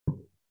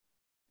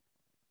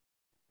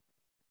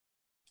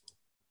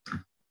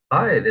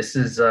Hi, this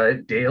is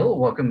Dale.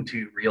 Welcome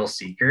to Real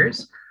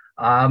Seekers.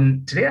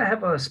 Today I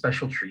have a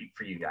special treat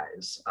for you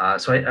guys.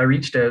 So I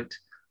reached out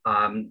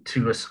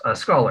to a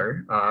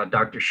scholar,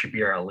 Dr.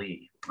 Shabir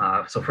Ali.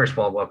 So first of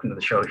all, welcome to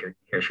the show here,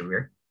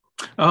 Shabir.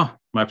 Oh,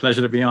 my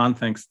pleasure to be on.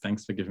 Thanks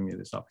for giving me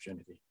this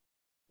opportunity.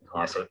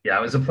 Awesome. Yeah,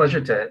 it was a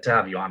pleasure to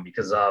have you on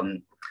because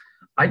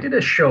I did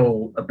a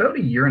show about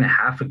a year and a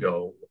half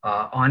ago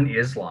on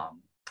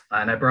Islam,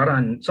 and I brought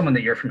on someone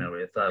that you're familiar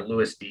with,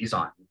 Louis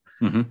Dizon.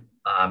 Hmm.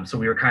 So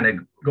we were kind of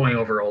going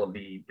over all of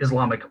the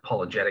Islamic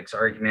apologetics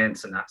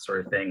arguments and that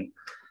sort of thing.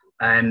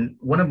 And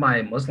one of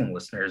my Muslim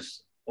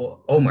listeners,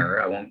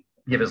 Omar, I won't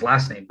give his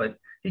last name, but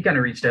he kind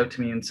of reached out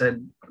to me and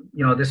said,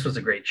 this was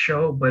a great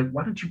show, but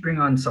why don't you bring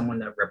on someone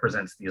that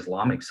represents the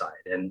Islamic side?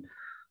 And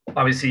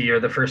obviously, you're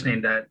the first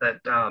name that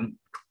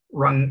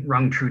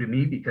rung true to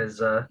me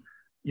because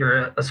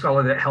you're a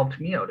scholar that helped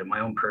me out in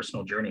my own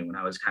personal journey when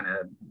I was kind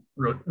of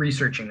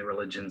researching the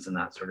religions and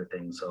that sort of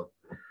thing. So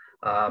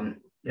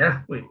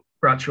yeah, we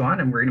brought you on,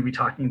 and we're going to be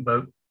talking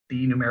about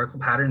the numerical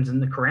patterns in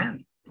the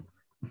Quran.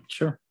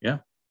 Sure. Yeah.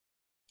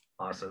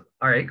 Awesome.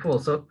 All right, cool.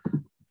 So,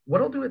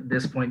 what I'll do at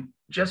this point,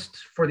 just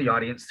for the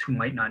audience who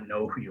might not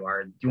know who you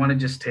are, do you want to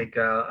just take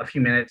a few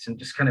minutes and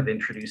just kind of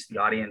introduce the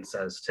audience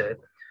as to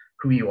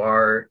who you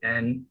are?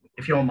 And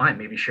if you don't mind,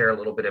 maybe share a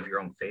little bit of your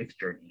own faith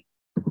journey.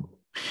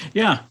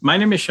 Yeah. My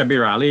name is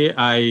Shabir Ali.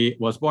 I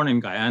was born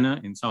in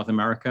Guyana in South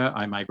America.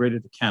 I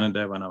migrated to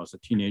Canada when I was a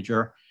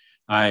teenager.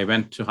 I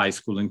went to high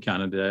school in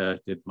Canada,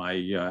 did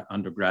my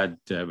undergrad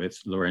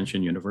with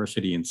Laurentian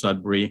University in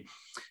Sudbury.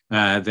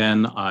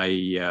 Then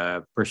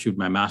I pursued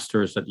my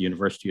master's at the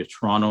University of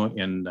Toronto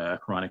in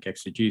Quranic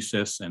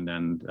exegesis, and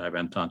then I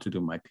went on to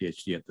do my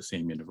PhD at the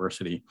same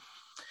university.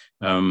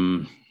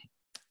 That's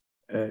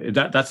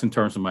in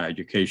terms of my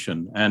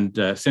education. And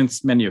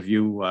since many of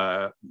you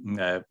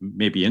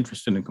may be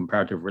interested in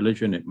comparative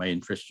religion, it may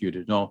interest you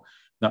to know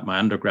that my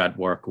undergrad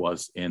work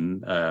was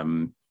in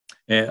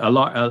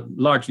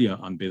largely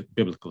on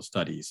biblical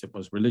studies. It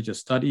was religious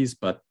studies,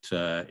 but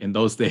in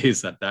those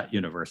days at that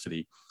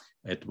university,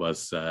 it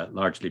was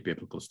largely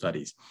biblical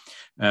studies.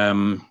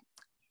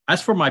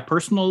 As for my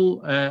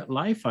personal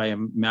life, I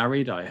am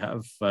married. I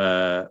have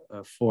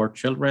 4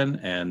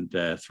 children and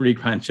 3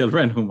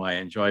 grandchildren whom I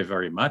enjoy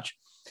very much.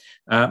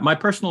 My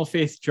personal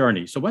faith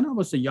journey. So when I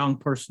was a young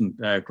person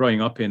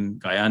growing up in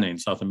Guyana in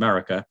South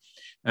America,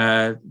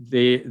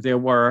 there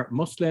were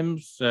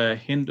Muslims,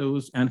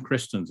 Hindus, and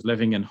Christians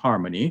living in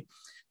harmony.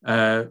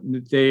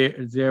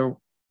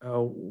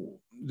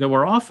 There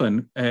were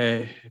often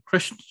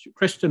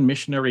Christian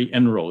missionary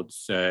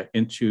inroads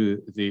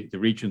into the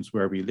regions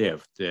where we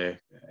lived.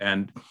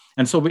 And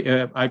so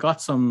I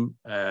got some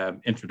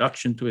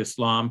introduction to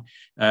Islam,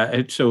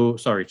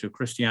 to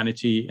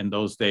Christianity in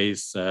those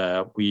days.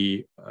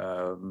 We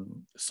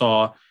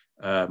saw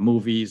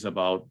movies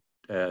about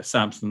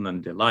Samson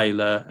and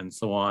Delilah and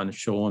so on,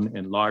 shown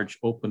in large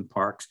open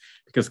parks,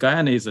 because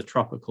Guyana is a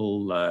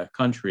tropical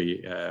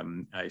country.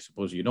 I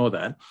suppose you know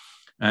that.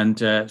 And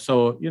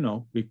so,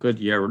 we could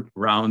year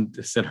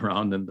round sit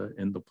around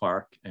in the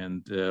park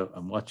and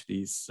watch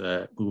these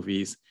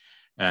movies.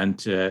 And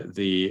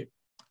the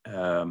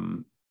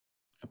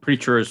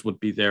preachers would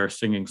be there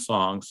singing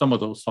songs. Some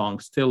of those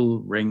songs still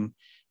ring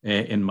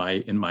in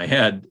my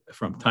head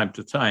from time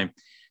to time.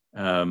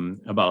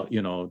 About,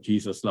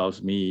 Jesus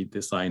loves me,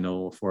 this I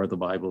know, for the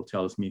Bible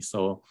tells me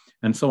so,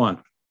 and so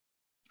on.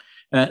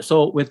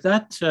 So with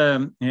that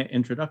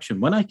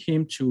introduction, when I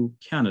came to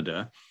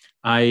Canada,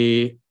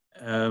 I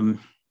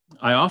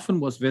often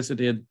was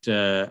visited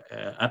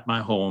at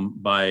my home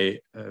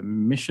by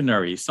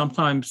missionaries,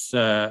 sometimes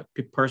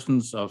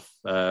persons of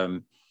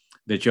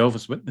the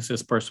Jehovah's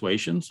Witnesses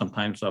persuasion,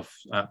 sometimes of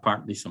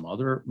apparently some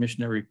other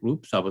missionary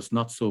groups. I was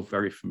not so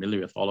very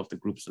familiar with all of the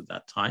groups at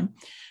that time,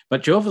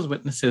 but Jehovah's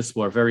Witnesses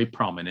were very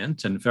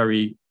prominent and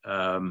very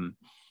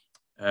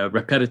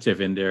repetitive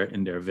in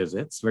their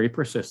visits, very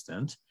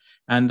persistent.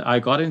 And I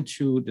got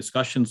into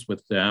discussions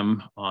with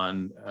them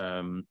on,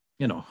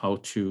 how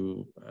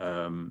to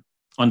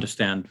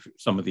understand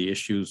some of the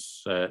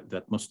issues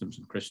that Muslims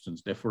and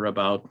Christians differ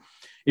about.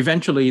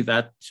 Eventually,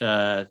 that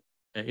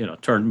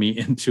turned me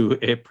into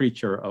a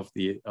preacher of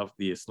the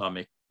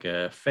Islamic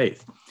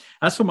faith.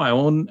 As for my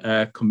own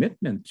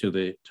commitment to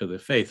the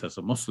faith as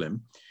a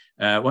Muslim,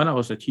 when I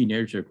was a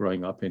teenager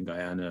growing up in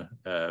Guyana,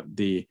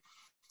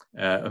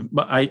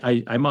 but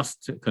I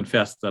must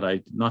confess that I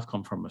did not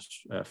come from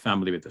a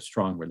family with a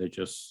strong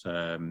religious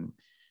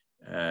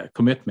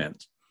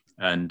commitment.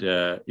 And,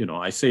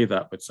 I say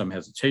that with some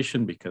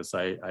hesitation because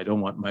I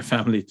don't want my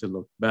family to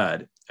look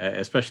bad,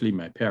 especially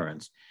my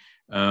parents.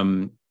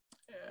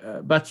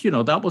 But,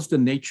 that was the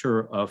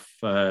nature of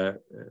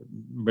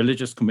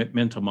religious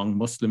commitment among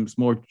Muslims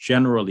more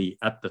generally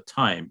at the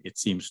time, it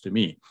seems to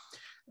me.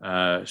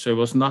 So it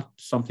was not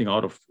something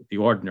out of the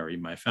ordinary.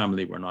 My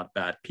family were not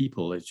bad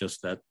people. It's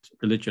just that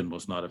religion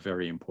was not a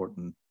very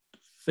important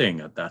thing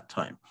at that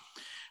time.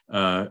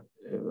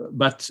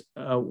 But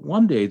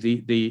one day,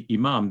 the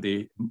imam,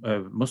 the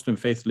Muslim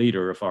faith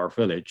leader of our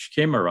village,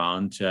 came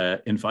around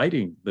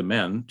inviting the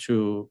men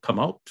to come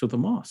out to the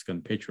mosque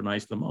and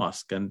patronize the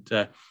mosque.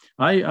 And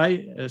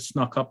I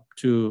snuck up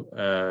to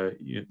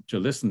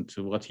listen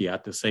to what he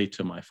had to say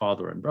to my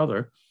father and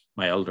brother,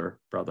 my elder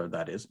brother,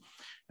 that is.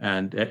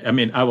 And I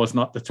mean, I was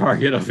not the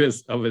target of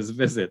his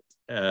visit.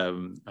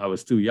 I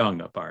was too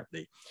young,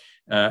 apparently.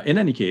 In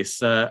any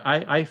case,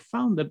 I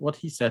found that what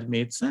he said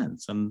made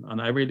sense,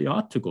 and I really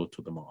ought to go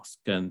to the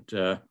mosque. And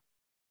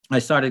I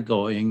started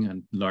going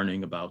and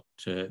learning about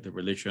the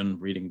religion,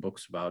 reading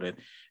books about it.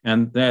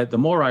 And the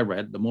more I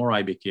read, the more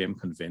I became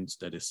convinced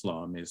that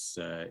Islam is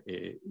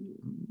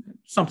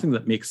something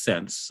that makes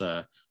sense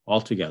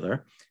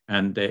altogether.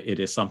 And it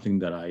is something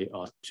that I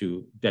ought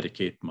to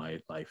dedicate my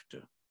life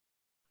to.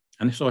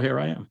 And so here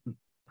I am.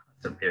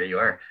 So there you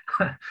are.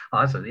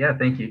 Awesome. Yeah,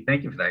 thank you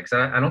for that. Because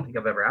I don't think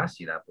I've ever asked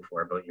you that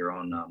before about your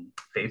own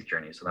faith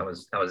journey. So that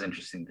was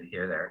interesting to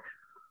hear there.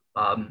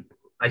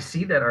 I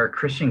see that our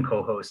Christian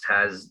co-host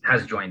has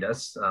joined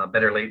us.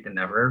 Better late than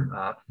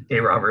never. Hey,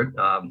 Robert.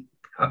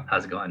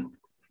 How's it going?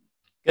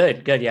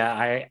 Good.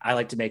 Yeah, I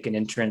like to make an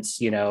entrance,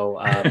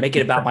 make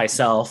it about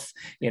myself,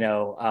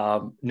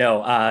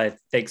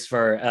 thanks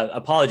for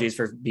apologies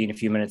for being a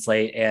few minutes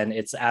late. And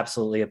it's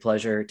absolutely a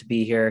pleasure to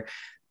be here.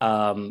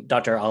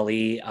 Dr.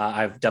 Ali,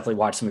 I've definitely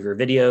watched some of your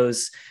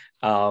videos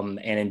and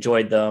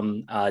enjoyed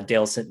them.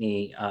 Dale sent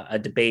me a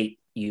debate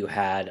you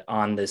had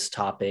on this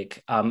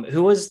topic.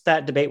 Who was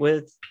that debate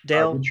with,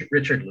 Dale?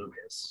 Richard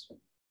Lucas.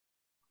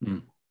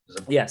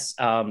 Yes,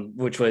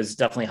 which was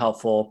definitely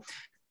helpful.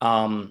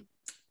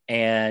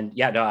 And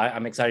yeah, no,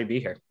 I'm excited to be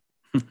here.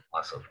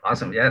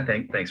 Awesome. Yeah,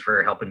 thanks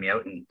for helping me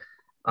out. And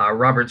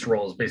Robert's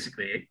role is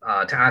basically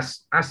to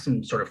ask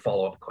some sort of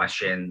follow-up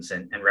questions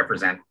and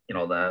represent,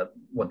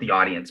 what the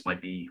audience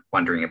might be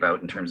wondering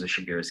about in terms of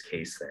Shabir's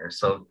case there.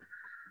 So,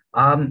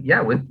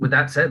 with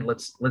that said,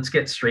 let's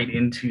get straight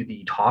into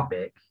the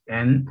topic.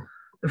 And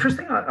the first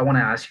thing I want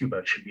to ask you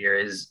about,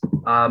 Shabir, is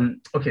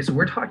okay. So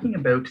we're talking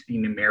about the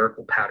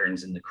numerical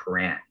patterns in the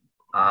Quran.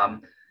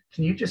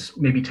 Can you just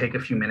maybe take a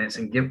few minutes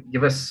and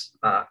give us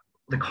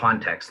the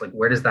context? Like,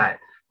 where do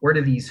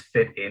these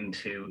fit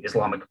into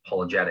Islamic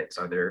apologetics?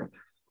 Are there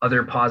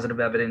other positive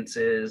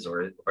evidences,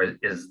 or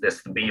is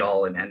this the be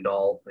all and end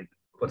all? Like,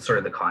 what's sort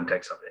of the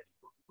context of it?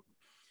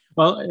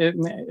 Well,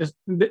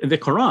 the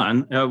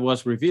Quran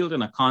was revealed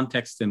in a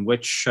context in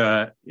which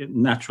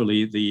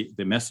naturally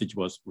the message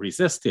was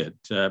resisted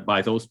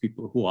by those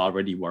people who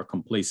already were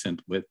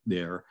complacent with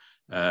their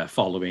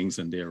followings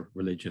and their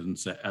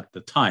religions at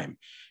the time.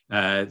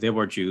 There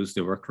were Jews,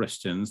 there were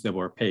Christians, there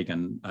were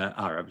pagan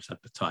Arabs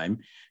at the time.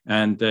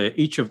 And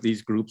each of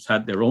these groups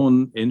had their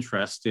own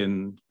interest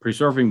in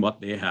preserving what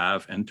they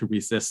have and to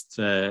resist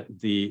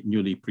the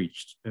newly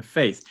preached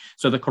faith.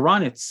 So the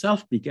Quran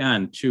itself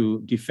began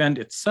to defend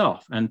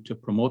itself and to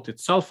promote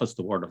itself as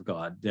the word of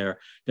God. There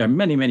are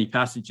many, many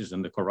passages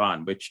in the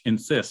Quran which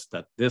insist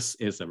that this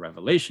is a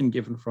revelation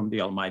given from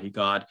the Almighty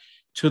God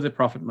to the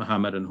Prophet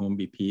Muhammad, on whom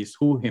be peace,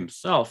 who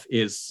himself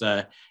is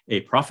a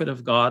prophet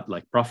of God,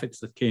 like prophets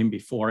that came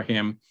before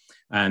him,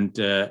 and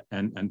the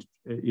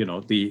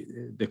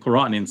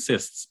Quran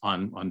insists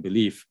on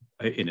belief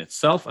in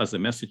itself as a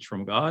message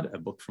from God, a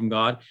book from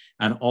God,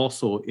 and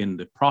also in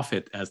the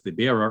prophet as the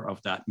bearer of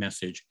that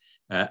message,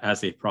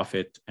 as a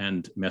prophet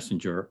and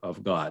messenger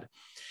of God.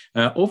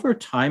 Over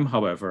time,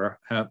 however,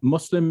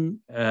 Muslim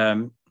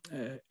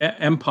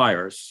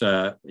empires,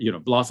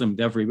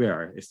 blossomed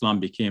everywhere. Islam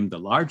became the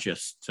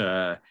largest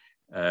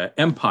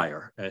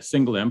empire, a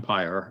single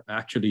empire,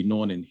 actually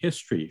known in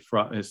history,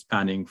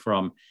 spanning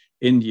from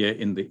India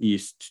in the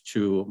east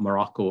to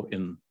Morocco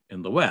in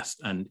the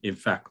west, and in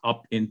fact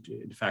up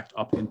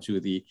into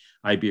the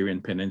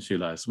Iberian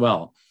Peninsula as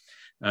well.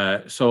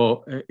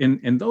 So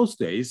in those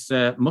days,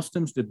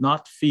 Muslims did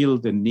not feel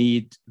the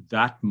need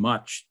that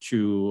much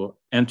to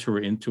enter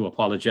into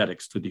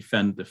apologetics to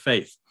defend the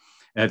faith.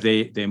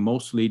 They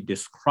mostly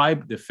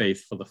described the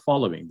faith for the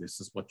following: this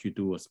is what you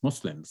do as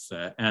Muslims.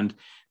 And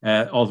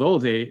although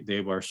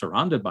they were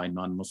surrounded by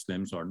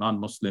non-Muslims, or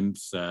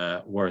non-Muslims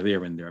were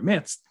there in their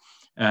midst,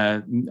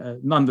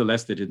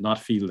 nonetheless, they did not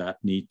feel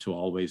that need to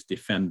always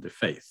defend the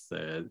faith.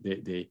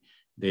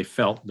 They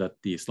felt that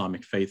the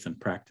Islamic faith and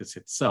practice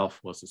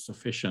itself was a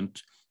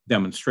sufficient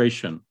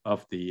demonstration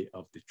of the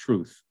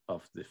truth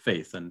of the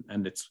faith and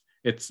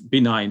its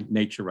benign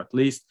nature, at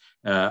least,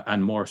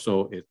 and more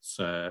so it's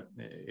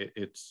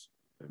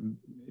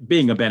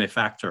being a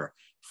benefactor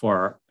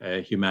for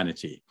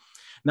humanity.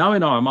 Now,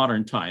 in our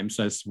modern times,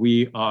 as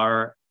we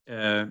are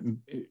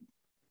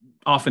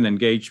often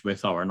engaged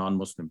with our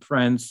non-Muslim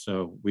friends,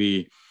 so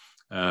we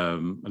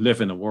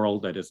live in a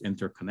world that is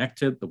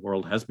interconnected. The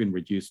world has been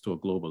reduced to a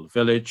global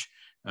village.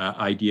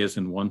 Ideas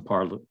in one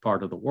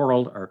part of the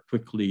world are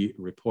quickly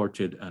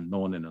reported and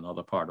known in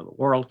another part of the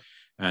world.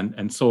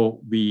 And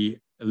so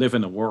we live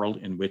in a world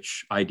in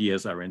which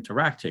ideas are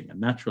interacting. And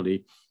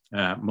naturally,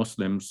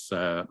 Muslims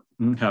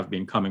have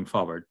been coming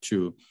forward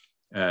to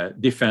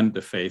defend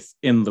the faith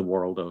in the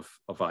world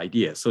of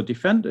ideas. So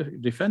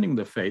defending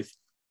the faith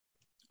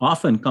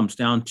often comes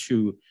down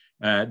to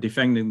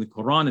defending the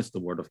Quran as the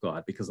word of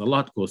God, because a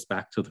lot goes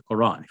back to the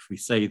Quran. If we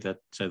say that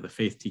the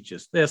faith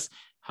teaches this,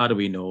 how do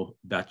we know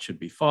that should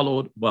be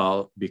followed?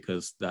 Well,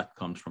 because that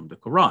comes from the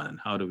Quran. And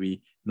how do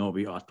we know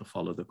we ought to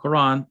follow the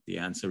Quran? The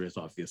answer is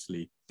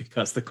obviously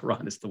because the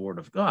Quran is the word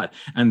of God.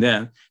 And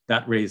then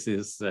that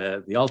raises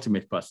the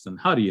ultimate question: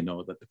 how do you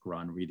know that the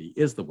Quran really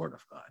is the word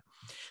of God?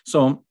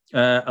 So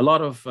a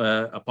lot of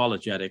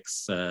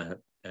apologetics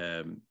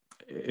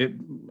it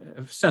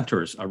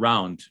centers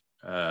around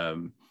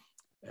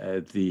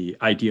the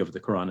idea of the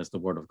Quran as the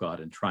word of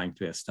God and trying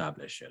to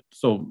establish it.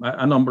 So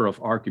a number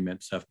of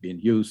arguments have been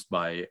used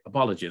by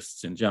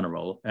apologists in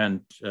general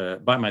and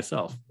by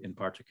myself in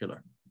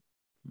particular.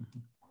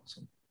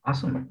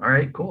 Awesome. All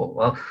right, cool.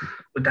 Well,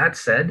 with that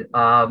said,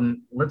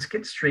 let's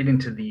get straight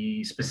into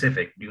the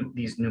specific,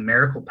 these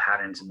numerical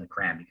patterns in the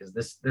Quran, because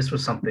this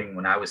was something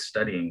when I was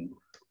studying,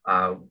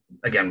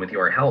 again, with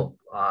your help,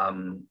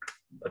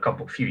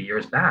 few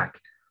years back,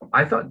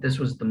 I thought this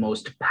was the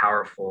most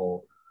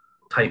powerful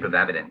type of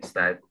evidence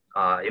that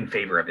in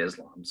favor of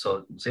Islam.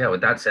 So yeah,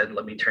 with that said,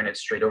 let me turn it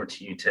straight over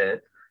to you to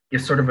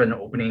give sort of an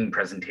opening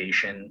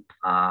presentation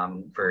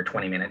for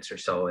 20 minutes or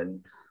so,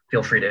 and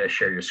feel free to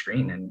share your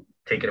screen and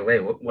take it away.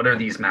 What are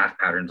these math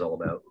patterns all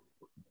about?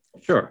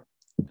 Sure.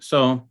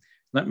 So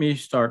let me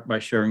start by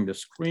sharing the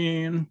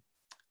screen,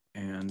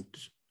 and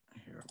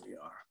here we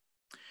are.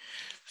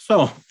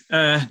 So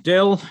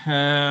Dale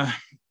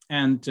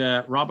and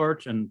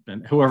Robert and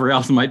whoever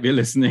else might be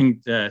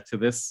listening to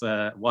this,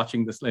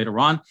 watching this later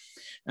on,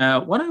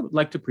 what I would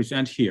like to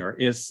present here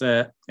is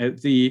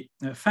the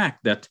fact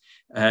that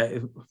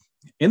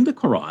in the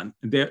Quran,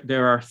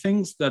 there are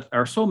things that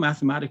are so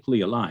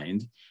mathematically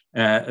aligned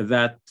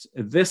that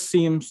this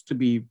seems to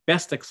be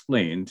best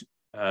explained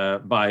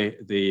by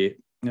the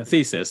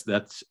thesis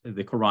that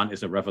the Quran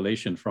is a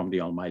revelation from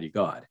the Almighty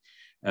God,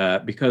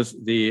 because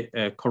the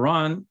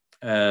Quran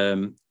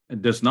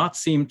does not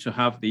seem to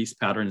have these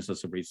patterns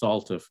as a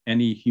result of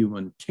any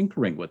human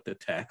tinkering with the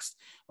text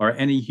or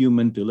any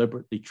human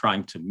deliberately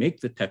trying to make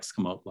the text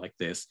come out like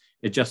this.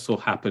 It just so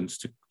happens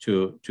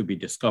to be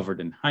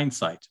discovered in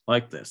hindsight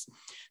like this.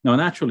 Now,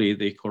 naturally,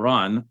 the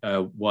Quran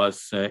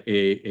was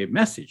a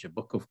message, a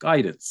book of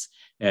guidance,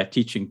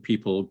 teaching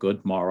people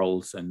good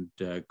morals and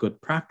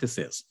good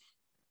practices.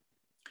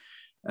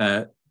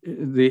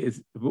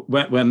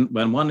 When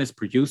one is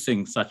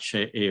producing such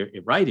a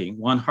writing,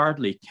 one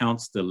hardly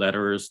counts the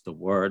letters, the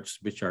words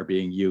which are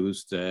being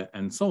used,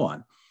 and so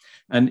on.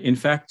 And in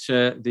fact,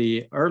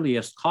 the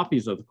earliest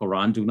copies of the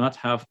Quran do not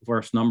have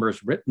verse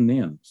numbers written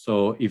in.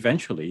 So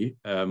eventually,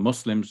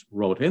 Muslims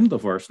wrote in the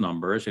verse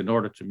numbers in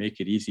order to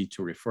make it easy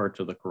to refer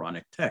to the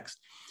Quranic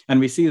text. And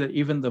we see that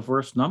even the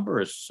verse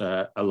numbers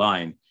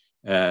align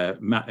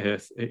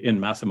in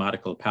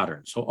mathematical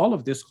patterns. So all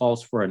of this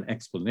calls for an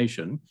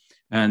explanation.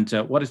 And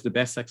what is the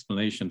best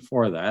explanation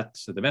for that?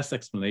 So the best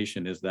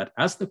explanation is that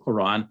as the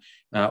Quran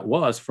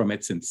was from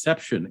its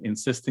inception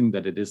insisting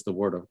that it is the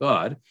word of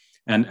God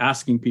and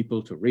asking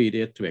people to read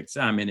it, to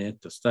examine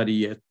it, to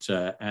study it,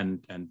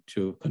 and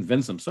to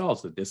convince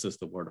themselves that this is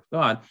the word of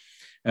God,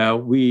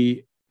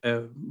 we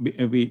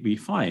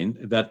find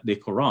that the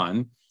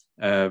Quran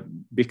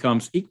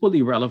becomes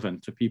equally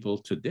relevant to people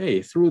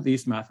today through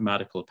these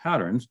mathematical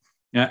patterns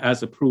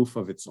as a proof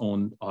of its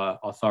own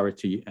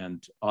authority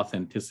and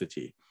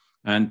authenticity.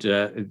 And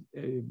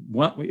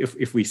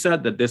if we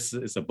said that this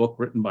is a book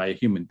written by a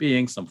human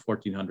being some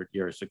 1400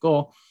 years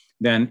ago,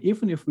 then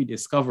even if we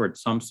discovered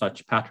some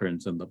such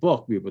patterns in the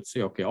book, we would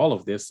say, okay, all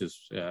of this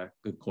is a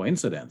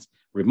coincidence,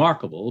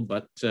 remarkable,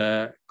 but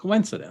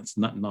coincidence,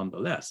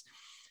 nonetheless.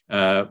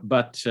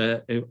 But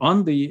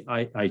on the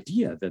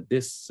idea that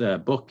this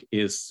book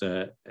is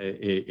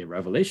a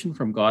revelation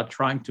from God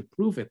trying to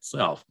prove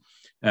itself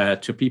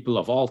to people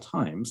of all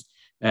times,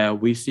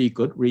 we see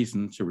good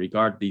reason to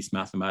regard these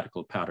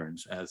mathematical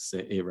patterns as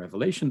a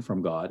revelation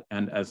from God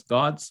and as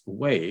God's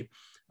way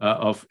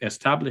of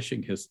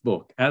establishing his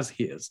book as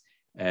his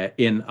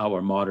in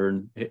our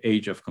modern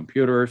age of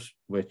computers,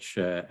 which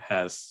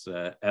has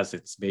as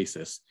its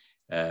basis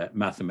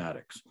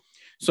mathematics.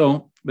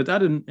 So with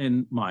that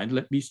in mind,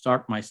 let me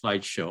start my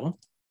slideshow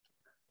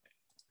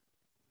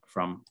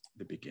from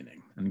the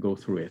beginning and go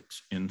through it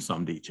in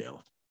some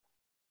detail.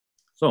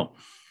 So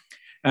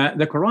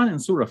the Quran in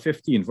Surah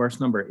 15, verse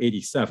number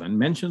 87,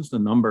 mentions the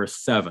number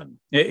 7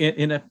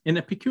 in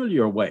a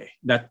peculiar way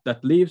that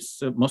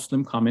leaves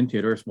Muslim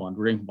commentators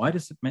wondering, why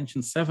does it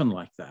mention 7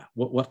 like that?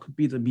 What could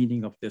be the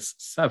meaning of this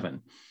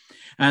 7?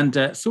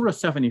 And Surah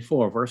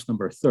 74, verse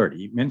number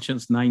 30,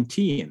 mentions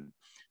 19.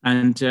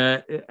 And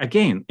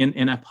again,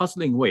 in a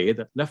puzzling way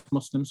that left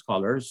Muslim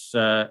scholars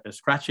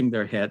scratching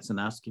their heads and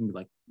asking,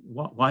 like,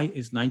 why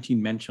is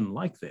 19 mentioned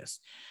like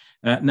this?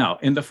 Now,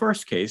 in the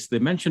first case,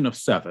 the mention of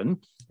 7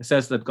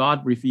 says that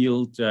God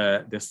revealed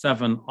the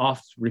 7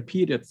 oft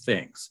repeated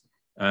things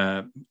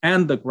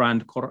and the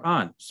Grand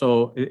Quran.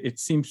 So it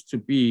seems to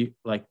be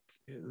like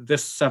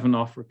this 7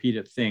 oft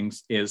repeated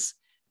things is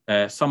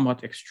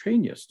somewhat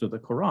extraneous to the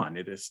Quran.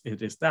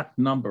 It is that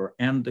number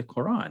and the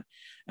Quran.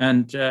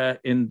 And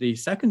in the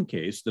second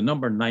case, the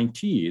number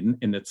 19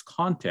 in its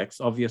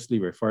context obviously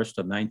refers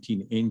to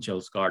 19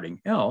 angels guarding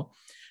hell,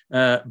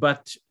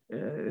 but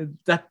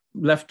that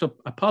left a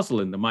puzzle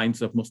in the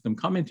minds of Muslim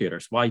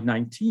commentators. Why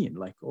 19?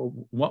 Like,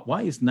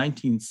 why is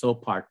 19 so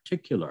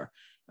particular?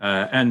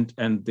 And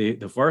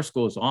the verse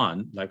goes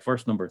on, like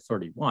verse number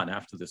 31,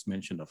 after this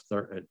mention of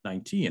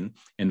 19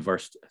 in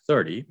verse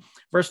 30.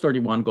 Verse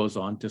 31 goes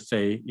on to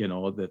say,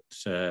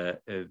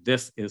 that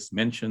this is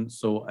mentioned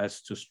so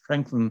as to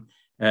strengthen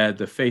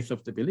the faith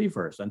of the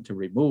believers and to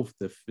remove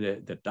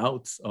the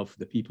doubts of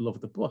the people of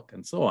the book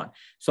and so on.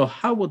 So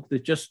how would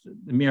the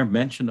mere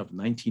mention of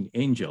 19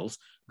 angels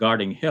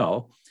guarding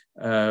hell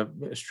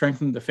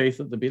strengthen the faith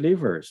of the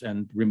believers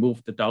and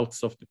remove the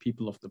doubts of the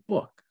people of the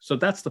book? So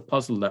that's the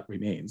puzzle that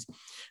remains.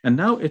 And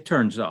now it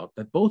turns out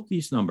that both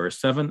these numbers,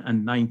 7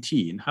 and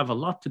 19, have a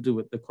lot to do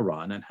with the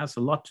Quran and has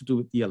a lot to do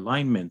with the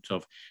alignment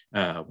of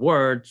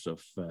words,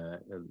 of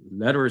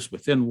letters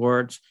within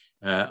words,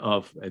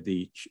 of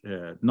the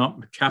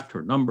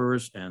chapter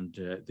numbers and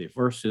the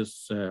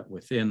verses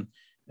within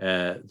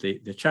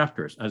the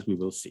chapters, as we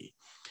will see.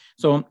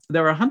 So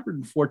there are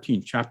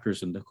 114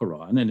 chapters in the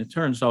Quran, and it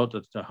turns out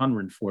that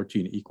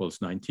 114 equals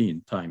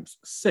 19 times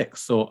 6.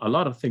 So a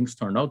lot of things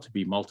turn out to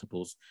be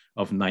multiples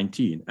of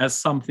 19, as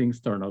some things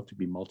turn out to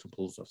be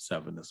multiples of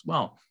 7 as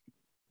well.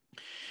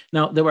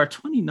 Now, there are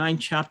 29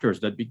 chapters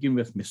that begin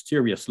with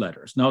mysterious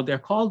letters. Now, they're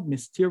called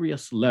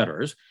mysterious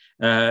letters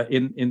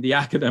in the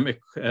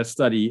academic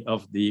study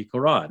of the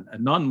Quran.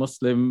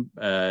 Non-Muslim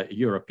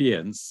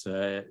Europeans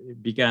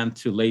began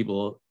to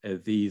label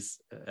these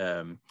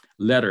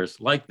letters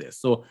like this.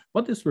 So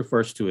what this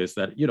refers to is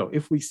that,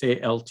 if we say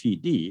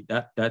LTD,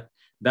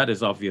 that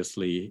is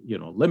obviously,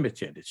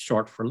 limited. It's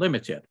short for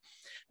limited.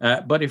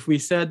 But if we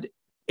said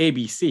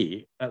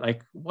ABC,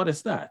 like, what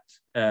is that?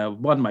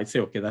 One might say,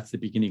 okay, that's the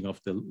beginning of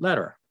the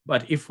letter.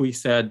 But if we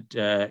said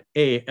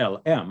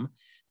ALM,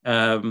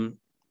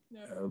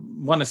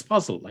 one is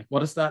puzzled. Like, what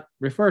does that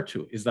refer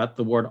to? Is that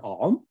the word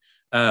alm?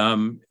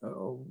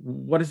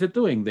 What is it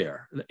doing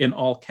there? In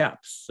all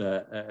caps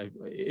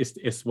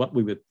is what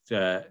we would,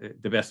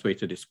 the best way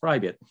to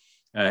describe it.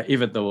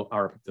 Even though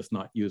Arabic does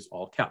not use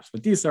all caps.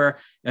 But these are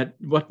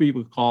what we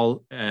would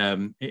call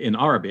in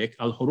Arabic,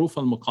 al-huruf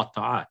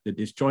al-muqatta'at, the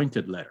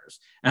disjointed letters.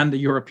 And the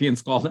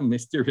Europeans call them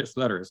mysterious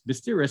letters.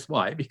 Mysterious,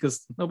 why?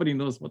 Because nobody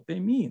knows what they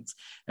mean.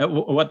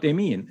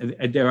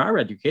 There are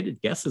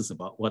educated guesses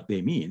about what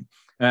they mean,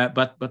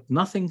 but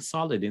nothing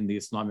solid in the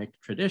Islamic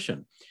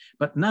tradition.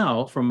 But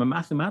now, from a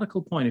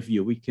mathematical point of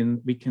view, we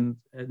can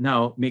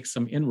now make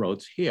some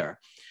inroads here.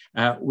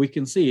 We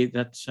can see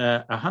that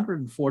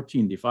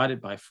 114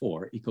 divided by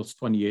 4 equals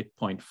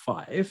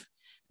 28.5.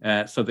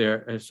 So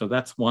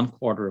that's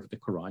 1/4 of the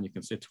Quran. You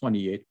can say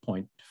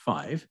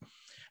 28.5.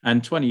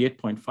 And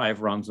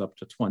 28.5 rounds up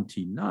to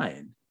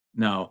 29.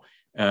 Now,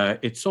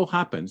 it so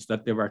happens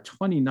that there are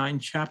 29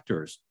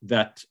 chapters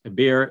that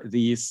bear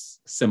these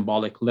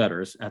symbolic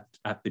letters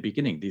at the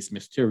beginning, these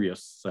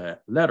mysterious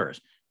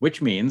letters,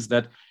 which means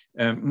that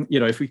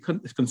if we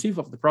conceive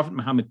of the Prophet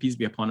Muhammad, peace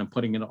be upon him,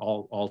 putting it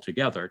all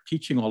together,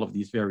 teaching all of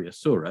these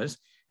various surahs,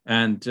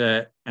 and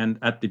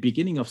at the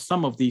beginning of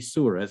some of these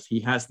surahs, he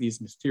has these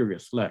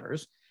mysterious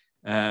letters.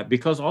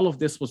 Because all of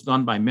this was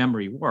done by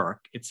memory work,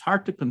 it's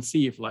hard to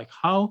conceive like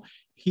how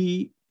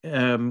he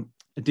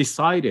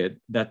decided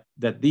that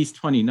these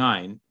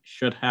 29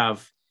 should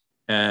have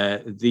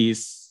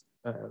these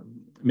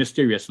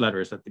mysterious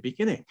letters at the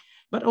beginning.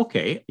 But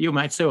okay, you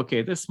might say,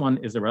 okay, this one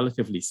is a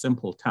relatively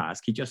simple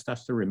task. He just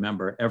has to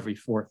remember every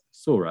 4th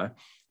surah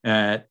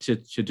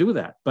to do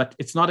that. But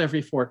it's not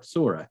every 4th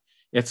surah.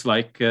 It's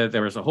like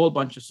there is a whole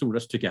bunch of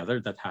surahs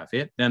together that have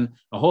it, then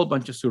a whole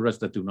bunch of surahs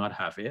that do not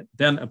have it,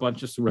 then a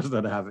bunch of surahs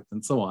that have it,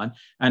 and so on.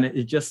 And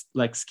it just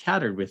like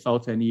scattered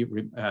without any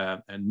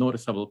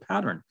noticeable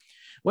pattern.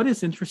 What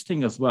is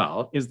interesting as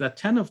well is that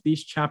 10 of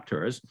these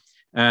chapters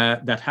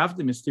that have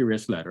the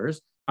mysterious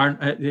letters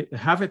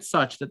have it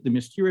such that the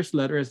mysterious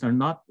letters are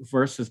not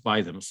verses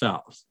by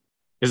themselves.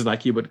 It's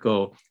like you would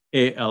go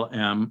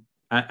ALM,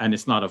 and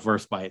it's not a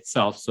verse by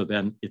itself, so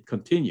then it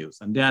continues.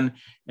 And then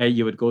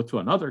you would go to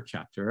another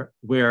chapter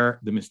where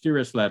the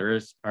mysterious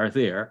letters are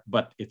there,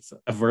 but it's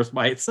a verse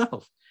by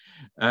itself.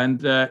 And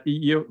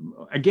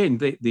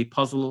the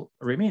puzzle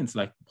remains,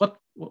 like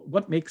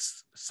what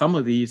makes some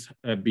of these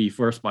be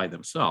verse by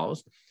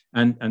themselves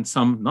and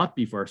some not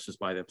be verses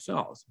by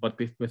themselves. But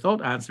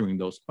without answering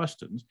those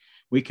questions,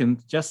 we can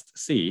just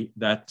see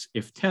that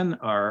if 10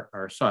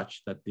 are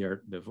such that the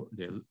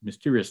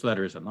mysterious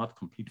letters are not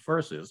complete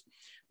verses,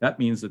 that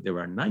means that there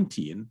are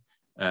 19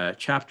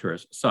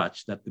 chapters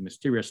such that the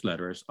mysterious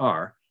letters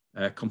are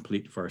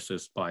complete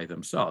verses by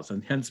themselves.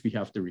 And hence we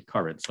have the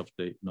recurrence of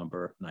the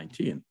number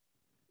 19.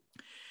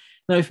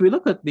 Now, if we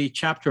look at the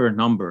chapter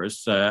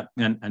numbers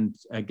and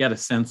get a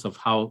sense of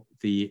how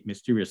the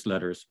mysterious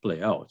letters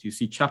play out, you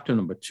see chapter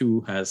number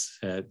 2 has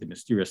the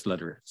mysterious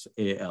letters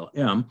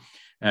ALM,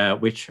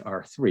 which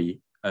are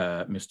 3,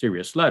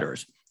 mysterious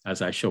letters,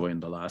 as I show in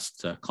the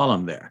last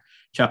column there.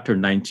 Chapter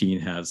 19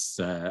 has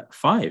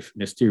 5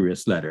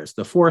 mysterious letters.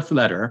 The 4th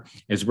letter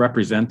is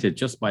represented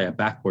just by a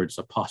backwards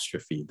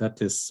apostrophe.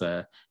 That is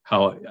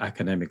how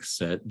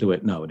academics do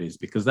it nowadays,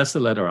 because that's the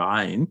letter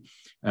Ayin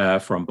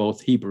from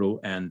both Hebrew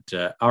and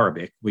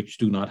Arabic, which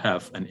do not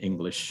have an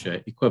English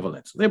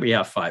equivalent. So there we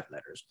have 5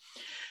 letters.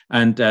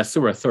 And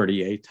Surah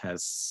 38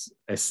 has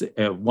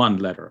 1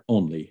 letter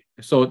only.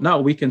 So now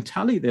we can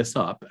tally this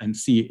up and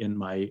see in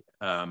my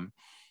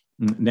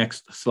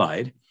next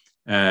slide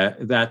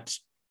that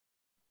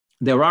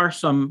there are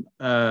some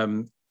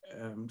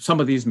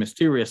of these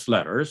mysterious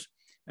letters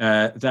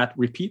that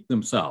repeat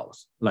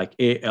themselves, like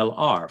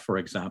ALR, for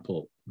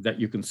example, that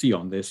you can see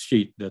on this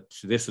sheet, that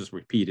this is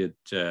repeated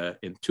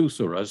in 2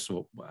 surahs,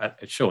 so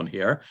it's shown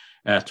here,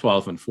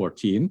 12 and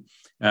 14.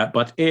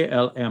 But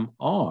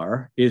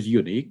ALMR is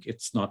unique,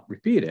 it's not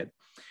repeated.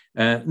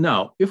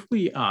 Now, if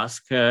we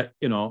ask,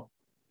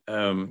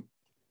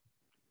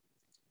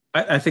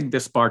 I think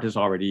this part is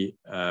already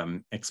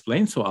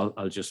explained, so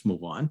I'll just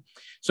move on.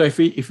 So if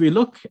we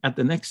look at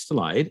the next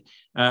slide,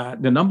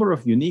 the number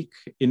of unique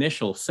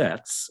initial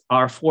sets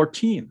are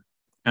 14,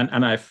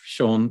 and I've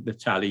shown the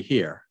tally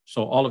here.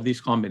 So all of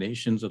these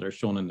combinations that are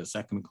shown in the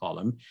second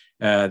column,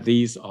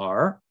 these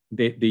are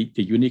the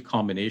unique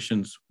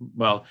combinations,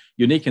 well,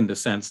 unique in the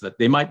sense that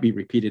they might be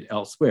repeated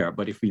elsewhere,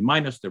 but if we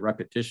minus the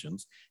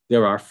repetitions,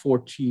 there are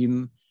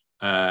 14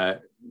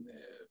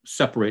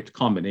 separate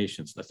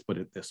combinations, let's put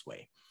it this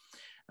way,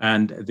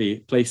 and the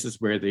places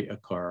where they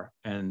occur,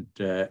 and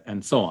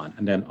so on.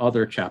 And then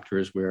other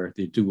chapters where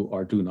they do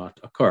or do not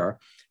occur,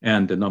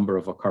 and the number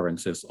of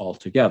occurrences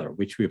altogether,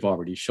 which we've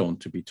already shown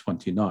to be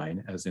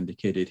 29, as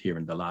indicated here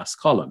in the last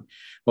column.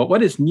 But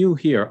what is new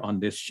here on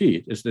this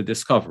sheet is the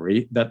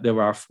discovery that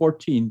there are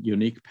 14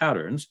 unique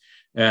patterns,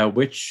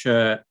 which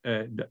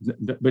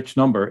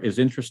number is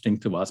interesting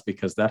to us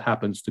because that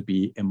happens to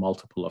be a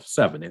multiple of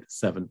 7. It's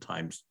 7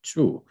 times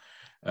 2.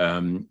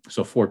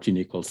 So 14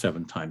 equals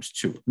 7 times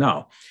 2.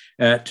 Now,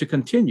 to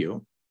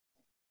continue,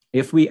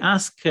 if we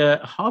ask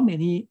how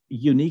many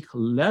unique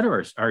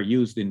letters are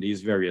used in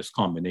these various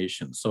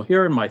combinations. So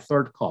here in my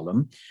 3rd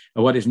column,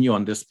 what is new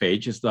on this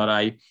page is that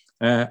I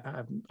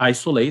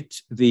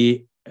isolate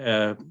the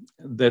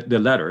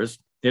letters.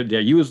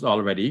 They're used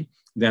already,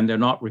 then they're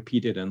not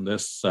repeated in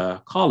this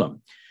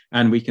column.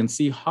 And we can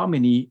see how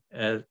many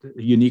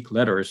unique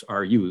letters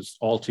are used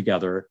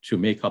altogether to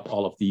make up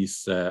all of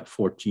these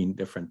 14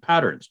 different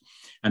patterns.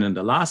 And in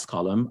the last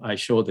column, I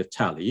show the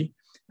tally,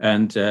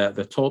 and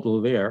the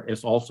total there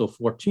is also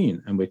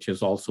 14, and which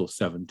is also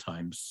 7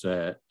 times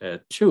 2.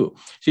 So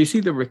you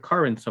see the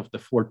recurrence of the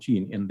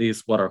 14 in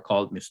these what are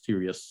called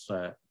mysterious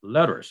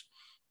letters.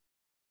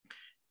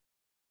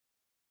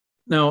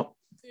 Now,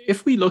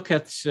 if we look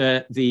at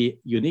the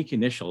unique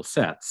initial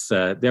sets,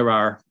 there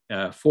are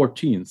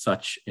 14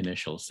 such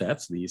initial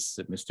sets, these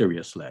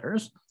mysterious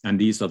letters, and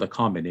these are the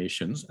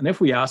combinations. And if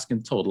we ask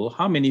in total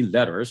how many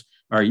letters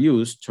are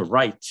used to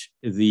write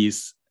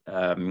these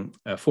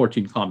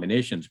 14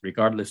 combinations,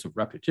 regardless of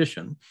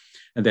repetition,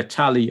 and the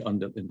tally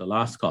in the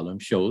last column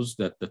shows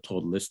that the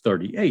total is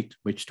 38,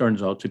 which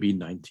turns out to be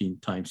 19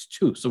 times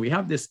 2. So we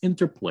have this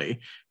interplay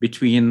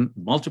between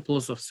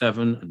multiples of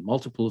 7 and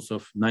multiples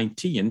of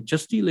 19,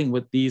 just dealing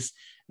with these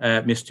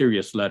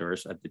mysterious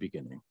letters at the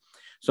beginning.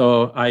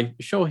 So I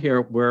show here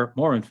where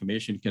more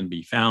information can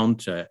be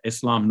found,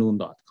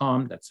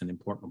 islamnoon.com. That's an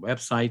important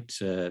website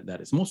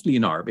that is mostly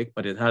in Arabic,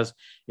 but it has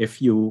a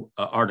few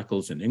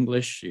articles in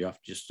English. You have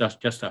just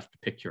have to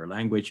pick your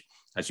language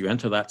as you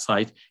enter that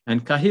site.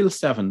 And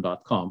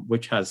kahil7.com,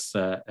 which has,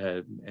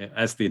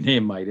 as the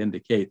name might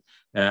indicate,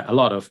 a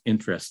lot of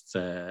interest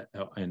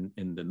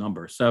in the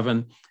number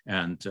 7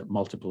 and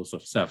multiples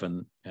of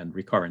 7 and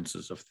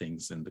recurrences of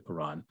things in the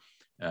Quran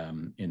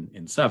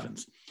in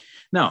sevens.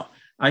 Now,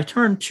 I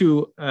turn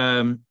to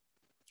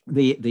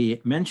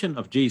the mention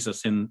of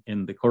Jesus in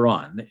the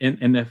Quran.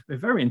 In a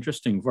very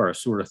interesting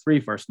verse, Surah 3,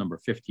 verse number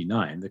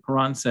 59, the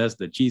Quran says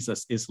that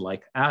Jesus is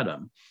like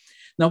Adam.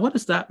 Now, what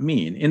does that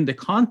mean? In the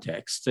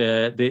context,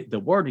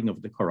 the wording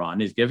of the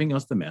Quran is giving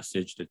us the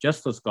message that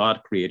just as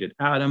God created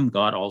Adam,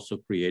 God also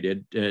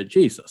created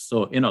Jesus.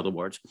 So in other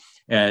words,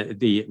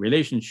 the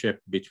relationship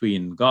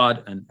between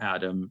God and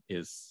Adam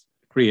is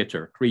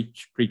creator,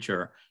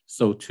 creature,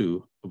 so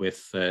too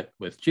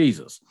with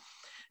Jesus.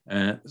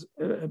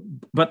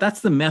 But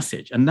that's the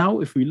message. And now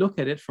if we look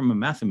at it from a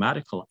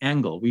mathematical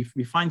angle, we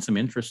find some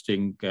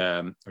interesting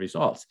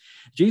results.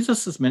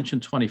 Jesus is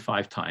mentioned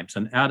 25 times,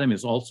 and Adam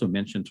is also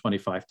mentioned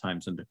 25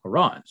 times in the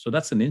Quran. So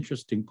that's an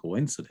interesting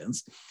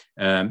coincidence,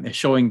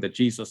 showing that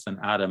Jesus and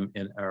Adam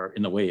are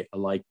in a way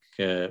alike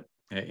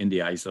in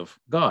the eyes of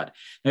God.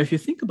 Now, if you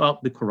think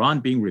about the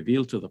Quran being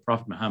revealed to the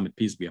Prophet Muhammad,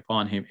 peace be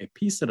upon him, a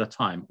piece at a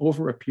time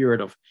over a period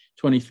of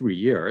 23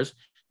 years,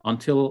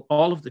 until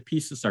all of the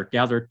pieces are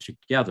gathered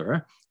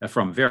together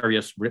from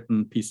various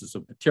written pieces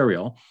of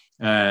material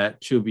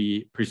to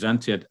be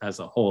presented as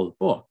a whole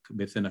book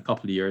within a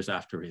couple of years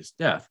after his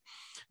death,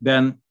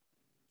 then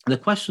the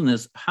question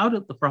is, how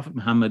did the Prophet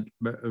Muhammad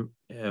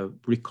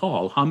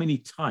recall how many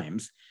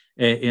times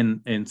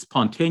in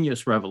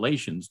spontaneous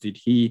revelations did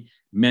he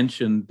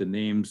mention the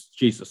names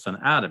Jesus and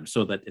Adam,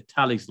 so that it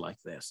tallies like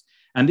this?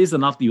 And these are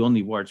not the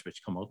only words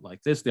which come out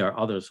like this. There are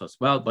others as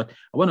well. But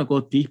I want to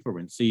go deeper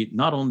and see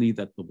not only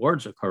that the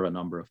words occur a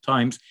number of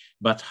times,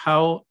 but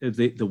how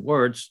the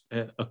words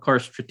occur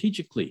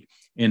strategically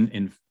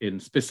in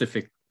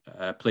specific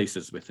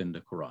places within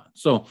the Quran.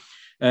 So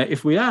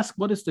if we ask,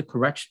 what is the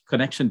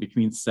connection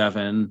between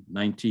 7,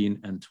 19,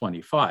 and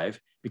 25?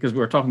 Because we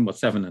were talking about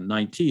 7 and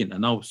 19,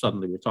 and now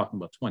suddenly we're talking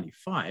about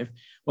 25.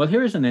 Well,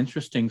 here's an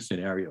interesting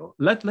scenario.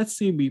 Let's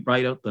see, we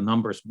write out the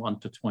numbers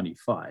 1 to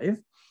 25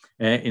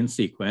 in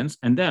sequence,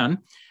 and then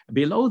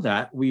below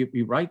that, we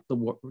write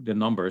the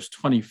numbers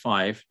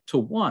 25 to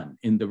 1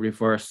 in the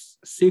reverse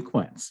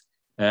sequence,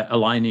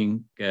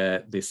 aligning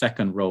the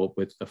second row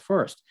with the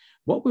first.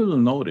 What we will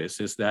notice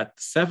is that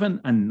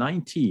 7 and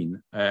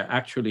 19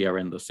 actually are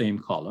in the same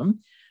column,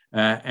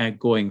 and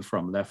going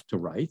from left to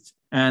right.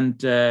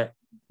 And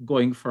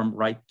going from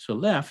right to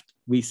left,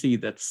 we see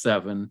that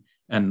 7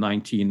 and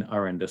 19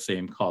 are in the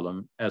same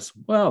column as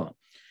well.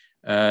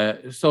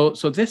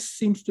 So this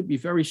seems to be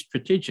very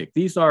strategic.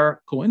 These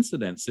are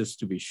coincidences,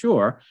 to be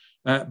sure,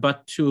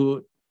 but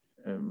to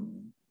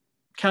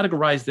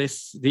categorize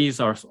these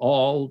are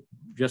all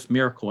just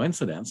mere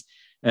coincidence,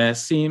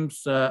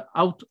 seems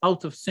out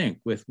of sync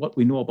with what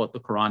we know about the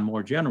Quran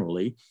more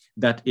generally,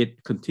 that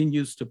it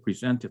continues to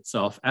present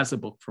itself as a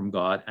book from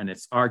God, and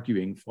it's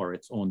arguing for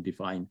its own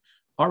divine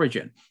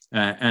origin.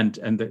 And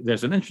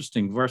there's an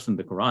interesting verse in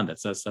the Quran that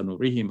says,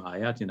 "Sanurihim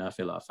ayatina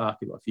fil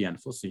afaqi wa fi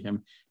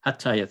anfusihim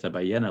hatta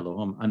yatabayyana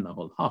lahum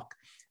annahu al-haq."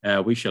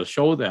 We shall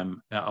show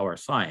them our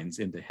signs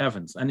in the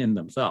heavens and in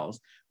themselves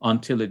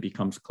until it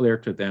becomes clear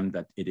to them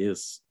that it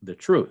is the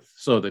truth.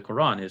 So the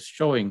Quran is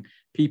showing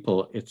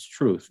people its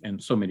truth in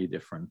so many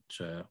different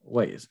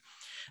ways.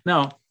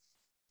 Now,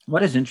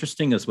 what is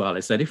interesting as well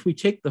is that if we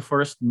take the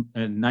first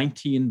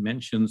 19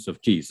 mentions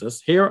of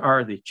Jesus, here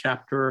are the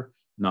chapter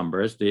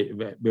numbers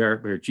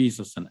where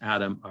Jesus and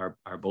Adam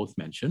are both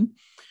mentioned.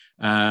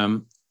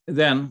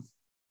 Then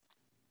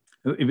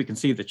we can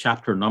see the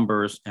chapter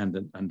numbers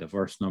and the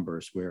verse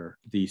numbers where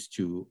these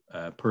two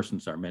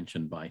persons are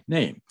mentioned by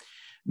name.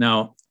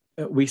 Now,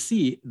 we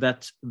see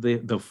that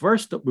the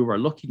verse that we were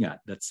looking at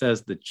that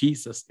says that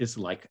Jesus is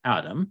like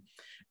Adam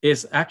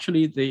is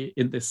actually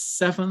in the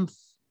seventh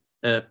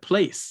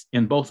place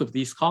in both of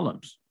these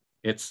columns.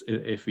 It's,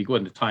 if we go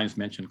in the times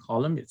mentioned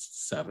column, it's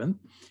 7.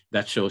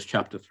 That shows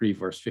chapter 3,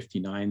 verse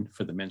 59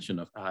 for the mention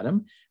of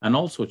Adam, and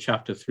also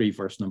chapter 3,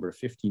 verse number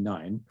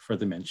 59 for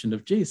the mention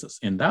of Jesus.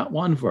 In that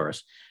one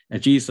verse,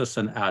 Jesus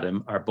and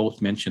Adam are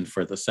both mentioned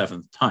for the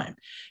 7th time.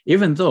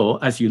 Even though,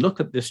 as you look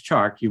at this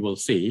chart, you will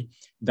see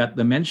that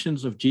the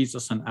mentions of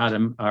Jesus and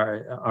Adam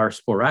are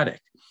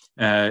sporadic.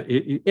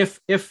 If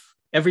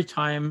every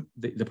time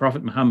the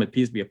Prophet Muhammad,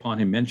 peace be upon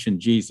him, mentioned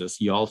Jesus,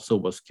 he also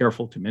was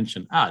careful to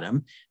mention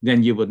Adam,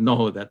 then you would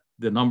know that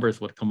the numbers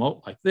would come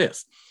out like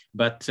this.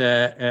 But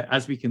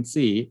as we can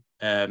see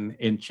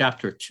in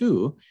chapter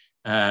 2,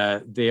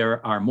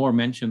 there are more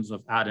mentions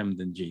of Adam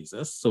than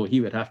Jesus. So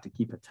he would have to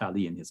keep a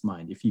tally in his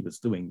mind if he was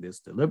doing this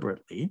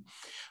deliberately.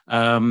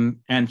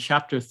 And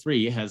chapter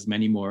 3 has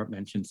many more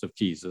mentions of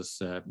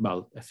Jesus,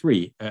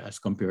 3 as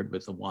compared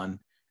with the 1,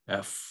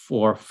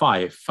 4,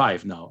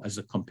 5 now, as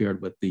compared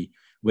with the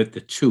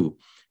 2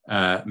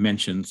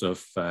 mentions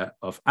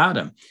of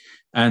Adam,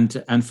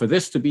 and for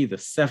this to be the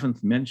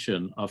 7th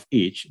mention of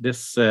each,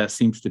 this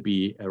seems to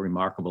be a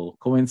remarkable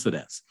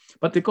coincidence.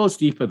 But it goes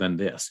deeper than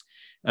this.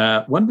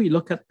 When we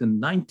look at the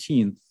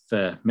 19th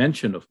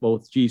mention of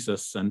both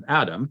Jesus and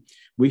Adam,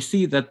 we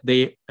see that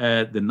the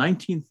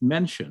 19th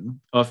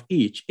mention of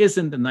each is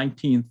in the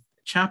 19th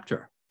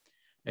chapter,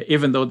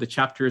 even though the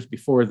chapters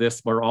before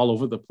this were all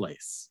over the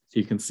place. So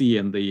you can see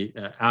in the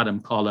Adam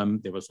column,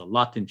 there was a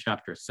lot in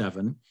chapter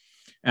 7.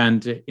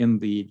 And in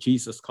the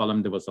Jesus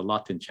column, there was a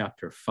lot in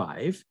chapter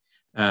 5.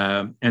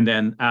 And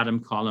then Adam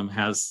column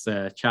has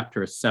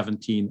chapter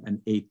 17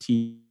 and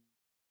 18.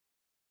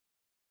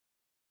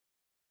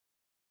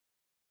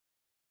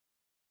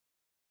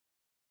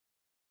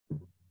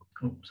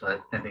 Oops, I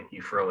think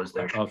you froze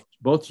there. Of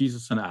both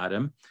Jesus and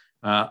Adam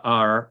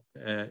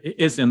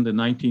is in the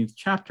 19th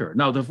chapter.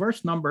 Now, the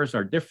verse numbers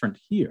are different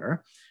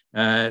here.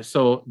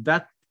 So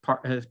that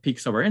part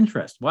piques our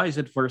interest. Why is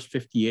it verse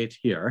 58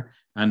 here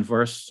and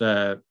verse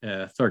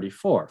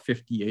 34,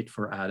 58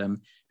 for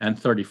Adam and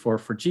 34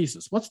 for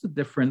Jesus? What's the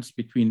difference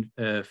between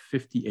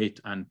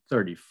 58 and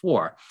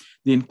 34?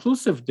 The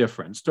inclusive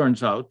difference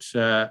turns out,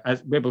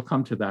 as we will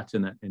come to that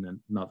in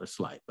another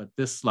slide, but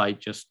this slide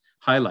just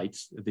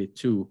highlights the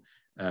 2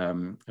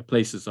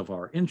 places of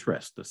our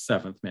interest, the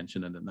 7th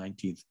mention and the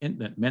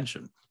 19th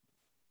mention.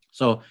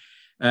 So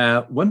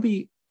when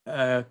we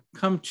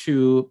come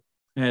to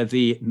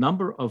the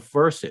number of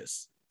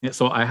verses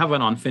So I have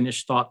an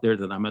unfinished thought there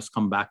that I must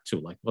come back to,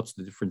 like what's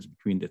the difference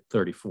between the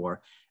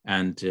 34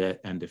 and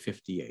the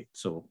 58.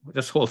 So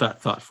just hold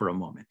that thought for a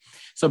moment.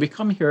 So we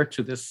come here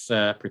to this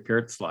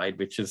prepared slide,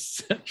 which is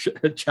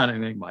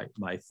channeling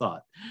my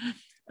thought.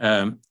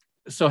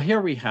 So here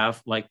we have,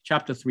 like,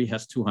 chapter 3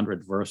 has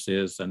 200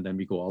 verses, and then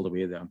we go all the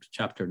way down to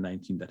chapter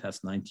 19 that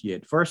has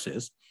 98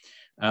 verses.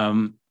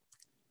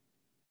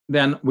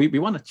 Then we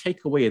want to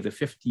take away the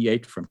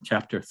 58 from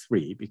chapter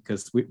 3,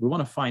 because we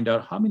want to find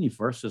out how many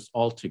verses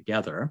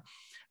altogether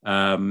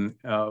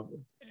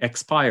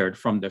expired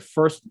from the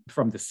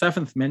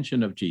 7th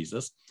mention of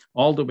Jesus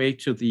all the way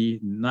to the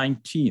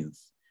 19th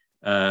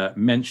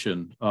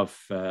mention of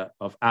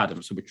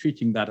Adam. So we're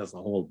treating that as a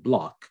whole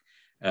block,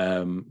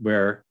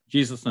 where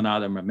Jesus and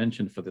Adam are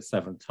mentioned for the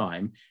 7th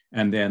time,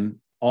 and then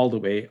all the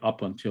way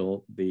up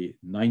until the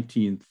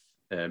 19th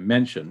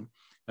mention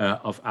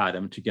of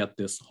Adam to get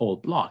this whole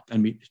block.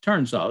 And it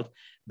turns out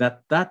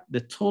that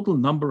the total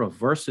number of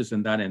verses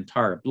in that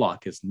entire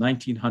block is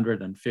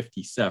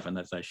 1957,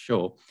 as I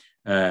show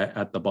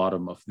at the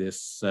bottom of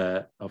this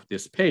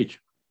page,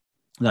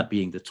 that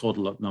being the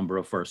total number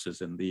of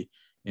verses in the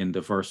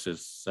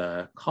verses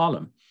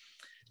column.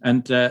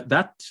 And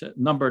that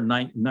number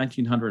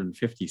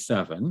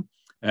 1957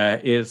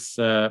 is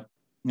a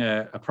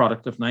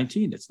product of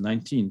 19. It's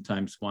 19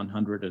 times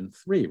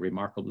 103,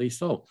 remarkably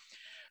so.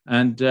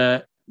 And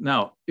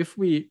now, if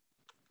we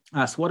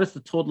ask what is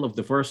the total of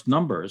the verse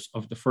numbers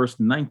of the first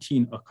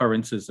 19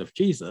 occurrences of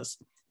Jesus,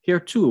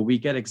 here too we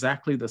get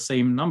exactly the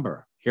same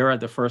number. Here are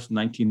the first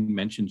 19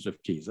 mentions of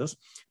Jesus,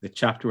 the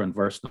chapter and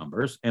verse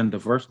numbers, and the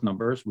verse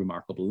numbers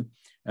remarkably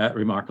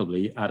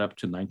add up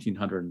to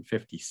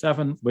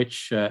 1957,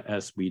 which,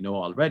 as we know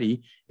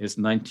already, is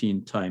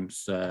 19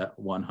 times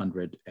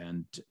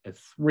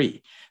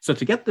 103. So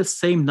to get the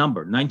same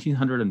number,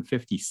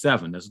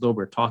 1957, as though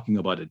we're talking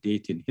about a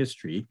date in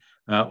history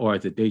or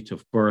the date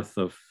of birth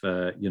of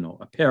a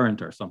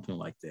parent or something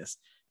like this.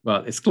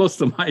 Well, it's close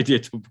to my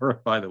date of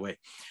birth, by the way.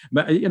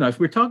 But, if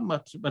we're talking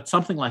about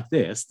something like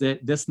this,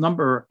 this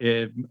number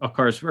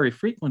occurs very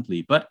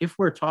frequently. But if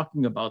we're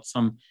talking about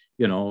some,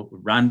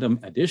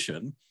 random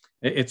addition,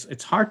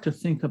 it's hard to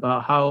think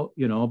about how,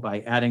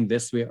 by adding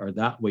this way or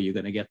that way, you're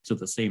going to get to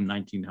the same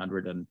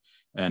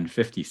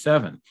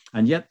 1957.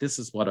 And yet this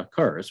is what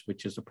occurs,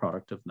 which is a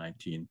product of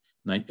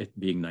it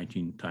being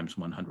 19 times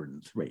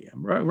 103.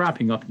 I'm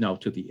wrapping up now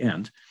to the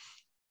end.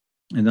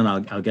 And then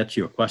I'll get to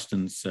your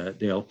questions,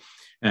 Dale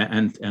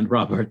and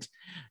Robert.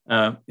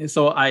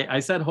 So I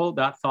said hold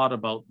that thought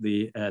about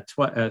the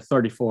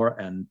 34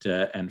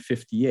 and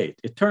 58.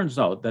 It turns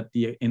out that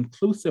the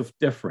inclusive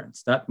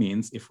difference, that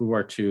means if we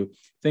were to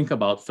think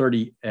about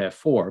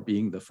 34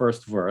 being the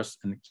first verse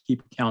and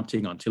keep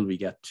counting until we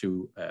get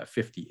to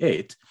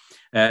 58,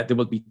 there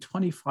will be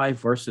 25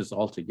 verses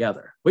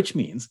altogether, which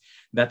means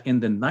that in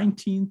the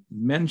 19th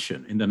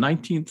mention, in the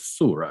 19th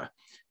surah,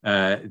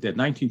 the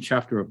 19th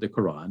chapter of the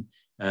Quran,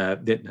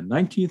 the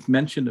 19th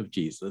mention of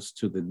Jesus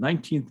to the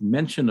 19th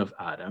mention of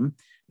Adam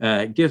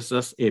gives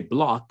us a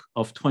block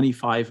of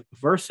 25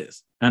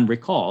 verses. And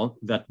recall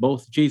that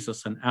both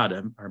Jesus and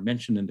Adam are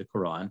mentioned in the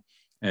Quran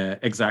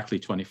exactly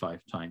 25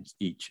 times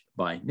each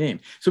by name.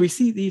 So we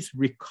see these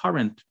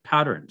recurrent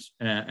patterns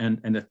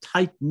and a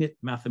tight-knit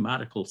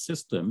mathematical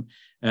system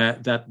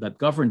that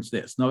governs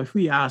this. Now, if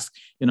we ask,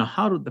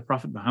 how did the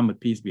Prophet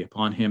Muhammad, peace be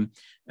upon him,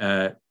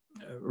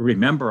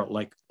 remember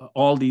like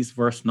all these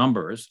verse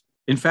numbers?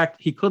 In fact,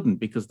 he couldn't,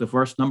 because the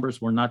verse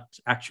numbers were not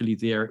actually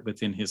there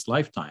within his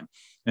lifetime.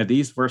 Now,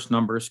 these verse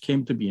numbers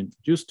came to be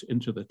introduced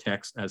into the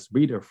text as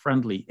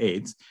reader-friendly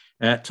aids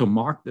to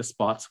mark the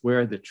spots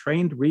where the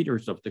trained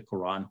readers of the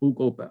Quran,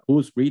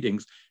 whose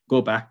readings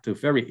go back to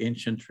very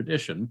ancient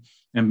tradition,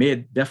 and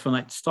made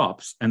definite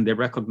stops, and they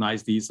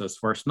recognized these as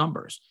verse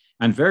numbers.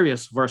 And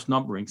various verse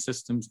numbering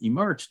systems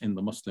emerged in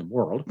the Muslim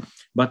world,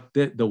 but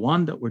the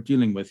one that we're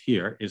dealing with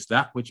here is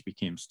that which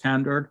became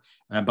standard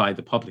by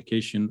the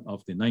publication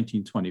of the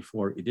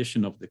 1924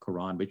 edition of the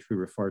Quran, which we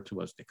refer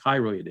to as the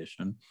Cairo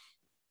edition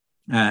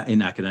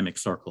in academic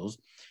circles.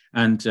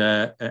 And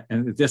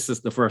this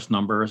is the verse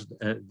numbers,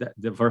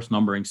 the verse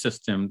numbering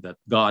system that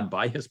God,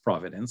 by his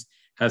providence,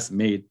 has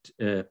made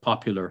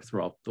popular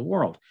throughout the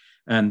world.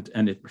 And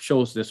it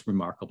shows this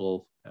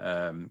remarkable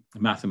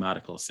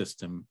mathematical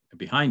system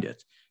behind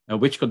it,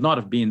 which could not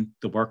have been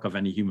the work of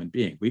any human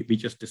being. We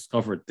just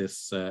discovered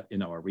this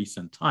in our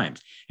recent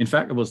times. In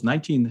fact, it was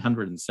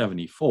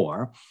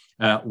 1974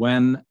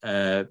 when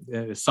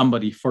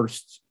somebody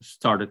first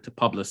started to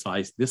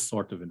publicize this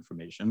sort of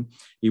information.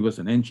 He was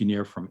an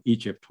engineer from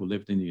Egypt who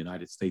lived in the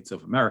United States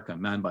of America, a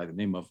man by the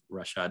name of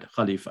Rashad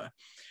Khalifa.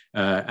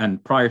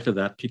 And prior to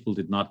that, people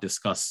did not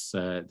discuss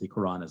the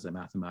Quran as a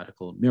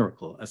mathematical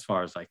miracle, as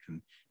far as I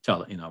can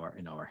tell in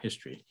our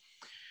history.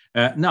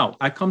 Now,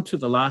 I come to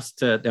the last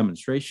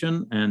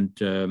demonstration, and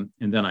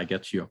then I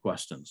get to your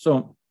questions.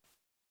 So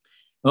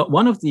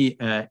one of the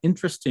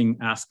interesting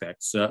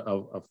aspects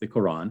of the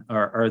Quran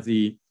are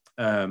the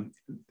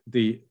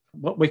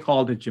what we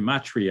call the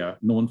gematria,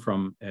 known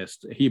from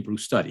Hebrew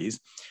studies,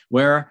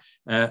 where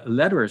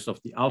letters of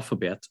the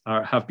alphabet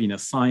have been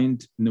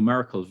assigned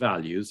numerical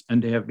values,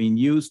 and they have been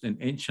used in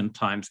ancient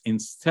times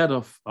instead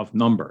of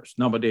numbers.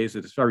 Nowadays,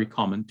 it is very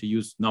common to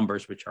use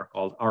numbers which are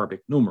called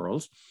Arabic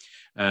numerals.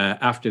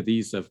 After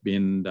these have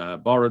been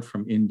borrowed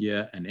from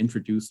India and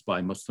introduced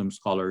by Muslim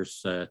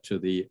scholars to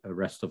the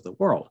rest of the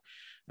world.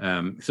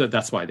 So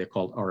that's why they're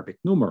called Arabic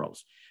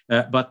numerals.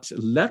 But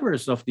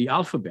letters of the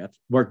alphabet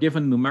were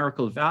given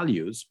numerical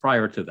values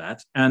prior to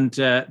that, and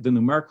the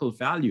numerical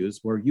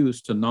values were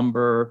used to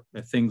number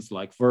things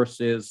like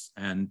verses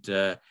and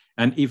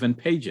even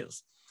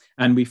pages.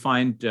 And we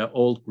find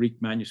old Greek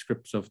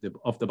manuscripts of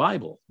the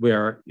Bible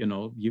where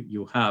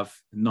you have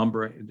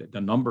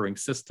the numbering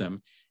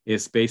system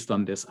is based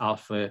on this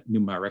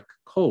alphanumeric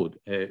code.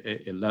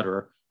 A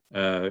letter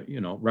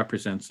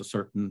represents a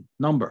certain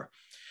number.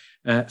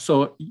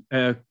 So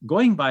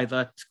going by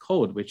that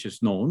code, which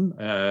is known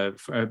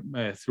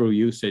through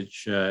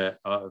usage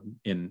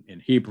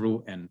in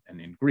Hebrew and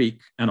in Greek,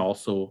 and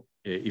also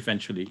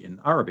eventually in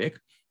Arabic,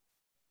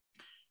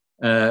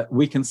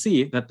 we can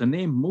see that the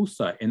name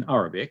Musa in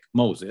Arabic,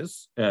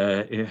 Moses,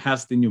 it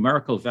has the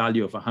numerical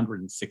value of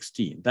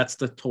 116. That's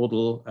the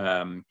total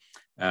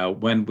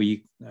when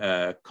we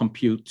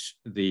compute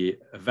the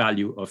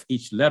value of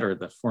each letter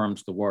that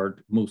forms the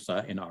word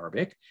Musa in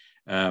Arabic.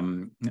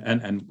 And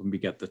we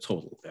get the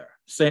total there.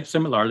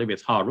 Similarly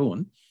with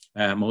Harun,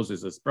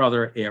 Moses'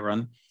 brother,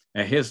 Aaron,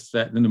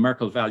 the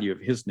numerical value of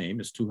his name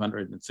is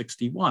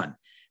 261.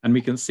 And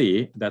we can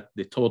see that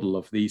the total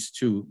of these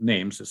two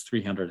names is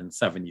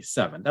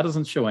 377. That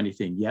doesn't show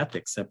anything yet,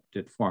 except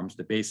it forms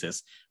the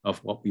basis of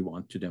what we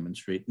want to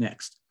demonstrate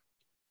next.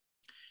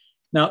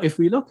 Now, if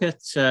we look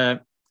at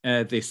the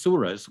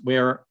surahs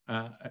where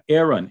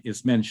Aaron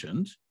is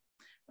mentioned,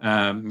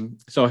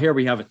 so here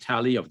we have a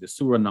tally of the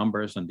surah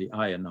numbers and the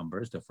ayah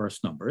numbers, the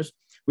verse numbers.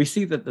 We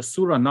see that the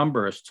surah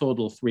numbers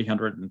total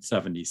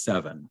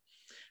 377.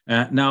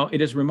 Now,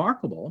 it is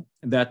remarkable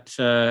that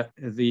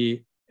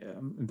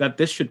that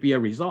this should be a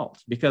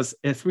result, because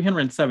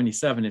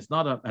 377 is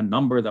not a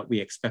number that we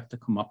expect to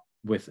come up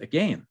with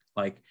again.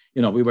 Like,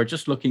 we were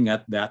just looking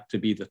at that to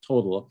be the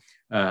total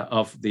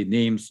of the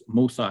names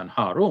Musa and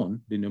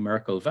Harun, the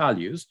numerical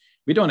values.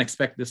 We don't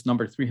expect this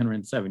number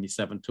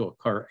 377 to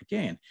occur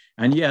again.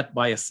 And yet,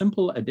 by a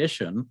simple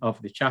addition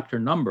of the chapter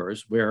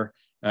numbers where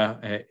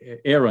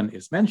Aaron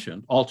is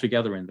mentioned all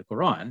together in the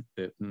Quran,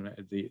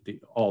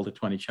 all the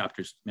 20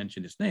 chapters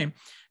mention his name,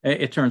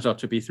 it turns out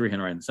to be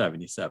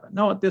 377.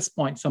 Now, at this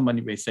point,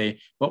 somebody may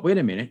say, but wait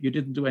a minute, you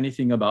didn't do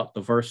anything about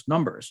the verse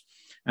numbers.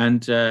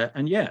 And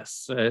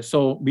yes,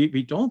 so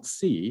we don't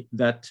see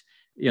that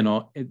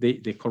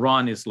the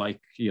Quran is like,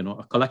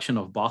 a collection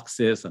of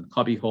boxes and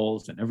cubby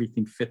holes, and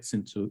everything fits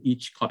into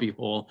each cubby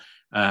hole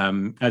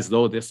as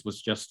though this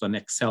was just an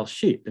Excel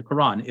sheet. The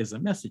Quran is a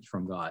message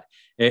from God.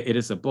 It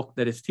is a book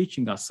that is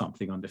teaching us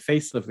something. On the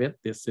face of it,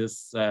 this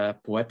is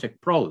poetic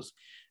prose.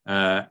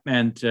 We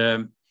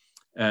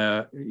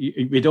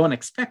don't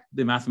expect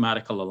the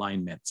mathematical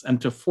alignments, and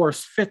to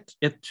force fit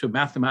it to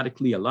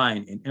mathematically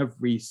align in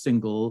every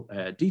single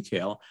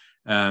detail,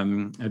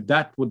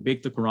 that would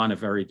make the Quran a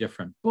very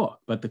different book.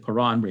 But the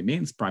Quran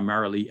remains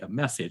primarily a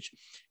message,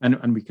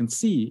 and we can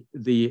see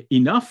the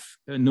enough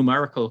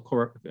numerical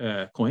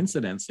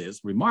coincidences,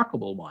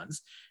 remarkable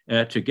ones,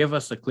 to give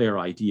us a clear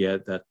idea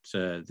that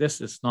this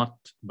is not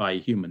by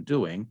human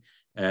doing.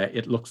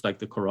 It looks like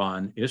the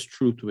Quran is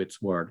true to its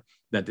word,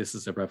 that this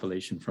is a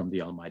revelation from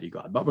the Almighty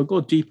God. But we'll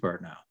go deeper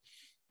now.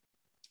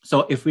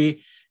 So if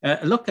we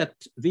look at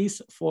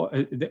these four,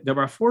 there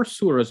are four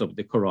surahs of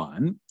the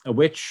Quran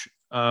which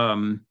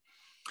are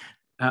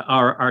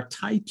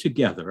tied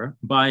together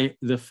by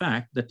the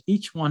fact that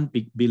each one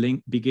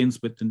begins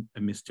with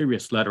a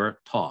mysterious letter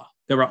Ta.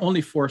 There are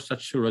only four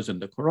such surahs in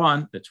the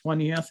Quran: the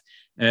 20th,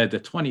 the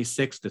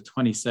 26th, the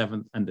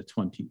 27th, and the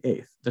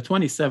 28th. The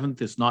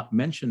 27th is not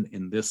mentioned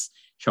in this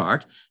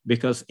chart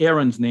because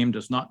Aaron's name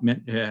does not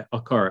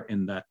occur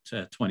in that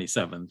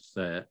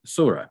 27th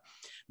surah.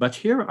 But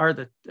here are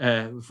the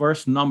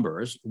verse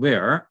numbers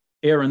where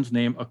Aaron's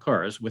name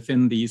occurs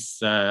within these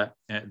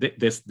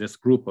this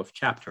group of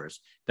chapters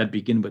that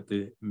begin with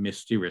the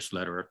mysterious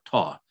letter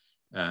Ta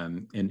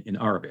in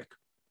Arabic.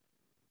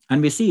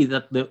 And we see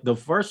that the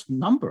verse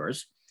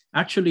numbers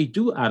actually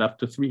do add up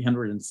to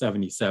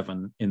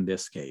 377 in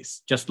this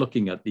case, just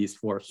looking at these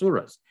four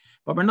surahs.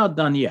 But we're not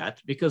done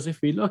yet, because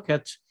if we look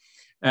at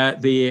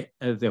the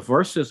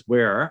verses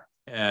where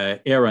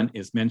Aaron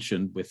is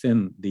mentioned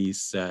within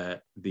these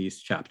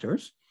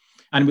chapters,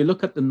 and we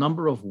look at the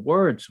number of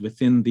words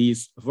within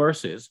these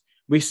verses,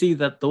 we see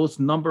that those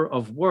number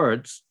of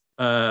words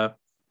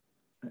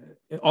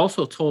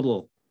also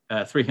total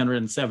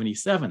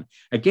 377.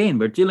 Again,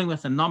 we're dealing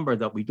with a number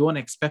that we don't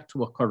expect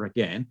to occur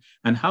again.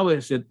 And how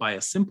is it by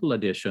a simple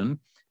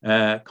addition,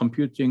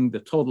 computing the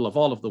total of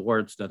all of the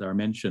words that are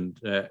mentioned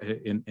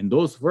in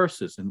those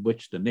verses in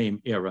which the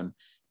name Aaron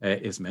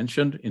is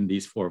mentioned in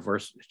these four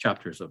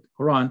chapters of the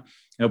Quran,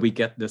 we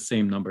get the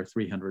same number,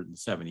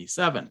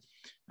 377.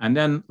 And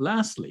then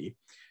lastly,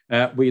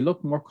 we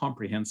look more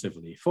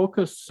comprehensively.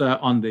 Focus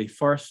on the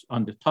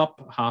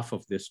top half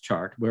of this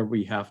chart where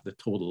we have the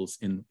totals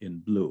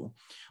in blue.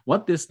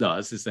 What this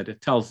does is that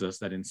it tells us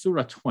that in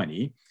Surah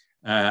 20,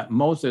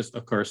 Moses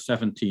occurs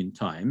 17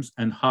 times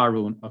and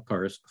Harun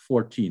occurs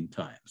 14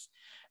 times.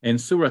 In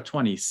Surah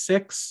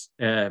 26,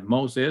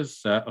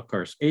 Moses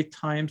occurs 8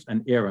 times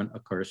and Aaron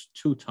occurs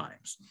 2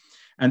 times.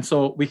 And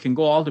so we can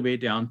go all the way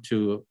down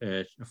to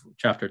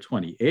chapter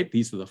 28.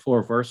 These are the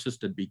 4 verses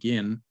that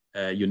begin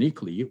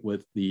uniquely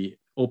with the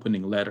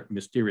opening letter,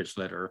 mysterious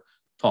letter,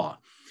 Ta.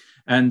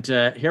 And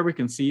here we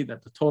can see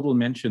that the total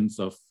mentions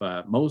of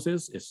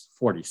Moses is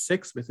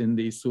 46 within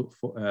these 4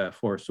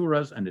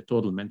 surahs, and the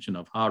total mention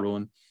of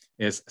Harun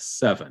is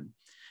 7.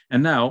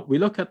 And now we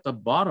look at the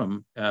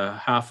bottom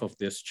half of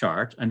this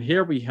chart, and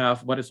here we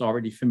have what is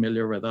already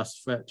familiar with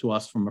us to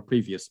us from a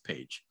previous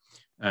page.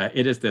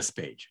 It is this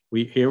page.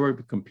 We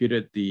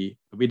computed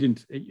we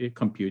didn't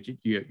compute it.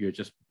 You're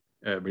just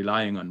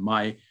relying on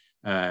my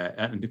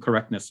and the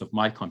correctness of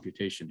my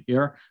computation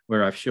here,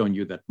 where I've shown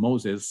you that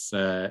Moses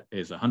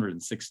is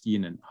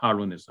 116 and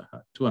Harun is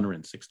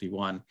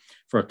 261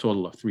 for a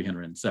total of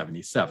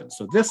 377.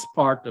 So this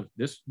part of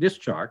this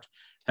chart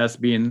has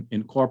been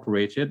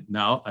incorporated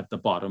now at the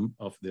bottom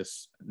of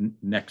this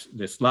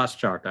last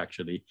chart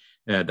actually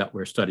that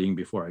we're studying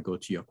before I go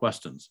to your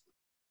questions.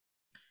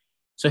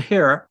 So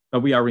here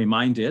we are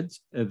reminded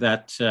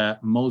that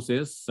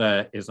Moses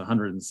is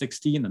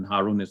 116 and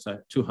Harun is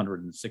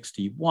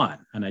 261.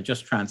 And I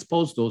just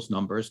transposed those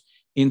numbers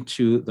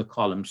into the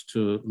columns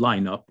to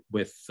line up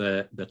with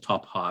the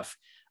top half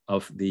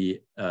of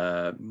the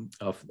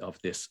of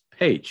this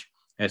page,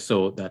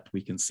 so that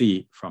we can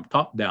see from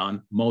top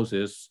down,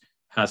 Moses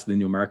has the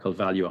numerical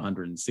value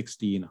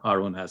 116,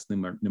 Harun has the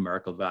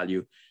numerical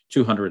value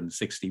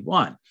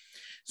 261.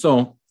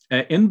 So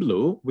in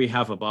blue, we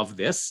have above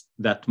this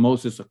that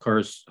Moses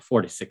occurs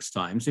 46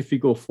 times. If you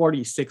go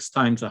 46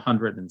 times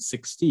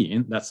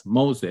 116, that's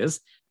Moses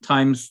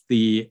times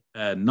the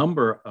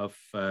number of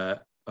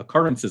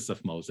occurrences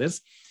of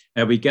Moses,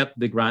 we get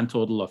the grand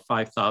total of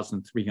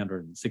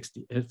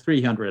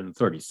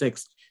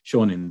 5,336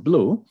 shown in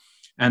blue.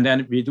 And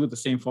then we do the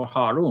same for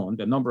Harun.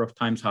 The number of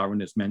times Harun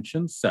is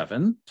mentioned,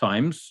 7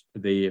 times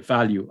the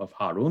value of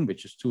Harun,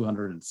 which is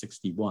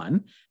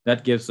 261.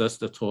 That gives us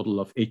the total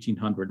of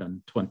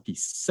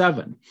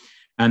 1,827.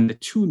 And the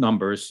 2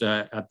 numbers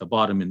at the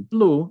bottom in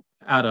blue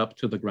add up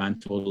to the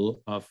grand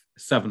total of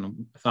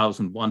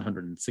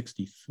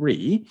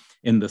 7,163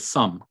 in the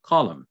sum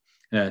column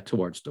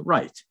towards the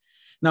right.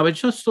 Now, it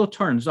just so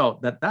turns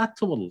out that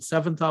total,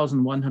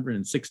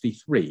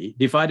 7,163,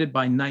 divided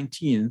by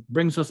 19,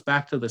 brings us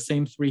back to the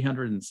same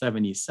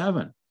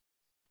 377,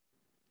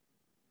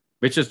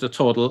 which is the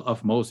total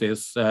of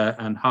Moses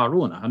and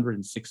Harun.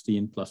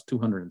 116 plus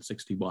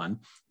 261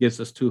 gives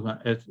us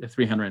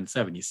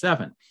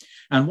 377.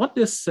 And what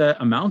this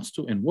amounts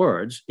to in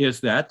words is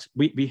that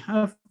we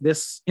have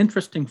this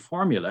interesting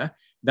formula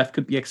that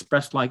could be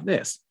expressed like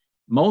this.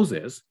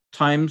 Moses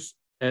times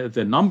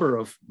the number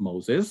of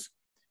Moses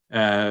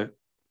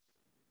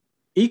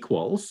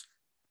equals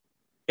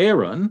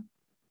Aaron,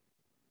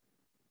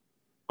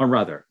 or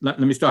rather, let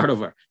me start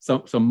over.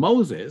 So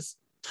Moses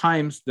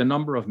times the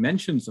number of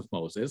mentions of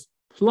Moses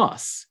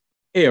plus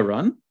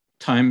Aaron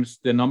times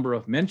the number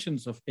of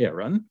mentions of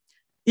Aaron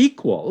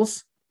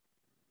equals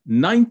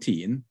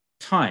 19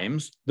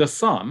 times the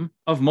sum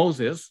of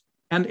Moses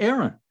and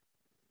Aaron.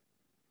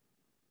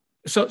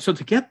 So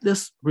to get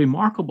this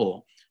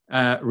remarkable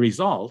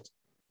result,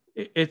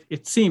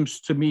 it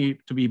seems to me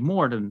to be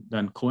more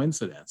than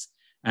coincidence.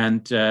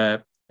 And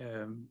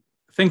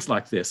things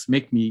like this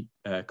make me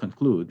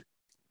conclude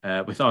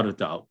without a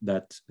doubt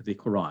that the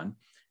Quran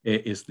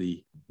is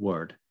the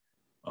word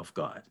of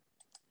God.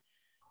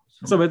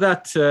 So with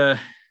that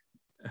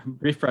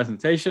brief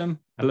presentation,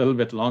 a little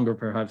bit longer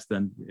perhaps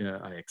than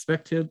I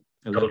expected.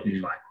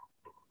 Totally fine.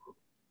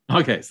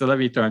 Okay, so let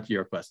me turn to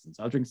your questions.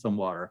 I'll drink some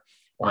water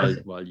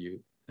while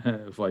you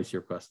voice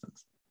your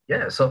questions.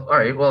 Yeah. So, all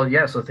right. Well,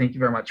 yeah. So thank you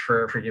very much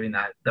for giving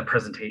the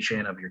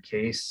presentation of your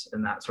case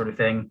and that sort of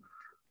thing.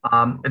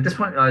 At this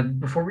point,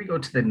 before we go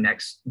to the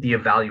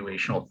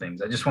evaluational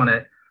things, I just want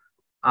to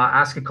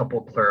ask a couple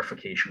of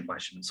clarification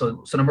questions.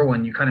 So number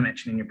one, you kind of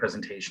mentioned in your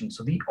presentation,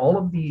 so all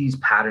of these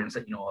patterns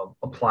that,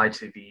 apply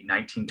to the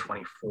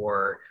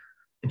 1924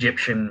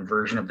 Egyptian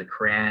version of the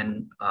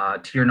Quran,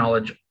 to your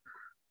knowledge,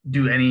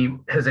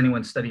 has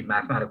anyone studied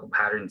mathematical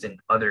patterns in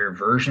other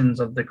versions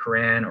of the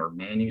Quran or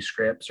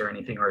manuscripts or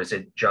anything, or is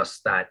it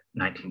just that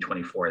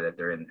 1924 that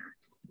they're in there?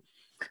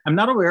 I'm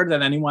not aware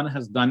that anyone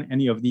has done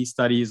any of these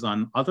studies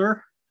on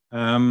other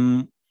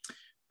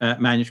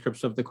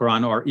manuscripts of the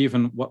Quran, or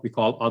even what we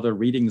call other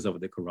readings of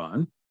the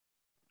Quran.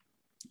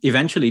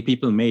 Eventually,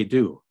 people may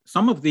do.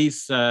 Some of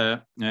these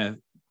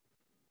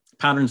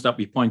patterns that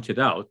we pointed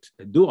out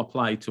do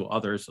apply to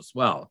others as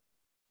well.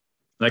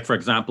 Like, for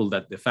example,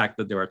 that the fact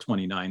that there are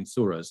 29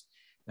 surahs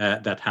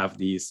that have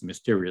these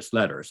mysterious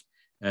letters.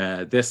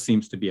 This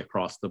seems to be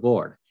across the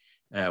board,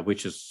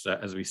 which is,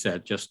 as we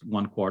said, just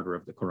 1/4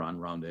 of the Quran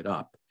rounded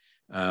up.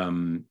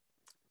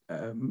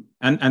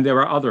 and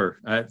there are other,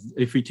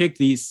 if we take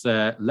these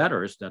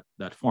letters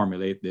that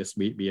formulate this,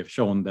 we have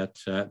shown that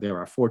there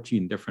are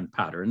 14 different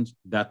patterns.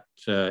 That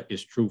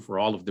is true for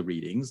all of the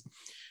readings.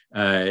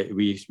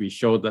 We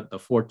showed that the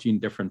 14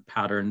 different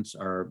patterns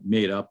are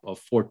made up of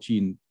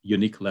 14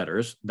 unique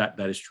letters. That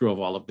is true of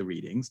all of the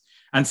readings,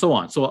 and so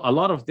on. So a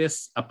lot of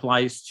this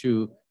applies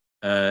to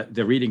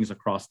the readings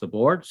across the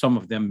board. Some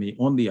of them may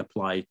only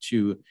apply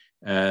to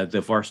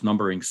the verse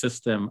numbering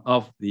system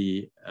of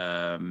the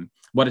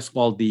what is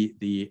called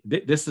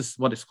this is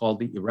what is called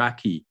the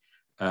Iraqi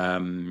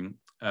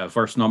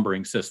verse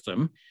numbering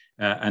system.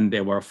 And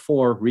there were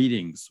 4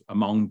 readings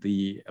among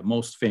the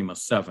most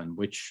famous 7,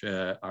 which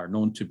are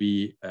known to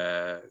be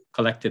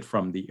collected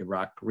from the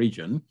Iraq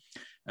region.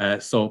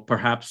 So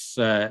perhaps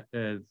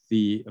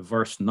the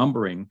verse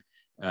numbering,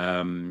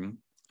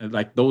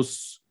 like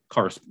those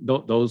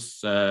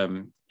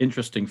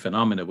interesting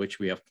phenomena, which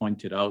we have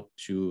pointed out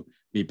to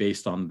be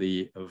based on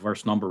the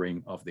verse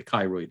numbering of the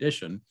Cairo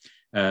edition,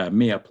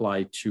 may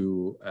apply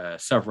to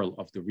several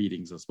of the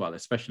readings as well,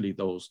 especially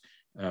those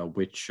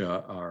which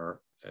are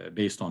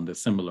based on the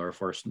similar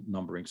verse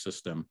numbering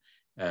system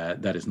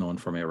that is known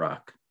from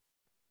Iraq.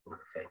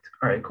 Perfect.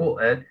 All right, cool.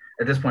 At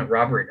this point,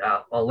 Robert,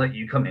 I'll let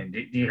you come in. Do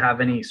you have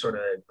any sort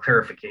of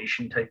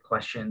clarification type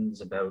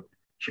questions about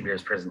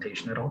Shabir's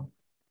presentation at all?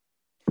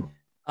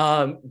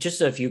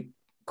 Just a few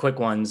quick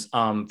ones.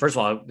 First of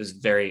all, it was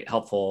very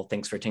helpful.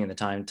 Thanks for taking the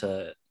time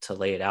to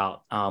lay it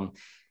out.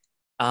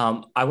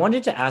 I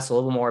wanted to ask a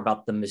little more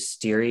about the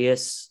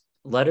mysterious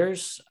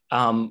letters.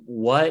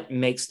 What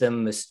makes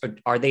them,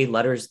 are they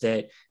letters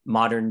that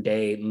modern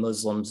day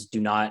Muslims do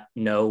not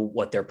know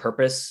what their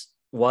purpose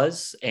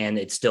was and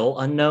it's still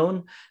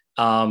unknown?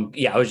 I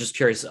was just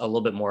curious, a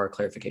little bit more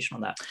clarification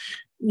on that.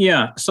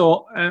 Yeah,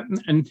 so,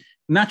 and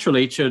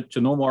naturally, to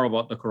know more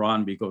about the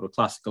Quran, we go to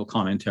classical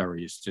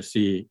commentaries to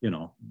see,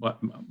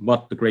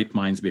 what the great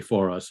minds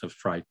before us have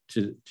tried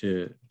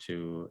to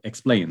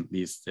explain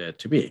these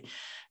to be.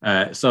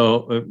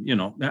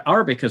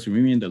 Arabic has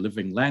remained a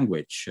living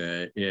language,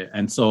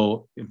 and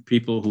so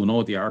people who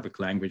know the Arabic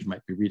language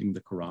might be reading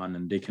the Quran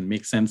and they can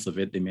make sense of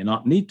it. They may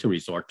not need to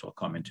resort to a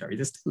commentary.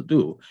 They still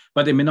do,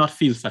 but they may not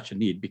feel such a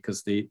need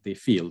because they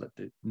feel that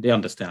they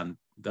understand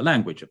the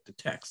language of the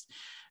text.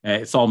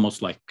 It's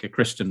almost like a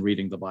Christian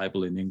reading the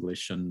Bible in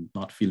English and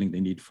not feeling the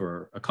need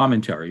for a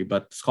commentary,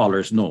 but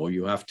scholars know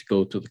you have to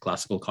go to the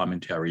classical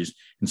commentaries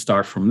and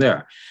start from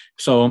there.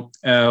 So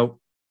the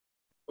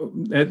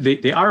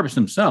Arabs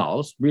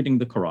themselves, reading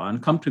the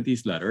Quran, come to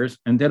these letters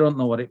and they don't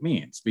know what it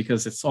means,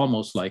 because it's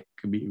almost like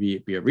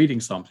we are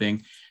reading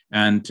something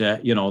and,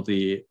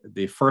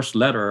 the first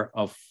letter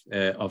of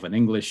an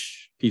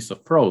English piece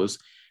of prose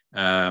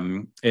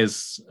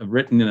is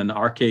written in an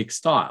archaic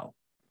style.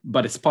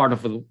 But it's part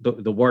of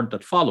the word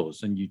that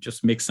follows, and you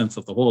just make sense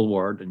of the whole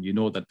word, and you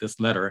know that this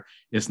letter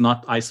is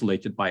not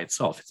isolated by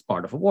itself. It's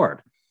part of a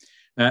word.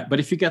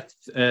 But if you get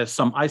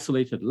some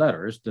isolated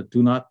letters that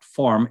do not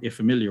form a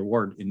familiar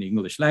word in the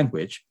English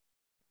language,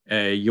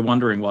 you're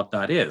wondering what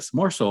that is.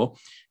 More so,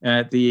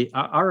 the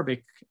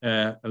Arabic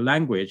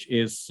language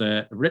is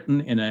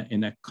written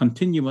in a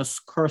continuous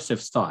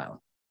cursive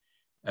style,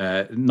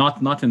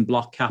 not in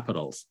block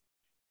capitals.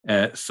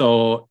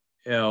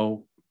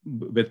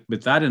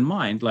 With that in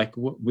mind, like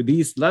with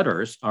these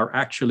letters are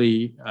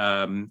actually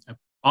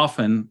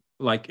often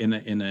like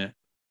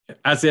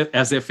as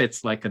if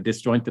it's like a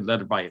disjointed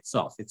letter by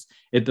itself.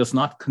 It does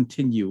not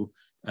continue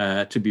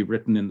to be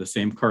written in the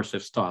same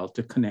cursive style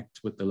to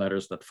connect with the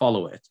letters that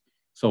follow it.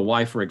 So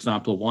why, for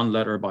example, one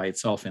letter by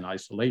itself in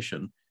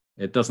isolation,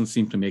 it doesn't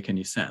seem to make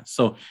any sense.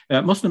 So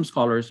Muslim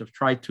scholars have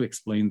tried to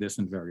explain this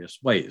in various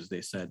ways.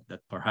 They said that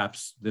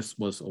perhaps this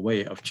was a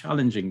way of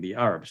challenging the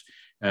Arabs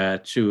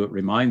to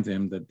remind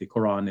them that the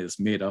Quran is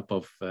made up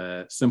of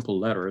simple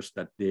letters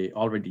that they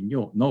already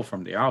know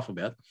from the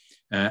alphabet,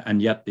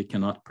 and yet they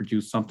cannot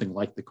produce something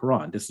like the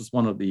Quran. This is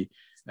one of the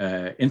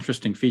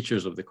interesting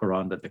features of the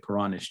Quran, that the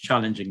Quran is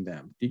challenging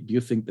them. Do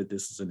you think that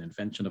this is an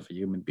invention of a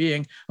human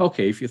being?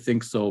 Okay, if you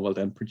think so, well,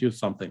 then produce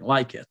something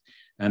like it.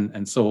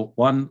 And so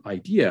one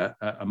idea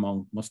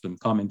among Muslim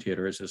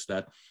commentators is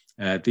that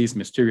these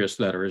mysterious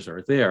letters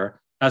are there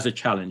as a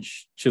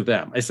challenge to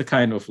them. It's a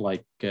kind of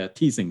like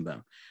teasing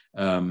them.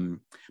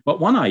 But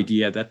one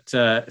idea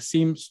that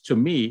seems to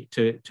me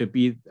to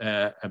be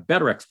a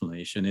better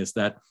explanation is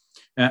that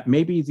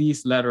maybe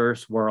these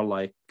letters were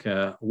like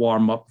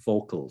warm-up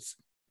vocals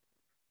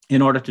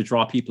in order to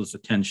draw people's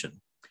attention.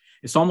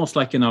 It's almost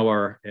like in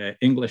our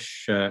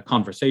English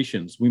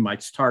conversations, we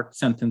might start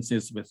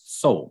sentences with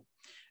so.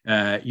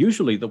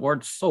 Usually the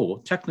word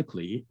so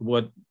technically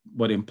would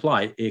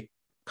imply a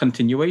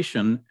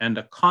continuation and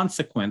a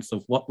consequence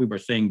of what we were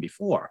saying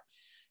before.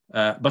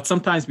 But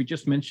sometimes we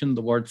just mention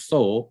the word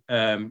so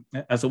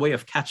as a way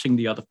of catching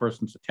the other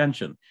person's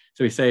attention.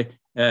 So we say,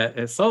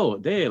 so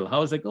Dale,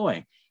 how's it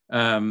going?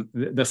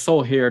 The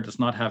so here does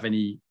not have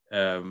any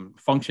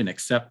function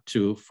except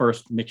to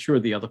first make sure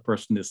the other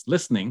person is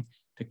listening,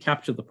 to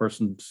capture the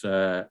person's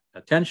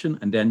attention,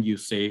 and then you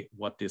say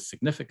what is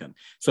significant.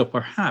 So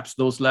perhaps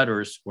those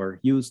letters were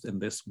used in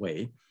this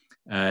way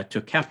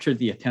to capture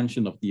the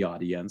attention of the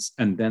audience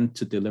and then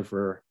to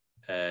deliver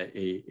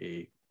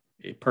a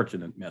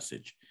pertinent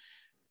message.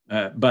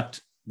 But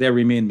they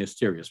remain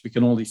mysterious. We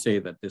can only say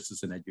that this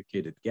is an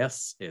educated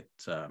guess.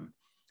 The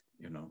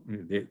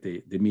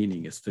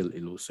meaning is still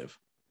elusive.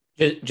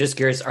 Just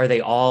curious, are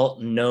they all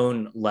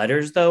known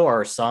letters though,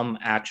 or some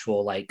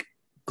actual like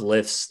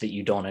glyphs that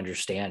you don't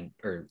understand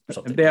or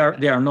something? They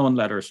are known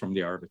letters from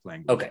the Arabic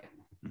language. Okay,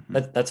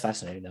 that's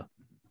fascinating though.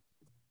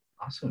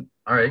 Awesome.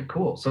 All right,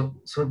 cool. So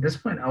at this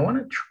point, I want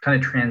to kind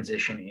of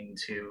transition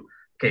into,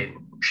 okay,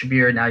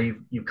 Shabir, now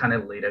you've kind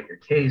of laid out your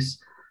case.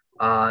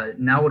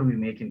 Now what do we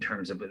make in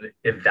terms of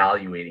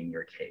evaluating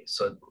your case?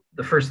 So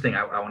the first thing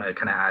I want to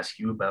kind of ask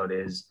you about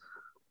is,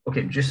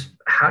 okay, just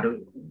how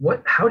do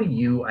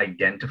you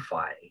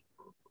identify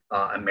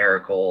a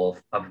miracle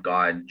of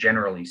God,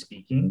 generally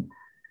speaking?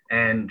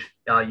 And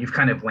you've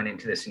kind of went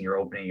into this in your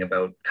opening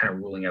about kind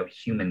of ruling out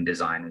human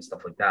design and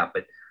stuff like that,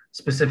 but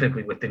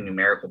specifically with the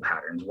numerical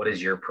patterns, what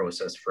is your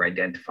process for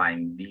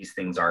identifying these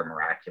things are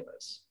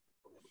miraculous?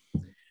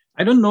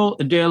 I don't know,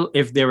 Dale,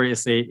 if there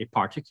is a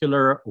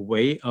particular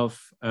way of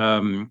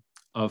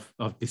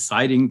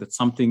deciding that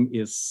something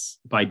is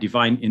by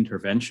divine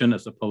intervention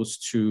as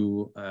opposed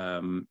to,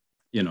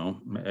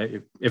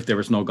 if there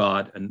is no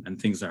God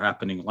and things are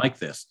happening like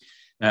this.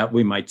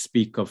 We might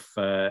speak of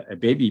a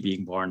baby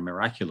being born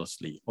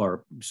miraculously,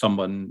 or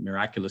someone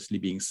miraculously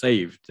being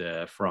saved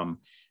from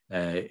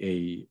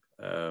a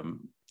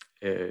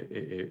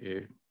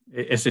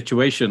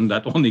situation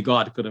that only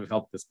God could have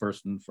helped this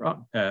person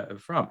from.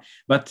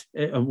 But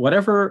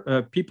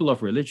whatever people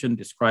of religion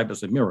describe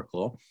as a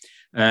miracle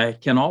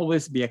can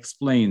always be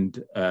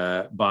explained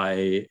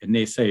by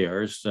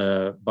naysayers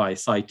by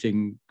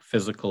citing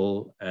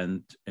physical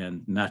and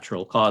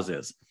natural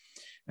causes.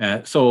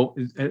 So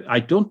I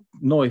don't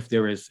know if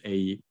there is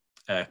a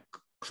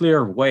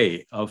clear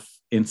way of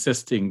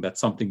insisting that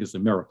something is a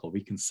miracle.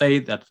 We can say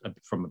that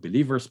from a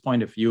believer's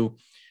point of view,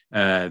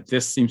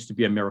 this seems to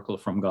be a miracle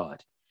from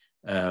God.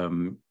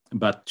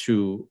 But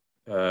to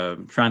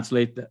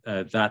translate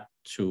that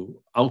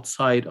to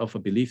outside of a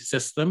belief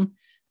system,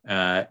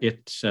 what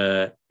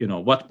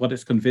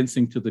is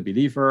convincing to the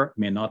believer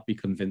may not be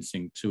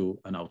convincing to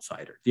an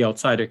outsider. The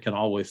outsider can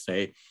always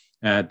say,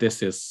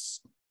 this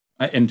is,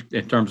 in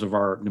terms of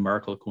our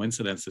numerical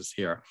coincidences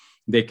here,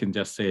 they can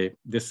just say,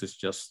 this is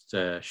just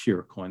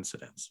sheer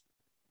coincidence.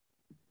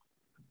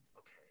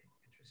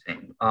 Okay,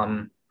 interesting.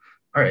 All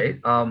right.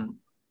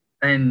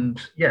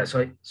 And yeah,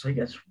 so I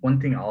guess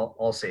one thing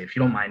I'll say, if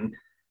you don't mind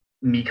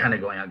me kind of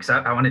going on, because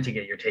I wanted to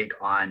get your take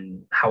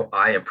on how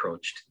I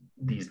approached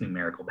these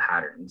numerical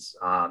patterns.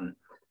 And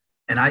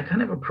I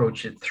kind of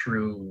approached it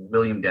through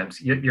William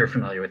Dembski. You're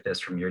familiar with this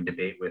from your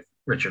debate with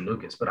Richard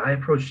Lucas, but I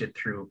approached it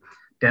through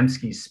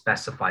Dembski's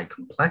specified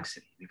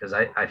complexity, because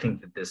I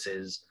think that this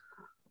is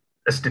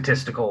a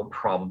statistical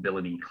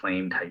probability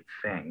claim type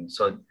thing.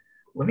 So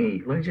let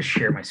me just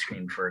share my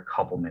screen for a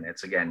couple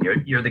minutes. Again,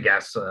 you're the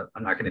guest, so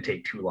I'm not going to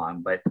take too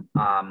long, but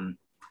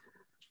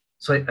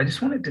so I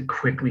just wanted to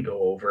quickly go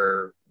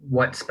over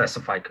what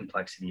specified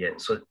complexity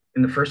is. So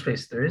in the first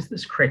place, there is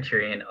this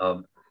criterion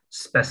of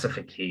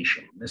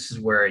specification. This is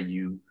where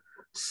you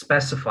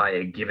specify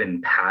a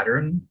given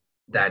pattern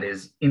that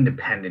is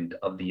independent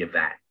of the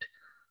event.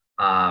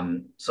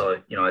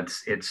 So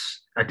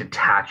it's a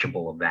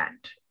detachable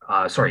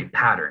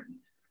pattern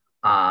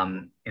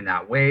in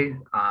that way.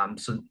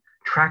 So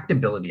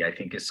tractability, I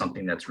think, is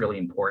something that's really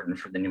important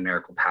for the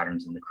numerical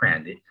patterns in the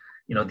Quran.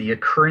 The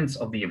occurrence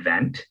of the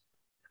event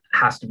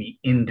has to be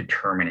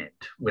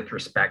indeterminate with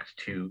respect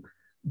to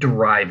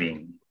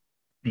deriving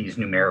these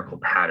numerical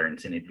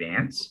patterns in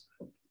advance.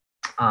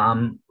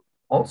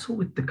 Also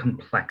with the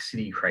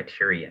complexity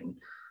criterion.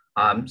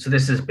 So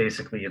this is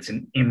basically, it's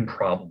an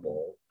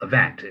improbable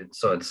event.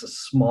 So it's a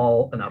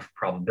small enough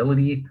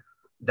probability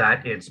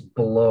that it's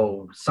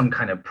below some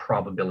kind of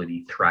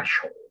probability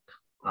threshold.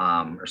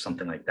 Or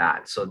something like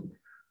that. So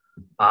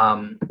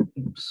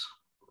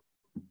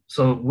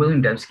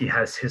William Dembski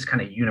has his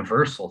kind of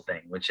universal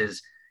thing, which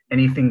is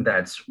anything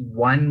that's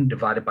 1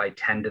 divided by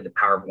 10 to the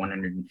power of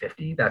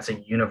 150, that's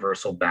a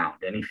universal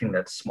bound. Anything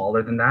that's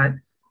smaller than that,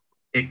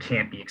 it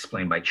can't be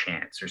explained by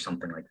chance or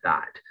something like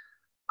that.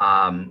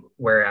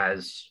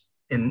 Whereas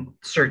in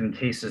certain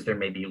cases, there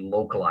may be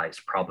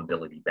localized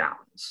probability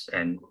bounds,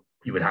 and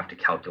you would have to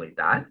calculate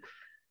that.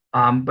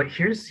 But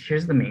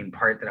here's the main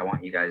part that I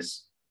want you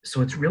guys.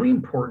 So it's really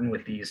important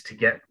with these to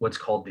get what's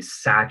called the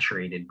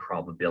saturated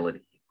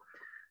probability.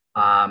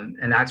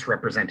 And that's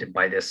represented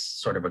by this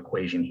sort of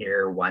equation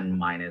here, 1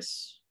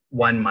 minus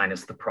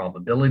the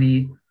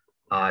probability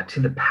to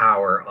the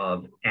power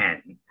of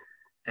n.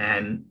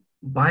 And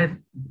by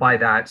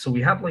that, so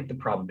we have like the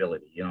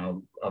probability,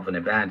 of an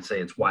event,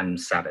 say it's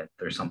 1/7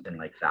 or something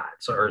like that.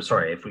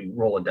 If we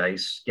roll a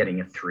dice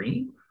getting a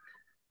 3,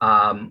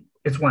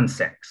 it's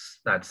 1/6.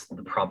 That's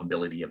the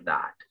probability of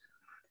that.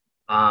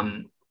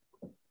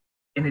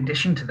 In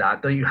addition to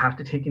that, though, you have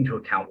to take into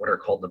account what are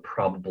called the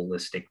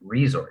probabilistic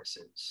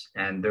resources.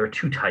 And there are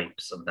 2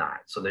 types of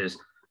that. So there's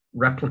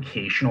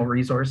replicational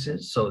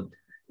resources. So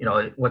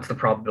what's the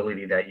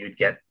probability that you'd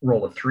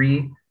roll a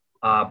 3,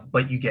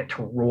 but you get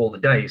to roll the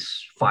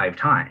dice 5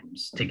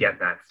 times to get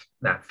that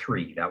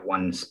 3, that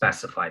one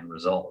specified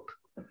result.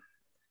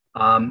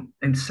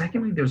 And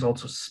secondly, there's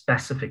also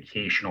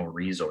specificational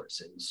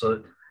resources.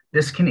 So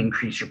this can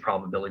increase your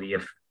probability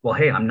of, well,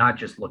 hey, I'm not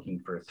just looking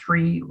for a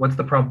 3. What's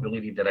the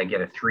probability that I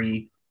get a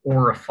 3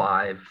 or a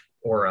 5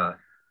 or a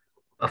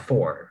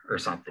 4 or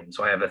something?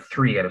 So I have a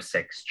 3 out of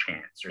 6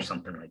 chance or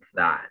something like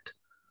that.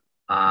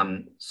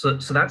 So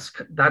that's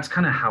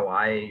kind of how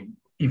I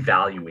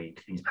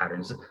evaluate these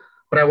patterns.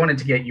 But I wanted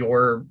to get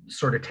your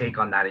sort of take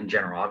on that in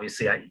general.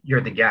 Obviously,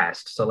 you're the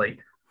guest. So do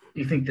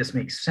you think this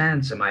makes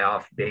sense? Am I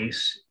off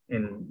base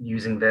in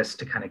using this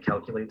to kind of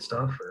calculate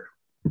stuff? Or?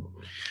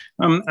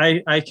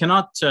 I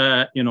cannot,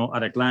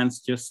 at a glance,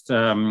 just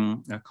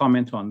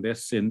comment on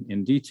this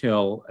in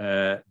detail,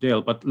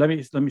 Dale. But let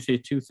me say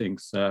 2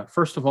 things.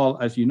 First of all,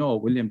 as you know,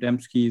 William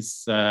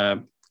Dembski's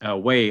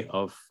way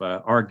of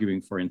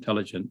arguing for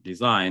intelligent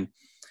design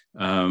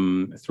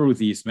through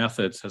these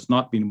methods has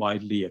not been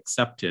widely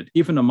accepted,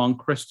 even among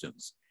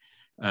Christians.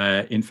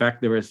 In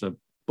fact, there is a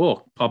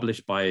book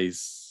published by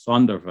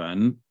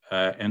Zondervan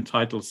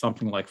entitled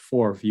something like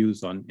 4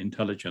 Views on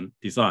Intelligent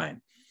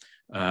Design,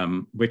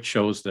 which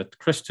shows that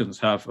Christians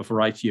have a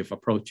variety of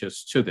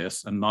approaches to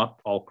this, and not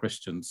all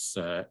Christians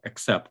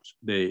accept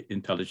the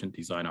intelligent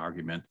design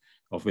argument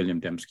of William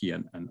Dembski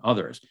and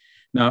others.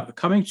 Now,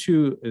 coming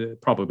to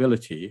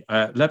probability,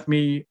 let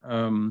me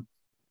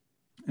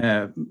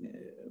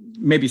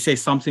maybe say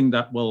something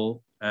that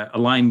will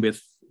align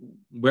with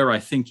where I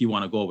think you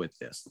want to go with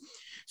this.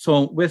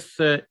 So with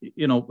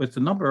with the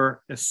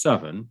number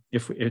 7,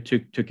 if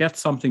to get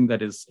something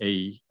that is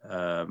a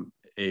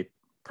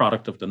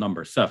product of the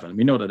number 7,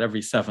 we know that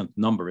every 7th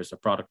number is a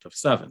product of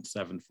 7,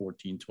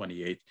 14,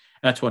 28,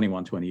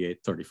 21, 28,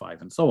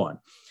 35, and so on.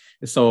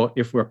 So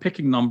if we're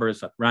picking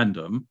numbers at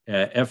random,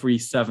 every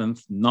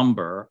 7th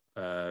number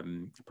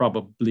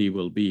probably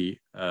will be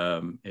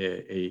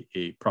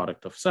a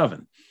product of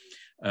 7.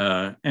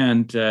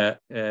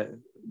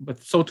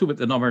 But so too with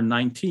the number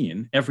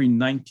 19, every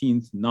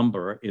 19th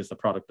number is a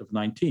product of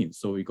 19.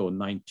 So we go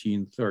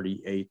 19,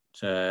 38,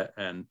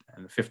 and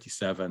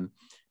 57,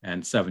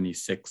 and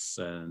 76,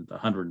 and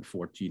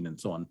 114, and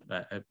so on.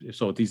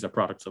 So these are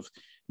products of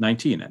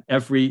 19. And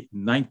every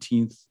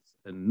 19th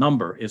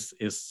number is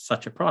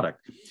such a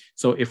product.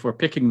 So if we're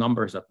picking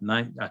numbers at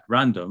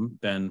random,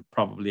 then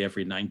probably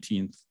every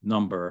 19th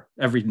number,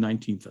 every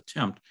 19th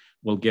attempt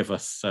will give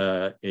us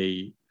a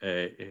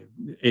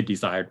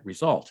desired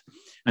result.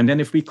 And then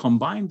if we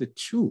combine the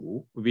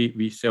 2,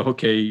 we say,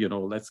 okay,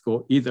 let's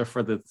go either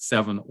for the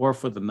 7 or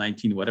for the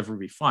 19, whatever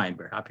we find,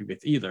 we're happy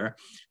with either.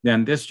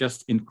 Then this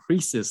just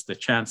increases the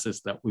chances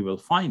that we will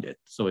find it.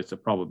 So it's a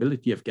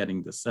probability of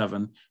getting the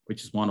 7,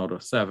 which is 1 out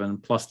of 7,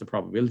 plus the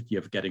probability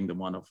of getting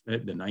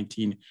the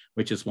 19,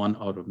 which is 1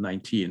 out of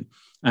 19.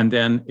 And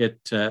then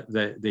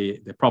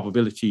the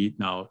probability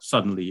now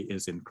suddenly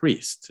is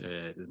increased,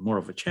 more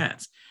of a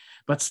chance.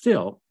 But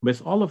still,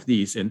 with all of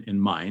these in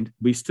mind,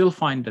 we still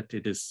find that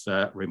it is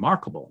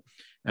remarkable.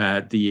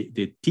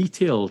 The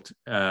detailed,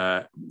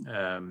 the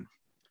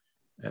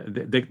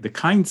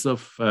kinds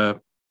of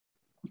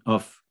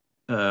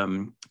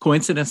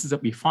coincidences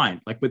that we find,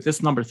 like with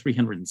this number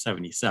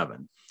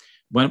 377,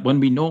 when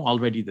we know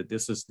already that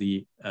this is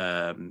the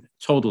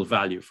total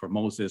value for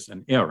Moses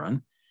and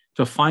Aaron,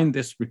 to find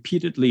this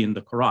repeatedly in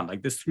the Quran,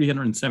 like this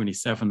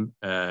 377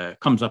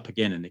 comes up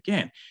again and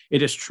again.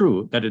 It is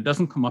true that it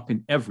doesn't come up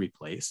in every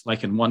place.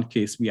 Like in one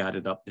case, we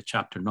added up the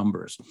chapter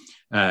numbers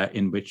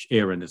in which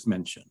Aaron is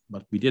mentioned,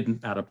 but we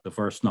didn't add up the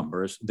verse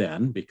numbers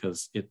then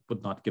because it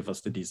would not give us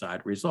the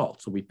desired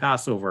result. So we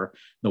pass over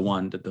the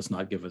one that does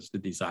not give us the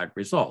desired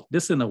result.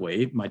 This, in a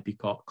way, might be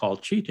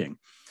called cheating.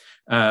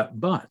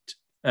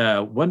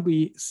 When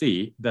we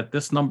see that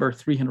this number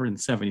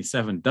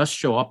 377 does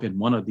show up in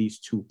one of these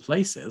 2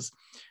 places,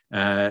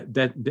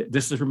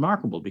 this is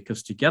remarkable,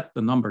 because to get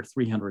the number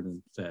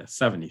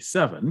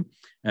 377,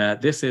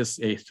 this is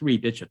a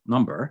 3-digit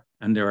number,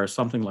 and there are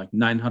something like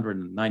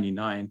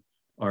 999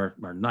 or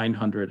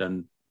 900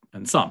 and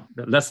some,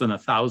 less than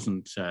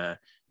 1,000 the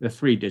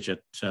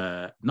 3-digit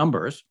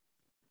numbers.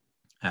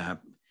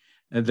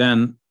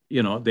 Then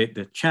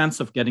the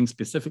chance of getting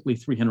specifically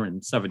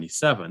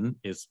 377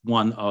 is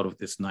 1 out of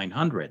this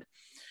 900.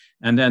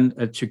 And then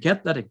to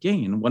get that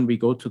again, when we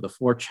go to the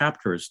 4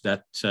 chapters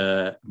that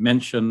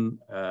mention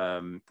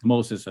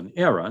Moses and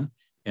Aaron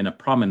in a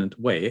prominent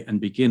way and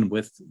begin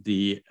with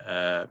the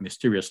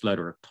mysterious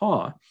letter of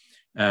Taw,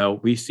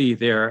 we see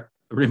there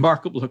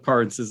remarkable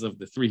occurrences of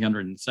the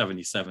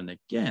 377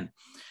 again.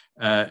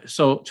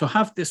 So to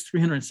have this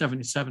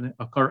 377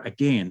 occur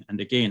again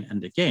and again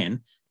and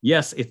again,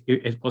 yes,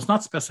 it was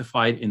not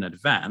specified in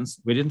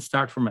advance. We didn't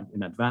start from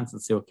in advance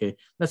and say, okay,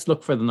 let's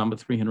look for the number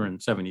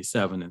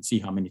 377 and see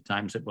how many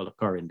times it will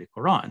occur in the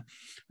Quran.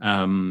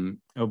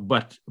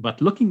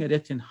 But looking at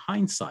it in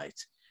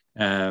hindsight,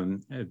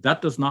 that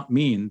does not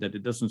mean that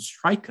it doesn't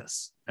strike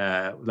us.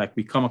 Like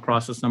we come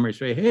across this number and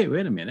say, hey,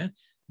 wait a minute,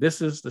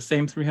 this is the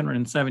same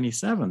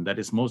 377 that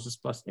is Moses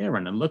plus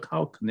Aaron. And look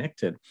how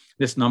connected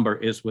this number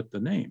is with the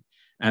name.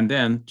 And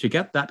then to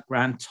get that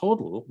grand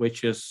total,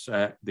 which is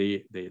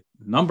the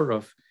number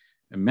of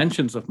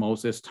mentions of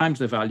Moses times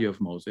the value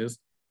of Moses,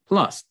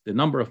 plus the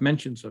number of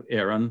mentions of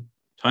Aaron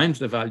times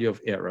the value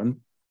of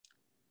Aaron,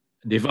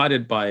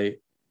 divided by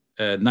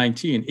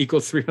 19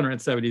 equals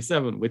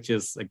 377, which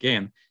is,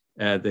 again,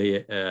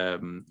 the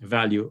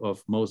value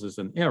of Moses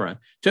and Aaron.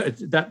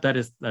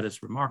 That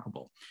is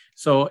remarkable.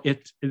 So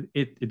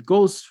it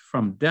goes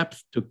from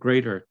depth to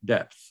greater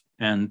depth.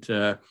 And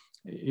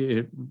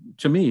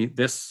to me,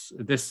 this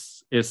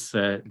is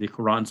the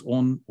Quran's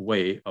own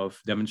way of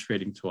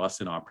demonstrating to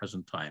us in our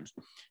present times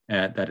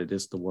that it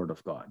is the word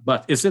of God.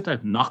 But is it a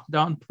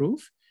knockdown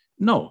proof?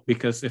 No,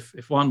 because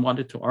if one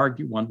wanted to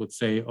argue, one would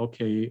say,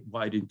 okay,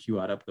 why didn't you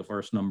add up the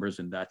verse numbers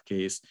in that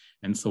case,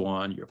 and so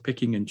on. You're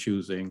picking and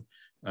choosing.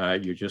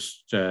 You're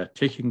just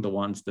taking the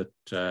ones that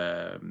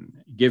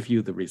give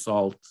you the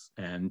results,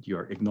 and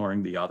you're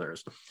ignoring the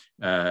others.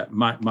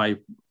 My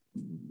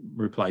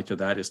reply to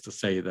that is to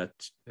say that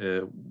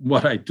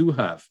what I do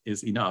have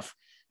is enough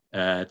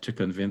to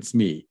convince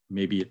me.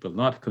 Maybe it will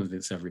not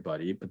convince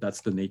everybody, but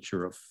that's the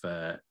nature of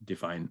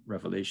divine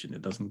revelation.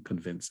 It doesn't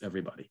convince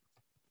everybody.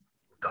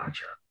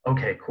 Gotcha.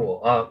 Okay, cool.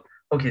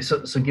 Okay,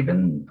 so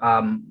given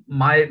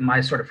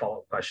my sort of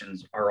follow-up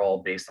questions are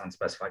all based on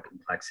specified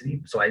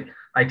complexity. So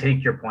I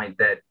take your point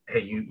that,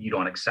 hey, you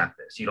don't accept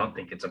this. You don't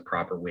think it's a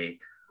proper way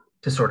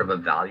to sort of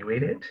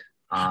evaluate it.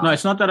 No,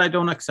 it's not that I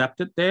don't accept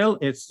it, Dale.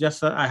 It's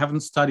just that I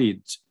haven't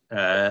studied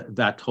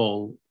that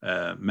whole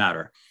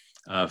matter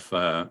of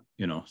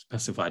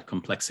specified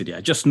complexity.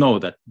 I just know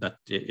that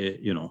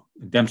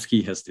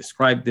Dembski has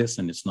described this,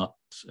 and it's not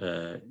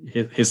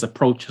his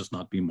approach has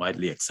not been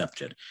widely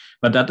accepted.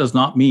 But that does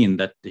not mean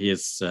that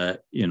his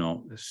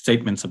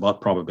statements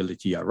about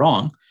probability are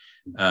wrong.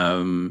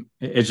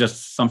 It's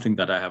just something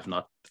that I have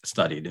not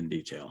studied in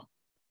detail.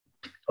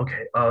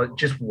 Okay,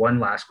 just one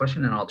last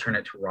question, and I'll turn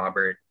it to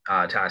Robert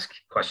to ask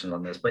questions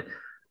on this. But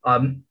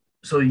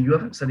so you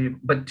haven't studied,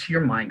 but to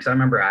your mind, because I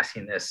remember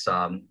asking this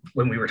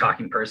when we were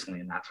talking personally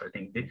and that sort of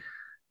thing.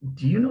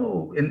 Do you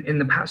know in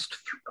the past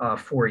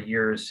 4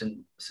 years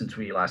since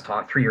we last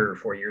talked, 3 or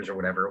 4 years or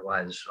whatever it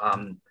was,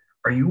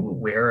 are you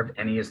aware of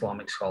any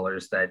Islamic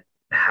scholars that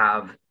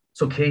have?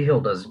 So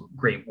Cahill does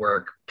great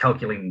work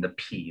calculating the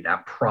P,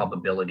 that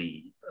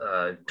probability,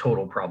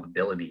 total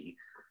probability.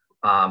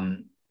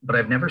 But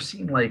I've never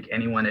seen like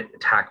anyone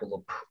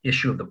tackle the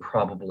issue of the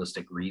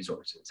probabilistic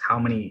resources. How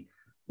many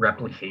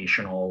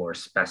replicational or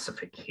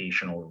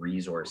specificational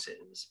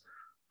resources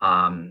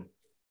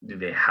do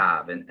they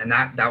have? And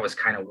that was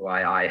kind of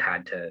why I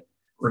had to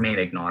remain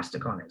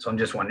agnostic on it. So I'm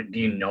just wondering, do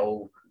you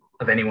know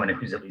of anyone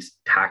who's at least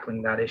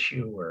tackling that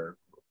issue? Or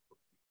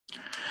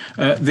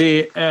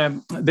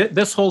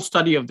this whole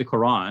study of the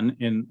Quran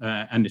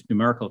and its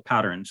numerical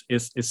patterns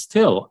is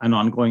still an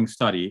ongoing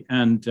study.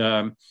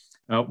 And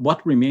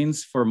what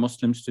remains for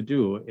Muslims to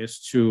do is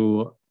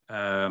to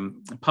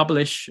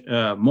publish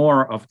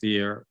more of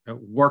their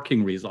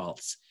working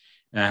results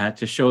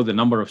to show the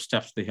number of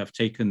steps they have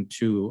taken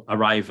to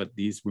arrive at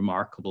these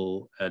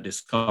remarkable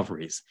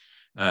discoveries.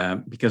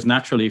 Because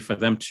naturally, for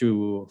them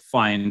to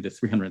find the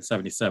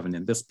 377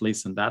 in this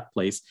place and that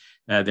place,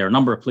 there are a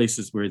number of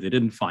places where they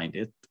didn't find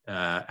it,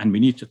 and we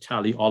need to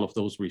tally all of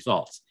those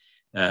results.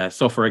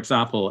 So, for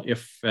example,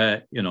 if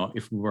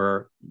we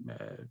were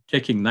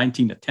taking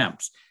 19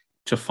 attempts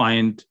to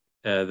find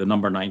the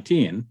number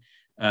 19,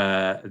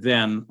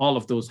 then all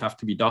of those have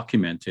to be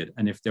documented.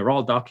 And if they're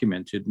all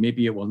documented,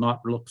 maybe it will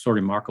not look so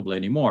remarkable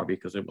anymore,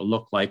 because it will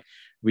look like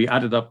we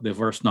added up the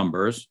verse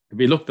numbers.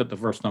 We looked at the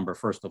verse number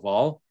first of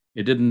all.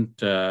 It didn't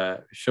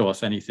show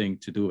us anything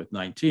to do with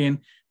 19.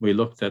 We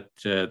looked at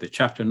the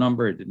chapter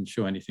number. It didn't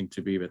show anything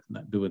to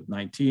do with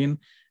 19.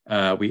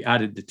 We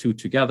added the two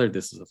together.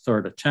 This is a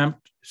third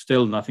attempt,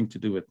 still nothing to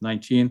do with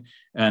 19.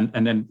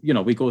 And then,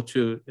 we go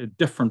to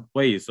different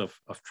ways of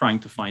trying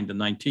to find the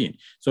 19.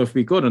 So if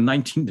we go to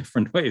 19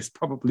 different ways,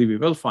 probably we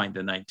will find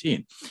the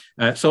 19.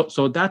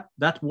 So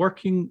that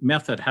working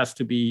method has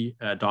to be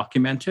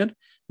documented.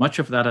 Much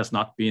of that has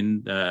not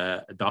been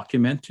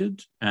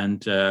documented.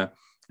 And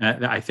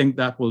I think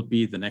that will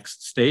be the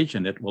next stage,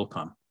 and it will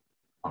come.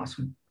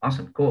 Awesome,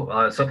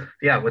 cool. So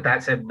yeah, with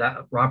that said,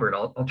 Robert,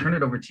 I'll turn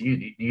it over to you.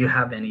 Do you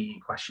have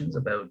any questions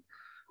about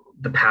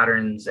the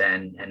patterns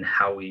and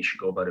how we should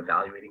go about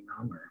evaluating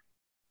them?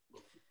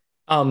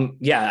 Or?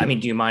 Yeah, I mean,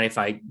 do you mind if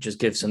I just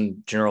give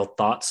some general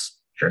thoughts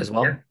as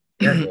well?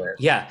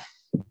 Yeah.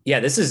 Yeah,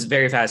 this is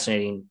very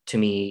fascinating to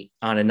me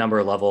on a number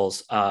of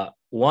levels.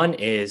 One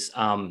is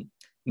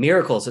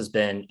miracles has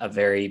been a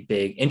very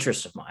big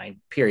interest of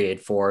mine, period,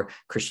 for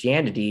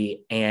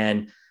Christianity.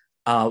 And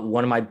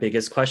one of my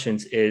biggest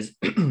questions is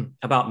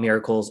about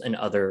miracles in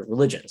other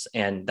religions.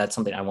 And that's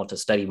something I want to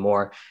study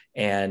more.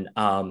 And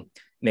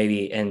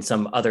maybe in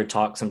some other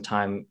talk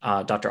sometime,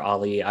 Dr.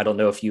 Ali, I don't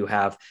know if you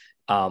have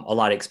a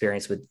lot of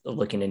experience with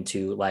looking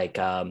into like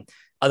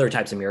other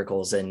types of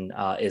miracles in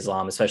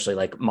Islam, especially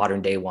like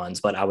modern day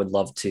ones, but I would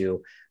love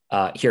to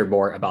hear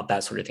more about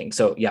that sort of thing.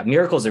 So yeah,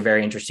 miracles are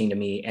very interesting to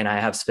me, and I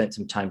have spent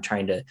some time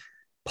trying to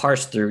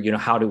parse through,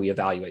 how do we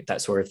evaluate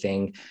that sort of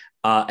thing.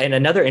 And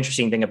another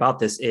interesting thing about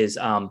this is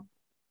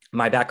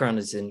my background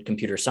is in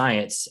computer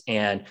science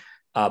and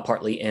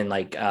partly in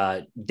like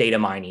data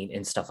mining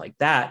and stuff like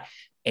that.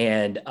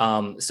 And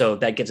so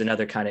that gives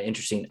another kind of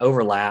interesting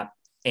overlap.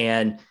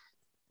 And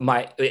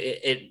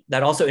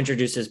that also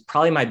introduces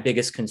probably my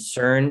biggest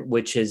concern,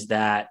 which is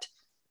that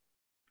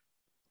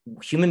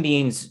human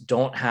beings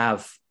don't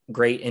have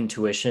great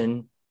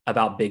intuition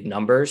about big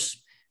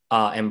numbers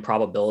and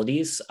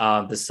probabilities.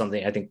 This is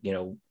something I think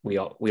we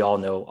all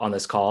know on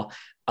this call,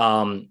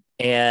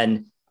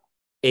 and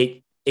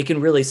it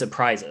can really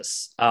surprise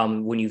us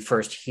when you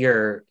first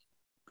hear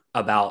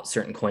about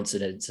certain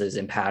coincidences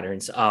and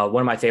patterns.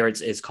 One of my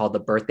favorites is called the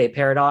birthday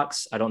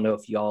paradox. I don't know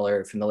if y'all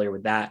are familiar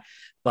with that,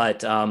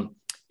 but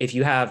if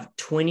you have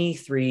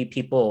 23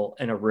 people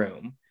in a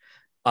room,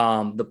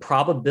 the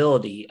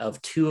probability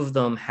of 2 of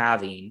them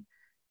having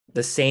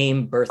the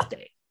same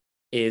birthday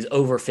is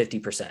over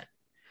 50%.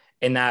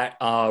 And that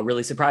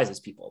really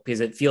surprises people because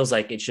it feels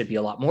like it should be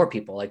a lot more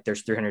people. Like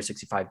there's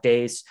 365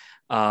 days.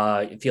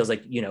 It feels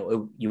like,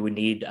 you would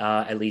need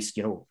at least,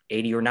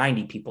 80 or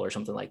 90 people or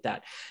something like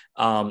that.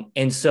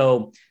 And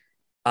so,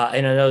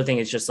 and another thing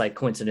is just like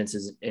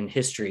coincidences in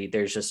history.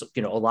 There's just,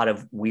 a lot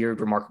of weird,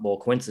 remarkable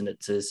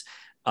coincidences.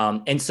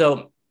 And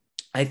so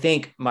I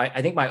think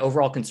my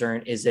overall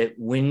concern is that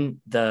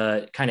when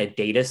the kind of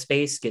data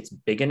space gets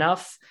big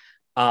enough,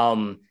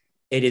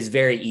 it is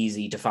very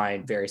easy to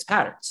find various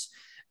patterns.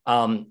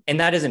 And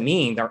that doesn't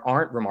mean there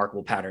aren't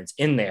remarkable patterns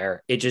in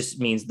there. It just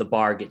means the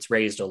bar gets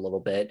raised a little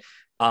bit.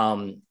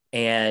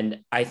 And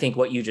I think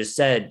what you just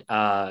said,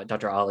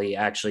 Dr. Ali,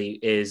 actually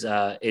is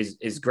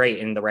great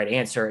and the right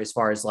answer as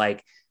far as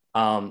like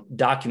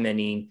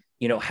documenting,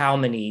 how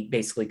many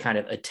basically kind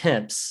of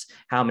attempts,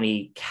 how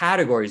many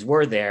categories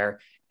were there,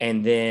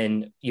 and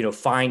then,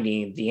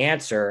 finding the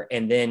answer.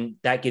 And then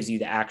that gives you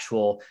the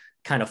actual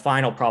kind of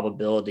final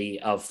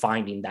probability of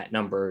finding that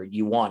number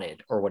you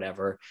wanted or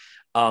whatever.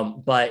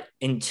 But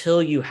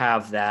until you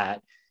have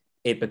that,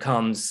 it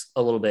becomes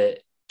a little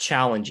bit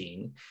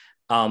challenging.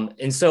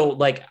 And so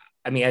like,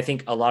 I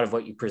think a lot of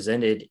what you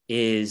presented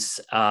is,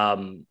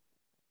 the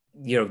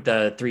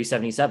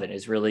 377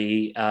 is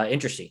really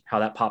interesting how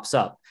that pops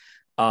up.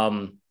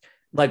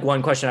 Like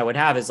one question I would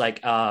have is like,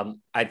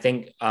 I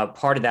think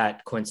part of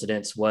that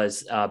coincidence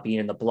was being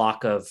in the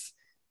block of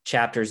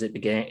chapters that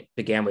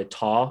began with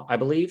Taw, I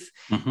believe.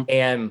 Mm-hmm.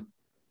 And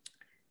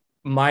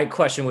my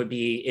question would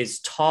be,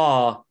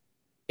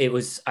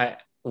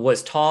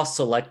 was Taw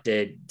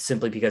selected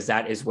simply because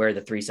that is where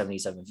the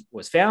 377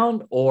 was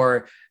found?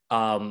 Or,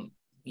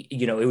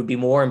 it would be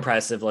more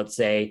impressive, let's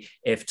say,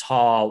 if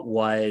Taw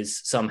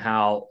was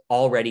somehow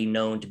already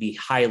known to be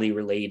highly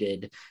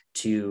related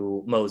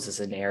to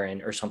Moses and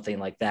Aaron or something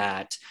like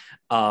that.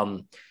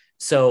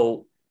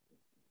 So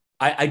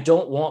I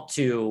don't want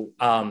to,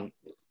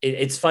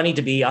 it's funny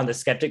to be on the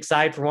skeptic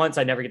side for once.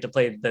 I never get to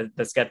play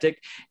the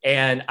skeptic.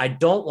 And I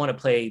don't want to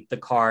play the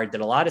card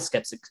that a lot of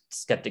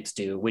skeptics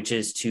do, which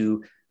is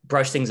to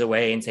brush things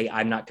away and say,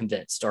 I'm not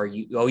convinced, or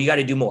you got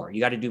to do more. You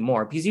got to do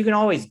more, because you can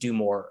always do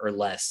more or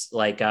less.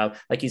 Like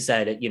you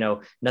said,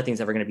 nothing's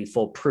ever going to be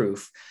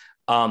foolproof.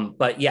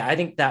 But yeah, I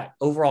think that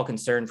overall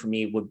concern for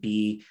me would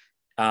be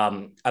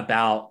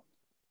about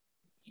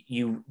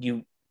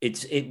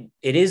it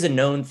is a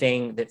known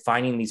thing that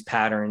finding these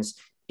patterns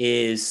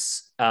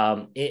is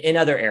in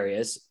other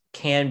areas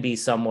can be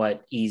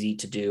somewhat easy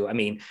to do. I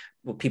mean,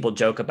 people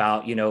joke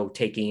about,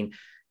 taking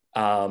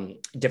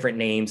different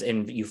names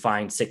and you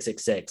find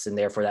 666 and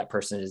therefore that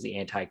person is the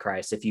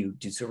Antichrist if you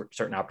do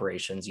certain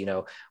operations,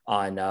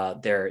 on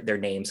their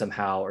name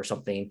somehow or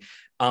something.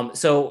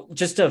 So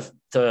just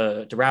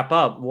to wrap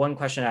up, one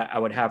question I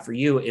would have for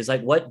you is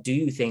like, what do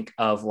you think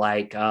of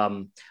like,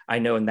 I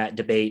know in that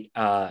debate,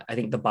 I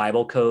think the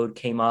Bible Code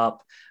came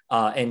up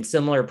and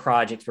similar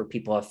projects where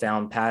people have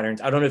found patterns.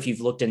 I don't know if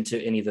you've looked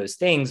into any of those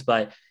things,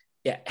 but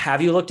yeah,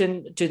 have you looked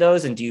into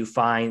those? And do you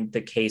find the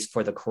case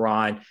for the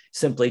Quran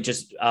simply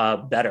just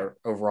better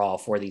overall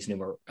for these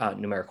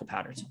numerical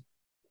patterns?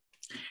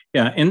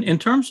 Yeah, in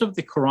terms of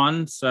the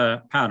Quran's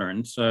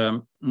patterns,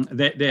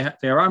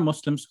 there are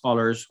Muslim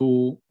scholars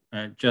who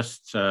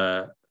just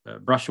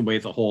brush away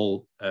the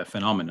whole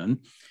phenomenon,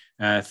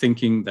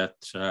 thinking that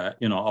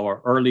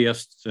our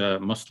earliest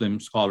Muslim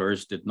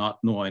scholars did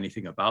not know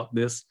anything about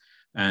this.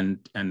 And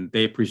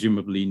they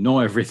presumably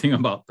know everything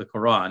about the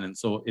Quran, and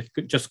so it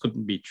just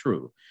couldn't be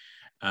true.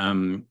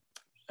 But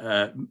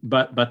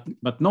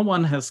no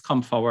one has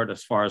come forward,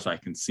 as far as I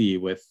can see,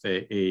 with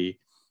a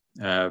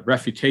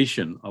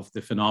refutation of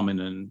the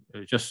phenomenon,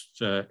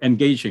 just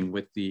engaging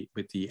with the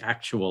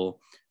actual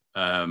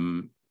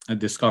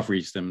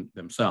discoveries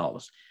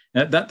themselves.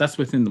 That's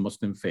within the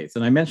Muslim faith.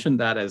 And I mentioned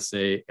that as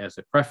a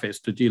preface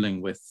to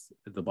dealing with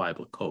the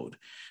Bible Code.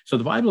 So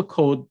the Bible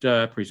Code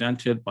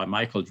presented by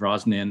Michael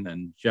Drosnin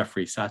and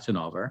Jeffrey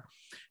Satinover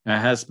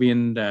has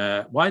been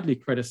widely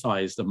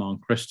criticized among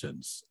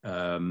Christians.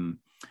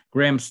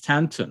 Graham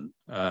Stanton,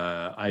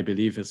 I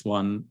believe, is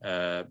one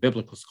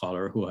biblical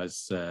scholar who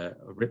has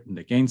written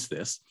against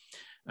this.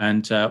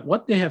 And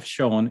what they have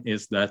shown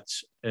is that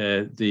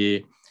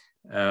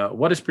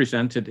what is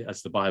presented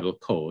as the Bible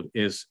code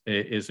is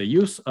a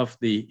use of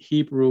the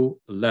Hebrew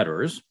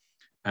letters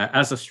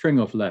as a string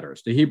of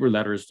letters, the Hebrew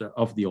letters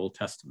of the Old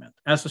Testament,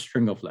 as a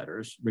string of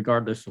letters,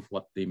 regardless of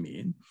what they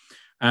mean.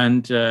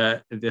 And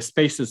the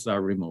spaces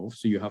are removed,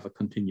 so you have a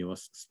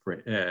continuous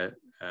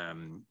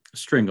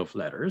string of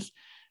letters,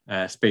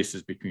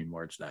 spaces between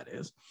words, that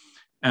is.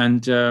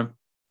 And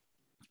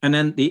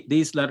then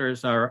these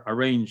letters are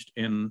arranged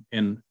in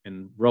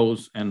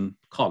rows and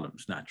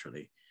columns,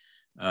 naturally.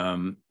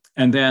 And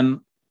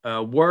then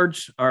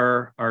words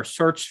are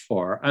searched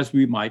for as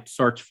we might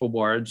search for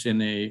words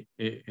in a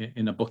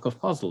book of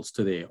puzzles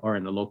today, or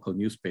in a local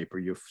newspaper.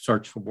 You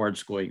search for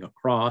words going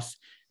across,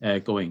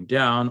 going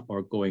down,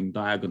 or going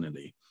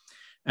diagonally.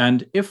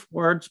 And if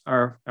words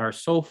are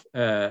so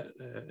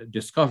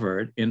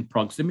discovered in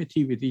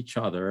proximity with each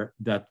other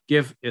that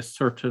give a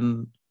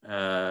certain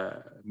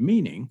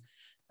meaning,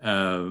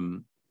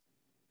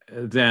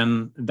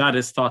 then that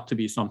is thought to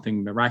be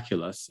something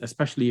miraculous,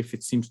 especially if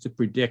it seems to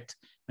predict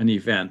an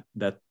event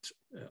that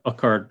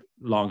occurred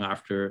long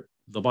after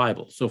the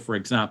Bible. So, for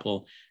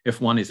example, if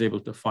one is able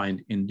to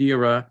find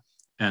Indira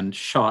and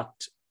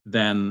shot,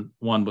 then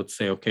one would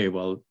say, okay,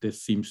 well,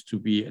 this seems to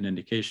be an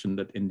indication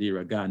that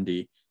Indira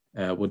Gandhi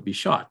would be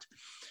shot.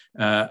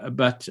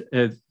 But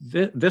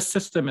this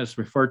system is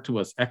referred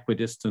to as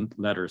equidistant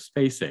letter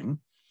spacing.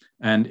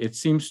 And it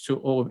seems to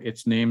owe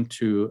its name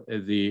to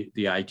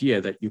the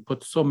idea that you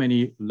put so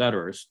many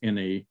letters in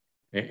a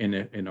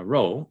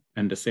row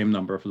and the same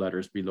number of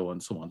letters below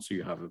and so on, so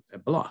you have a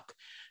block.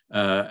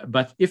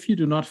 But if you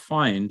do not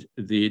find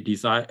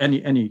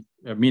any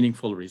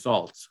meaningful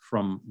results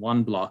from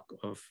one block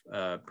of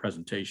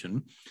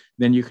presentation,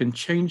 then you can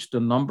change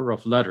the number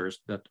of letters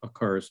that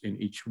occurs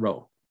in each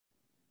row.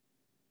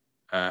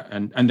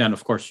 And then,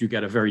 of course, you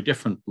get a very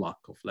different block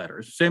of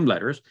letters, same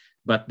letters,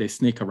 but they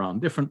sneak around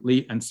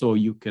differently. And so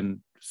you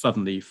can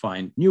suddenly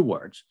find new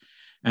words.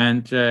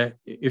 And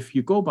if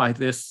you go by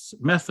this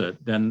method,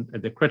 then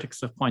the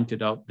critics have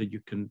pointed out that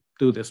you can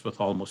do this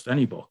with almost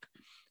any book.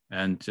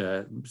 And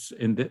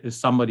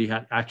somebody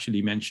had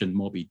actually mentioned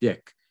Moby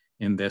Dick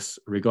in this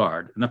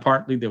regard. And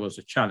apparently there was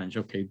a challenge,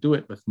 okay, do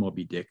it with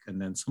Moby Dick.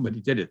 And then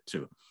somebody did it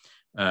too.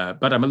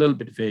 But I'm a little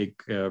bit vague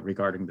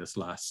regarding this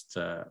last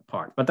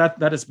part. But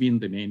that has been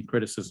the main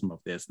criticism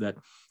of this, that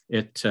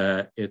it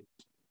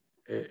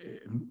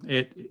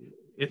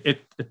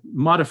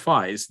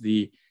modifies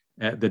the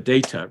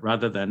data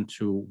rather than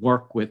to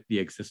work with the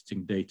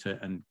existing data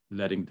and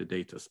letting the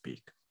data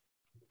speak.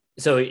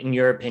 So, in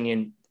your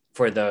opinion,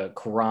 for the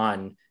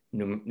Quran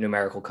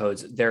numerical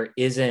codes, there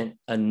isn't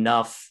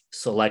enough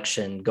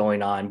selection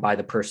going on by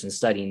the person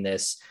studying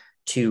this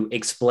to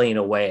explain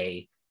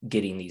away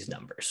getting these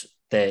numbers,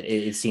 that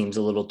it seems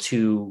a little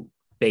too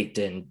baked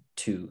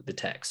into the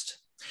text.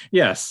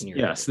 Yes. I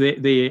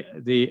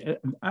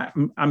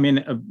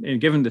mean,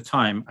 given the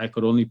time, I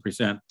could only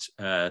present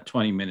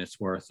 20 minutes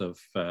worth of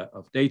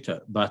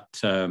data, but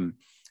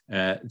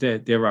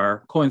there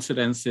are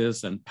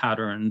coincidences and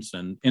patterns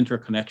and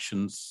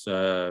interconnections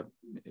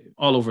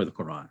all over the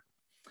Quran.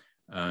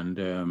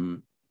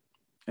 And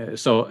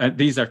so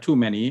these are too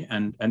many,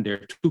 and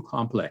they're too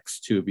complex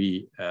to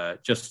be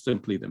just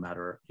simply the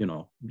matter,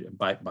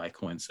 by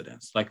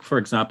coincidence. Like, for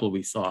example,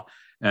 we saw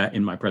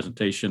in my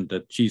presentation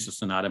that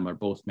Jesus and Adam are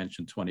both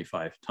mentioned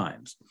 25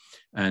 times.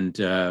 And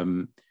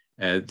the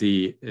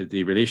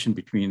relation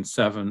between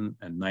 7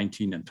 and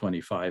 19 and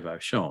 25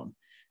 I've shown.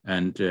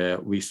 And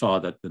we saw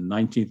that the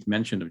 19th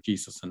mention of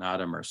Jesus and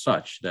Adam are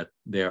such that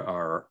there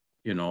are,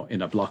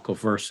 in a block of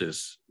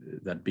verses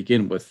that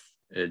begin with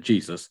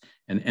Jesus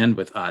and end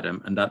with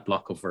Adam, and that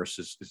block of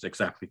verses is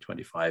exactly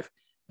 25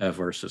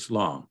 verses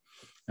long.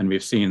 And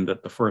we've seen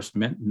that the first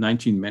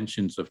 19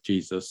 mentions of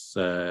Jesus,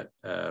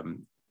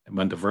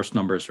 when the verse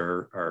numbers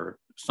are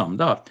summed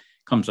up,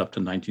 comes up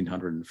to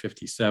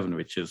 1957,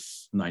 which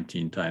is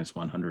 19 times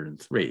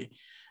 103.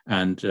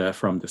 And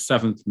from the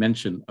 7th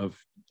mention of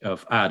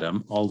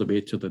Adam all the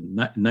way to the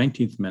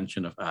 19th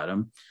mention of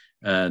Adam,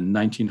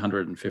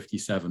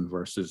 1957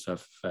 verses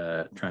have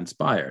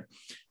transpired.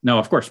 Now,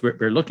 of course,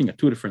 we're looking at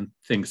two different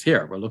things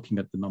here. We're looking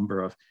at the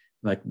number of,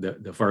 like,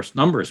 the verse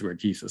numbers where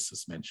Jesus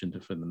is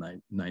mentioned for the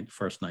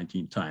first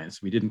 19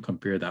 times. We didn't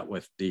compare that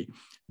with the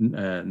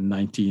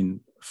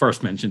 19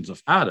 first mentions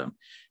of Adam.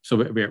 So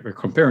we're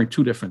comparing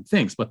two different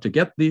things. But to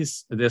get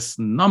this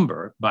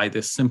number by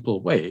this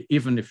simple way,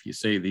 even if you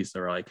say these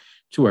are like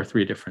 2 or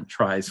 3 different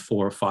tries,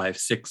 4, 5,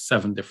 6,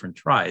 7 different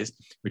tries,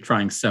 we're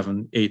trying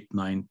 7, 8,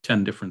 9,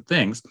 10 different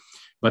things.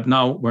 But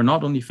now we're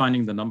not only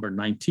finding the number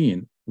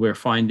 19, we're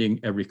finding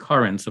a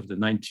recurrence of the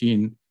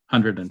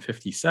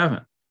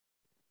 1957.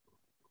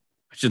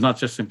 Which is not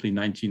just simply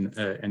 19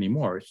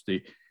 anymore.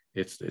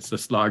 It's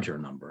this larger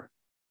number.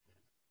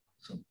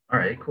 So, all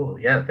right, cool.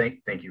 Yeah,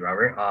 thank you,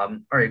 Robert. All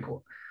right,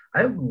 cool.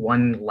 I have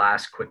one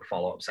last quick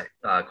follow-up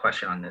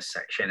question on this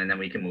section, and then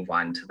we can move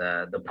on to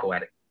the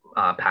poetic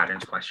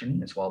patterns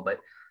question as well. But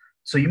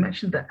so you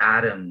mentioned the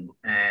Adam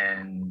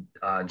and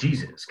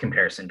Jesus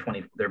comparison.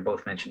 They're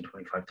both mentioned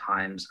 25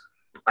 times.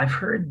 I've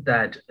heard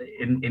that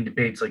in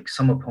debates, like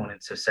some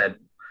opponents have said,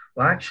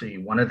 well, actually,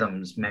 one of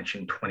them's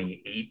mentioned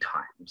 28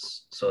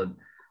 times. So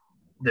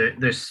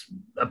there's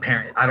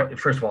apparent. I don't.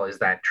 First of all, is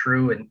that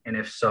true? And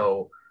if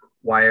so,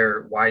 why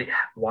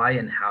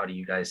and how do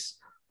you guys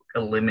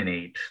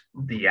eliminate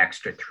the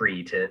extra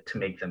three to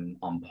make them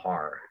on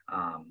par?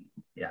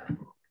 Yeah.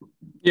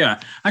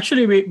 Yeah,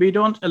 actually, we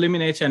don't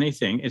eliminate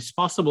anything. It's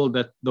possible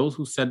that those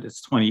who said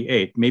it's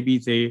 28, maybe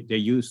they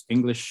use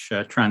English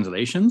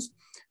translations,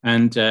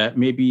 and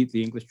maybe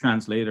the English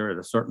translator at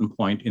a certain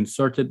point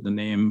inserted the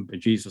name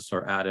Jesus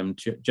or Adam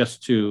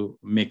just to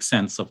make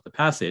sense of the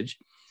passage.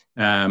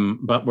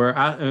 But we're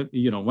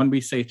when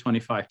we say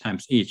 25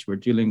 times each, we're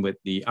dealing with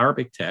the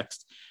Arabic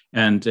text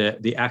and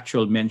the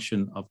actual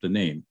mention of the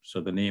name.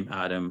 So the name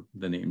Adam,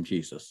 the name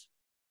Jesus.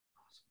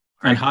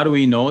 And how do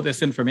we know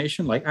this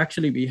information? Like,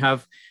 actually, we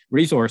have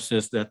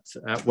resources that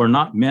were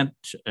not meant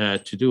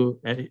to do,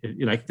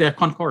 like they're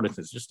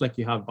concordances, just like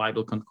you have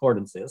Bible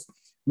concordances.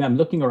 I'm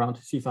looking around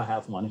to see if I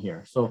have one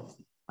here. So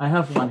I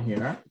have one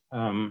here.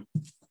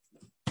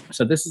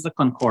 So this is a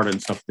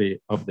concordance of the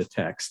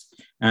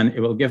text, and it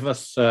will give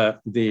us here's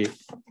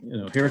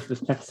the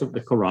text of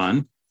the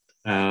Quran,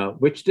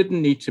 which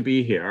didn't need to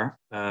be here.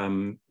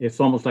 It's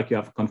almost like you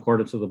have a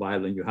concordance of the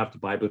Bible and you have the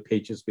Bible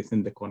pages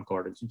within the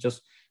concordance. It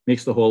just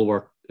makes the whole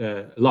work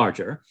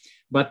larger.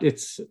 But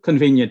it's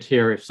convenient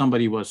here if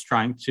somebody was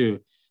trying to,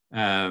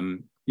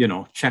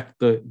 check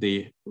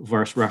the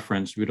verse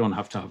reference. We don't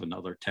have to have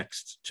another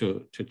text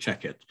to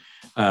check it.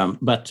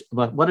 But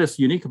what is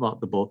unique about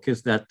the book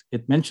is that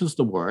it mentions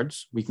the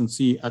words. We can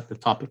see at the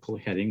topical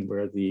heading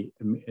where the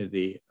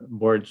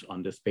words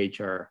on this page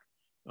are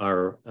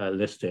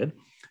listed.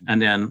 And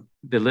then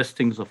the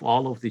listings of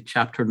all of the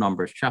chapter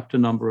number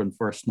and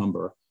verse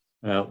number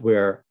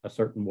where a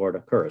certain word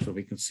occurs. So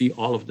we can see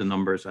all of the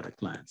numbers at a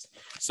glance.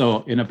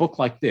 So in a book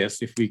like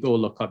this, if we go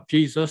look up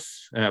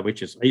Jesus,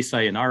 which is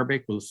Isa in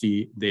Arabic, we'll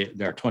see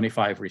there are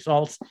 25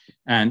 results.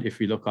 And if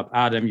we look up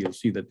Adam, you'll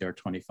see that there are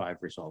 25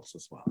 results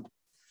as well.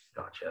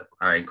 Gotcha.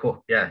 All right,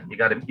 cool. Yeah, you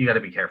gotta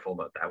be careful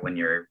about that when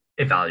you're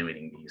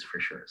evaluating these for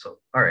sure. So,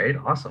 all right,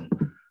 awesome.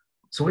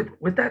 So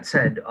with that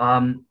said,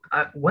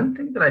 one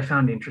thing that I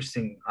found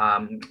interesting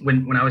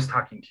when I was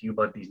talking to you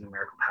about these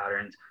numerical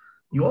patterns,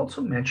 you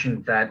also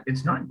mentioned that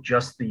it's not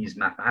just these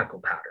mathematical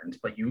patterns,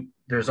 but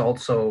there's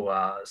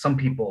also some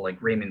people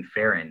like Raymond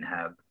Farron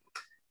have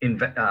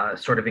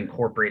sort of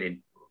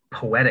incorporated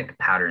poetic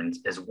patterns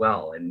as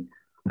well. And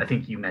I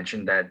think you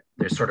mentioned that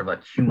there's sort of a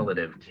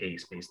cumulative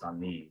case based on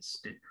these.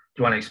 Do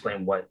you want to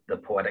explain what the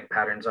poetic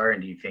patterns are,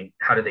 and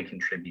how do they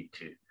contribute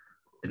to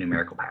the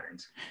numerical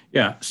patterns?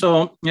 Yeah,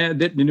 so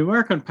the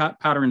numerical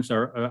patterns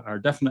are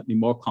definitely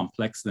more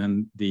complex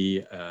than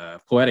the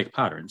poetic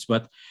patterns.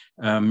 But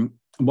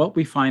what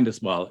we find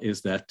as well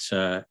is that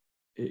the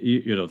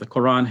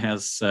Quran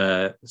has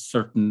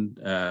certain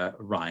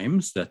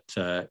rhymes that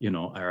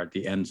are at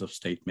the ends of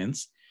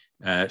statements.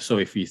 So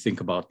if you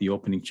think about the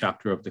opening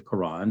chapter of the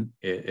Quran,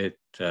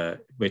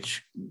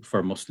 which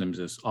for Muslims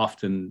is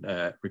often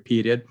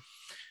repeated.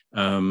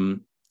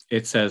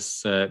 It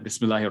says,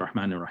 Bismillahir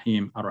Rahmanir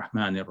Rahim,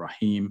 Ar-Rahmanir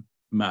Rahim,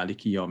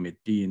 Maliki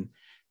Yawmiddin,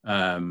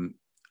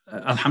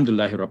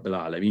 Alhamdulillahi Rabbil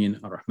Alameen,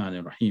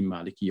 Ar-Rahmanir Rahim,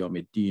 Maliki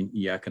Yawmiddin,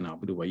 Iyaka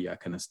na'budu wa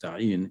iyaka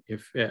nasta'in.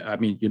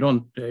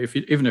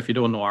 Even if you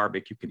don't know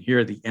Arabic, you can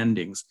hear the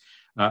endings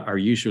are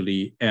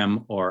usually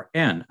M or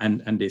N,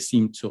 and they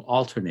seem to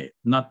alternate,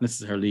 not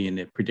necessarily in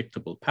a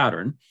predictable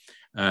pattern,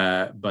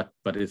 but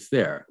it's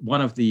there.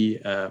 One of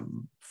the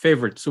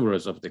favorite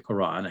surahs of the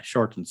Quran, a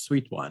short and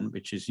sweet one,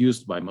 which is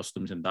used by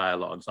Muslims in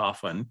dialogues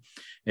often,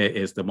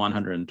 is the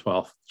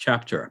 112th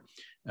chapter,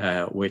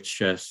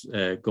 which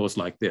goes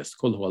like this: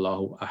 Qul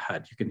huwallahu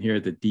ahad. You can hear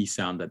the D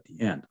sound at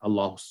the end.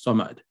 Allahu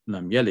samad,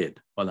 lam yalid,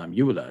 wa lam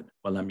yulad,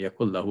 wa lam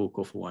yakul lahu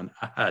kufuwan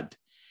ahad.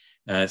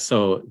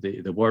 So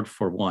the word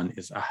for one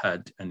is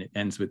ahad, and it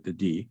ends with the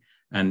D.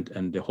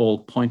 And the whole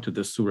point of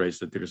the surah is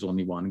that there's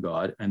only one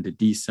God, and the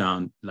D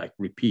sound like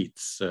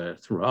repeats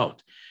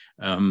throughout.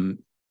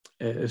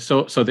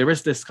 So there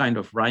is this kind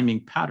of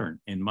rhyming pattern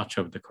in much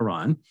of the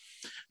Quran.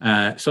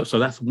 So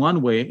that's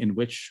one way in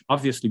which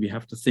obviously we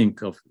have to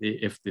think of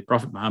if the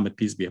Prophet Muhammad,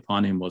 peace be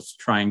upon him, was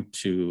trying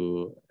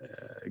to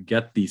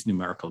get these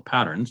numerical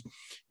patterns,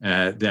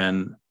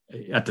 then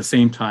at the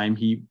same time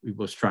he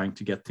was trying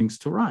to get things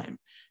to rhyme,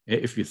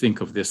 if you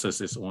think of this as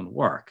his own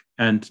work.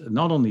 And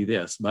not only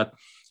this, but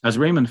as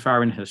Raymond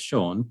Farron has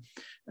shown,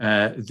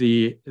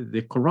 the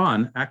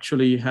Quran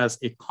actually has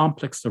a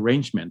complex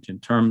arrangement in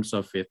terms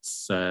of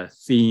its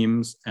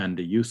themes and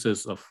the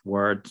uses of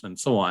words and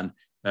so on,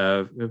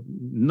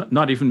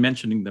 not even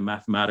mentioning the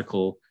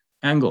mathematical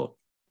angle.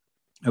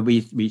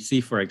 We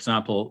see, for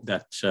example,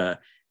 that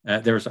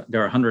there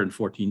are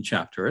 114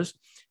 chapters,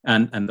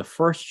 and the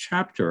first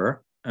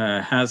chapter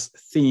has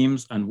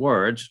themes and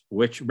words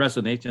which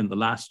resonate in the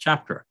last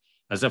chapter,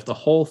 as if the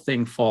whole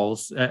thing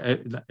forms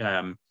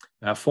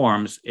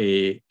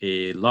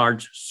a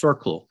large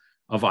circle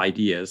of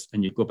ideas,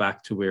 and you go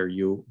back to where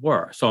you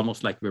were. It's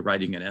almost like we're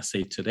writing an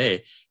essay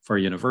today for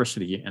a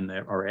university, and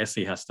our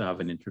essay has to have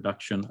an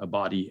introduction, a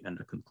body, and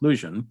a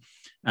conclusion.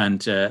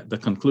 And the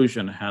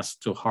conclusion has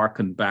to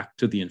hearken back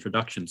to the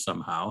introduction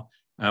somehow,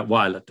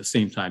 while at the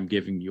same time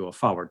giving you a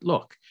forward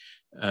look.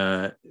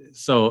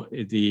 So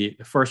the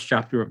first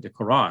chapter of the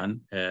Quran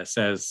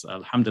says,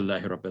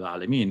 Alhamdulillahi Rabbil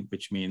Alameen,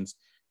 which means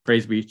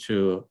praise be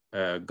to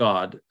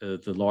God,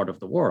 the Lord of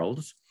the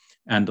worlds.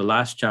 And the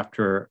last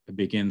chapter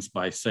begins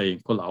by saying,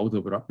 Qul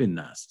a'udhu bi rabbin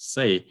nas.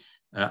 Say,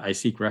 I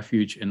seek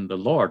refuge in the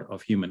Lord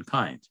of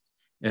humankind.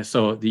 And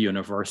so the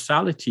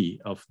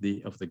universality of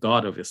the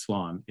God of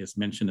Islam is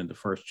mentioned in the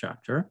first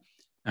chapter,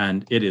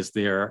 and it is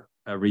there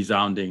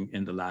resounding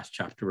in the last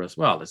chapter as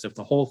well, as if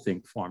the whole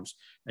thing forms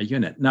a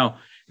unit. Now,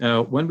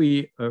 when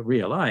we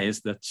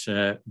realize that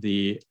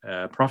the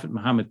Prophet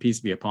Muhammad,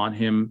 peace be upon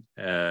him,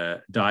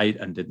 died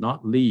and did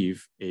not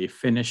leave a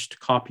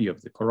finished copy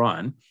of the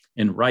Quran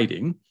in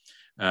writing,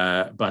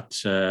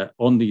 but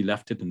only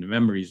left it in the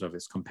memories of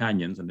his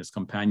companions, and his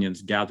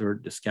companions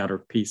gathered the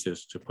scattered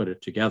pieces to put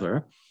it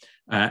together.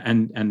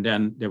 And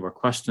then there were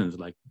questions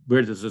like,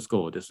 where does this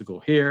go? Does it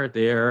go here,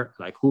 there?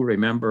 Like, who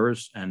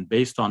remembers? And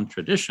based on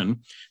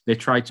tradition, they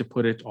tried to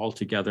put it all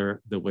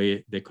together the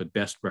way they could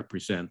best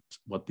represent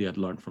what they had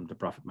learned from the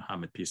Prophet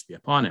Muhammad, peace be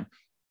upon him.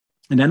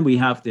 And then we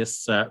have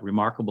this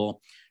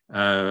remarkable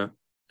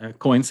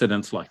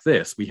coincidence like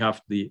this. We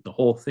have the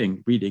whole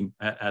thing reading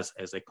as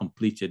a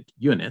completed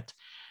unit.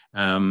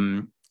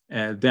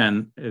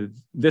 Then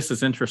this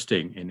is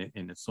interesting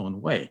in its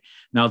own way.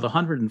 Now, the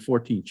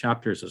 114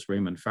 chapters, as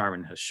Raymond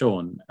Farren has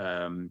shown,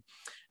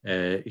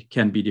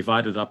 can be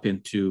divided up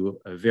into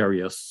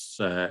various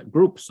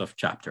groups of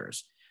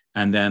chapters.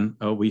 And then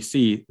we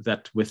see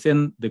that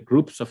within the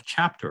groups of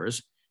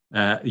chapters,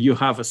 you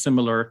have a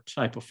similar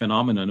type of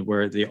phenomenon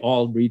where they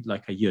all read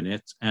like a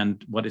unit,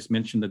 and what is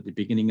mentioned at the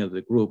beginning of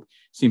the group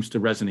seems to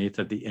resonate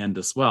at the end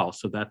as well.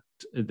 So that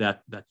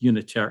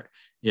unitary,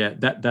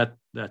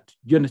 that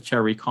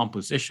unitary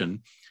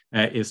composition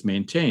is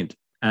maintained.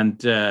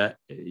 And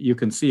you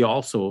can see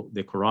also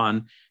the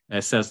Quran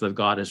says that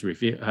God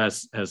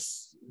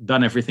has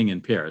done everything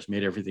in pairs,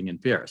 made everything in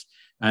pairs.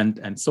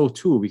 And so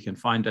too, we can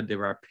find that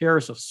there are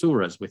pairs of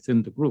surahs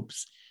within the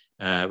groups,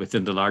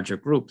 within the larger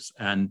groups.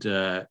 And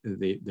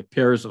the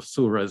pairs of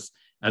surahs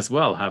as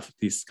well have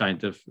this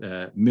kind of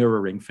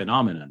mirroring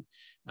phenomenon.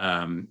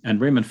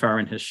 And Raymond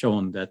Farren has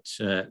shown that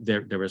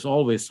there is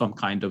always some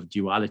kind of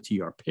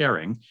duality or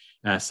pairing.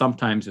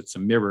 Sometimes it's a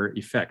mirror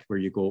effect where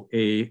you go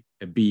A,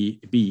 B,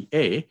 B,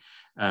 A.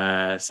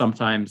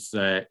 Sometimes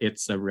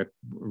it's a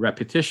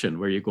repetition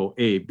where you go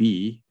A,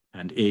 B,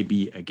 and A,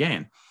 B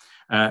again.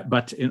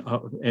 But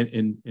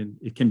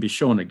it can be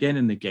shown again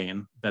and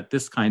again that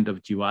this kind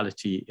of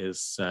duality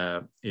is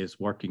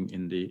working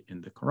in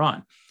the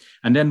Quran.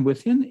 And then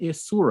within a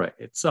surah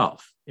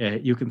itself,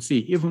 you can see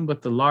even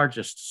with the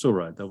largest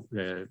surah,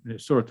 the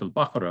Surah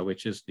Al-Baqarah,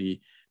 which is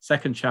the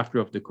second chapter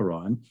of the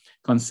Quran,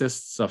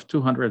 consists of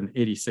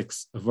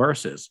 286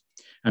 verses.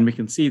 And we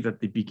can see that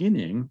the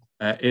beginning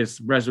is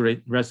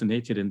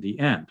resonated in the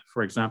end.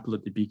 For example,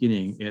 at the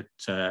beginning,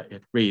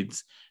 it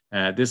reads,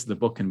 this is the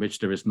book in which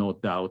there is no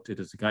doubt. It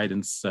is a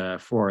guidance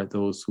for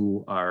those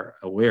who are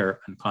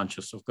aware and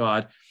conscious of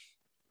God,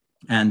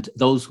 and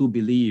those who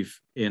believe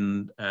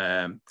in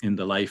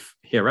the life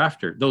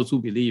hereafter, those who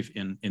believe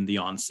in the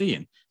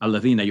unseen.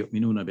 Alladhina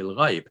yu'minuna bil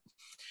ghaib.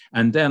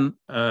 And then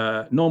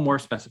no more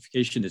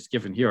specification is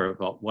given here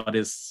about what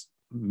is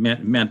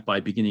meant by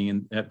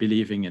beginning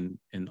believing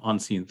in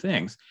unseen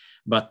things.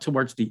 But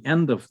towards the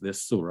end of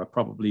this surah,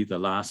 probably the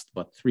last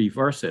but 3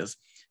 verses,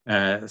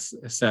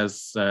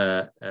 says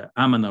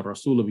amana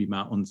rasulu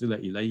bima unzila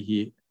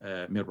ilayhi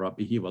min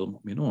rabbihi wal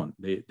mu'minun.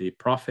 The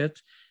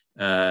prophet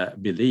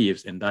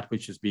believes in that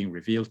which is being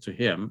revealed to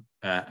him,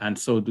 and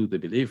so do the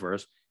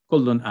believers.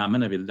 Kullun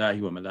amana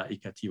billahi wa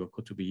malaikatihi wa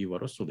kutubihi wa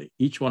rusuli.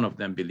 Each one of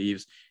them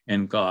believes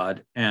in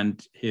God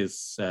and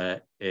his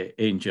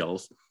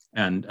angels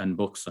and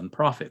books and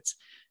prophets.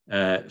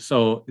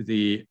 So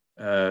the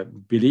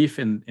belief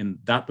in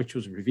that which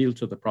was revealed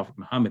to the Prophet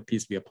Muhammad,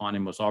 peace be upon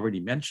him, was already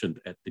mentioned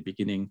at the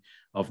beginning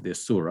of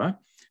this surah.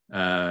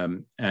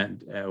 And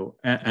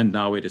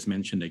now it is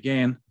mentioned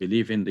again.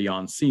 Belief in the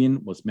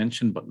unseen was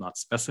mentioned but not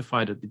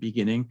specified at the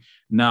beginning.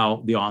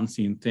 Now the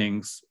unseen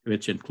things,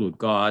 which include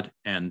God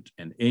and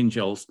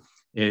angels,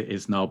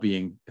 is now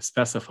being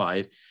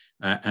specified,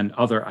 and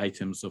other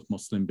items of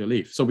Muslim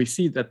belief. So we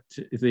see that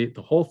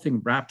the whole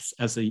thing wraps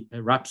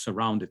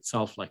around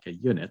itself like a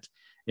unit.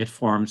 It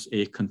forms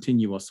a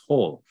continuous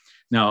whole.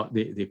 Now,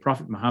 the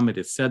Prophet Muhammad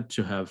is said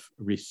to have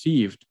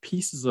received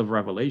pieces of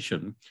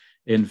revelation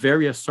in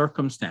various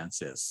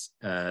circumstances.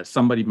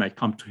 Somebody might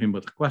come to him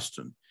with a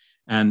question,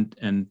 and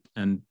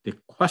the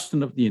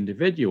question of the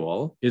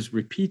individual is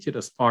repeated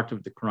as part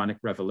of the Quranic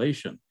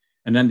revelation,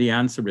 and then the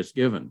answer is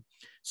given.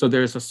 So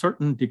there's a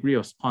certain degree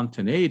of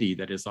spontaneity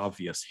that is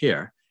obvious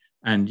here.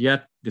 And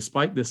yet,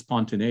 despite this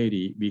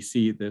spontaneity, we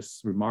see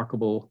this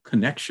remarkable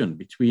connection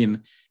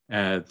between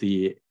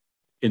the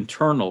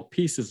internal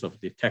pieces of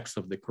the text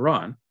of the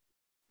Quran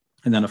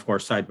And then, of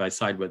course, side by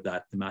side with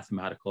that, the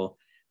mathematical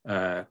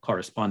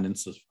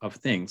correspondence of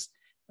things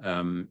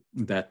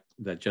that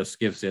just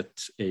gives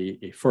it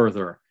a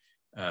further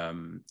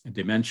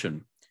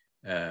dimension,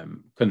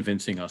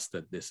 convincing us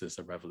that this is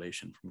a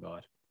revelation from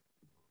God.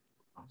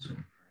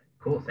 Awesome.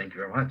 Cool. Thank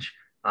you very much.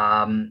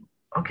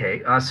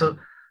 Okay. So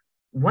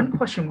one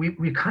question,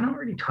 we kind of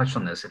already touched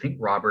on this. I think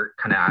Robert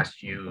kind of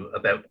asked you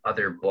about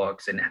other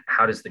books and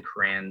how does the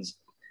Quran's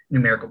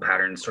numerical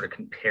patterns sort of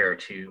compare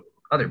to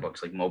other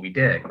books like Moby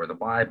Dick or the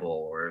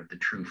Bible or the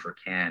True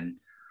Furqan.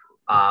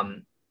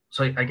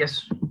 So I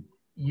guess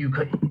you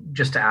could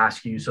just to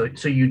ask you,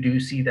 so you do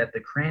see that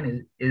the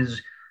Quran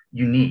is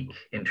unique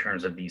in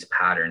terms of these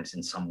patterns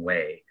in some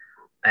way.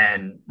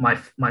 And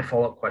my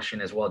follow-up question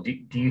as well, do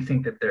you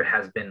think that there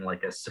has been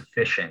like a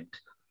sufficient,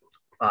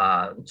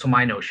 so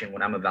my notion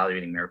when I'm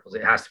evaluating miracles,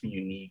 it has to be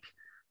unique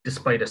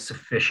despite a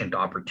sufficient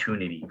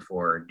opportunity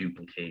for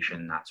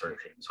duplication, that sort of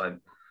thing. So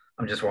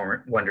I'm just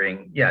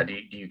wondering, yeah, do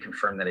you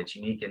confirm that it's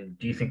unique? And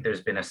do you think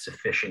there's been a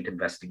sufficient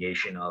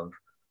investigation of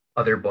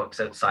other books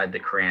outside the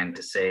Quran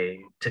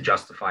to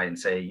justify and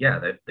say, yeah,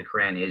 that the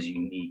Quran is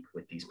unique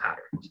with these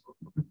patterns?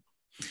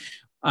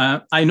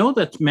 I know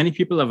that many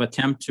people have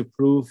attempted to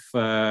prove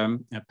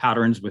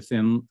patterns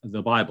within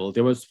the Bible.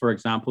 There was, for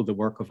example, the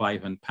work of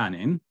Ivan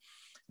Panin,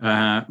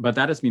 but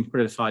that has been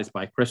criticized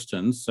by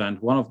Christians. And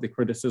one of the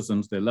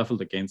criticisms they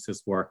leveled against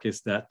his work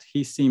is that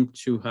he seemed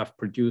to have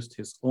produced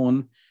his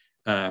own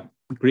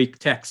Greek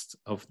text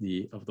of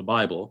the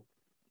Bible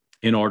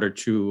in order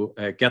to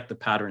get the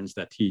patterns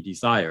that he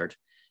desired,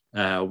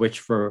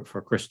 which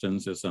for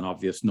Christians is an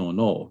obvious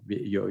no-no.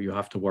 You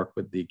have to work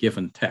with the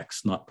given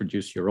text, not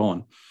produce your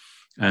own.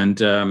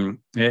 And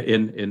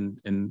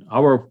in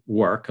our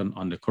work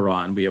on the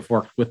Quran, we have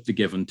worked with the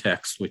given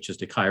text, which is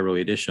the Cairo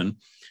edition,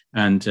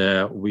 and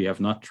we have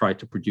not tried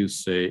to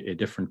produce a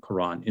different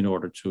Quran in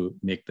order to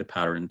make the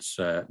patterns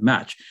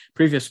match.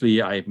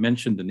 Previously, I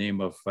mentioned the name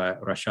of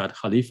Rashad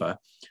Khalifa,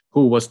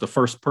 who was the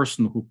first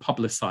person who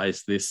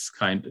publicized this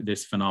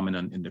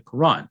phenomenon in the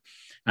Quran.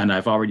 And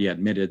I've already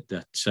admitted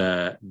that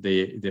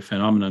the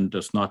phenomenon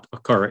does not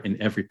occur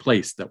in every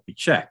place that we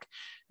check.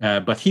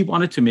 But he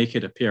wanted to make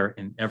it appear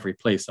in every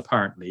place,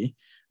 apparently.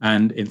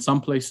 And in some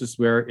places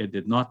where it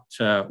did not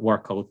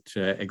work out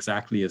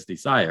exactly as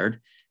desired,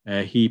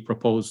 he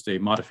proposed a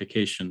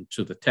modification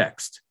to the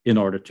text in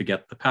order to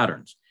get the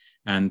patterns.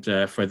 And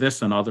for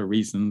this and other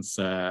reasons,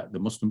 the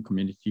Muslim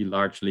community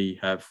largely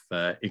have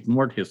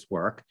ignored his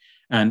work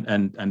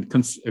and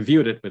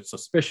viewed it with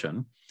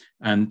suspicion.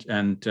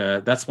 And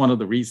that's one of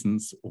the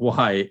reasons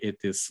why it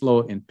is slow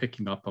in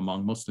picking up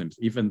among Muslims,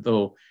 even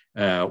though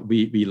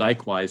we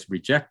likewise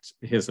reject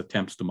his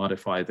attempts to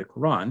modify the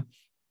Quran.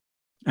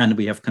 And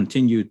we have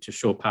continued to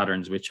show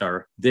patterns which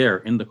are there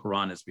in the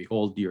Quran as we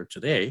hold dear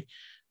today.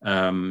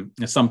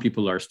 Some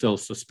people are still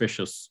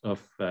suspicious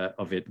of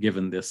it,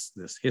 given this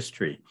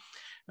history.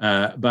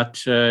 But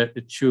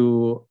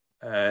to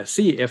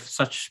see if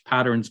such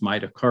patterns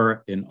might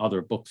occur in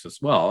other books as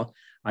well,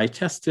 I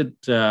tested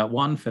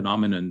one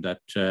phenomenon that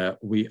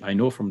I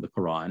know from the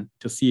Quran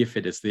to see if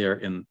it is there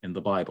in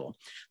the Bible.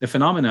 The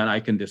phenomenon I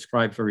can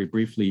describe very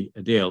briefly,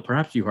 Dale.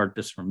 Perhaps you heard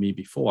this from me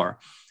before.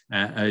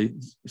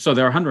 So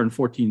there are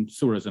 114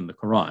 surahs in the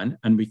Quran,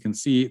 and we can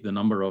see the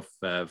number of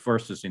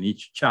verses in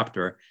each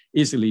chapter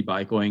easily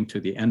by going to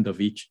the end of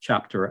each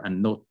chapter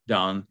and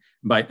noting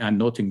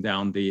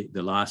down the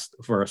last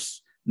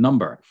verse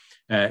number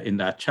in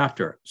that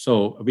chapter.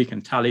 So we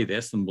can tally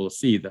this and we'll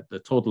see that the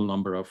total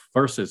number of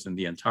verses in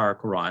the entire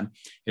Quran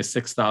is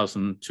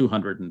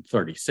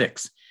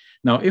 6,236.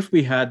 Now, if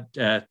we had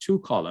two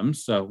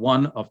columns,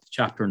 one of the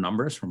chapter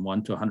numbers from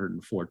 1 to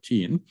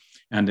 114,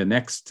 and the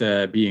next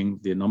being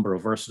the number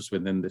of verses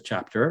within the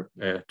chapter,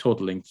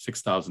 totaling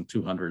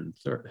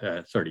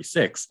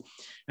 6,236,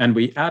 and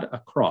we add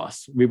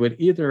across, we would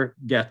either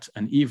get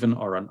an even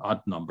or an odd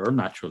number,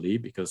 naturally,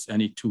 because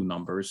any two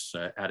numbers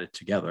added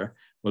together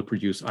will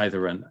produce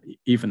either an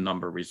even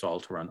number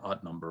result or an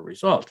odd number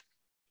result.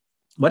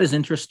 What is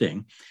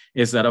interesting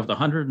is that of the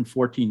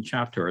 114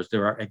 chapters,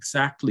 there are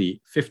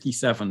exactly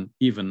 57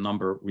 even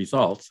number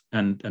results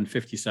and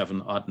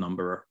 57 odd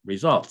number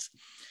results.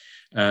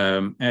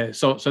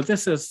 So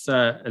this is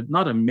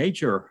not a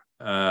major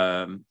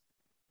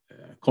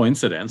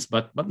coincidence,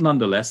 but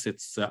nonetheless,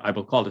 it's I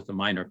will call it a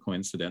minor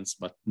coincidence,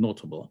 but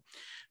notable.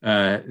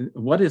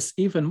 What is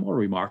even more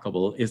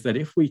remarkable is that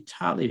if we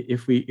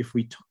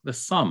took the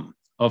sum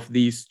of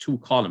these two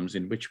columns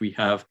in which we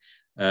have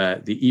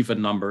the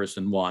even numbers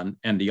in one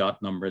and the odd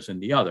numbers in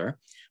the other,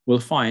 we'll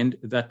find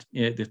that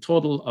the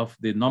total of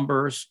the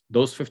numbers,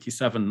 those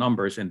 57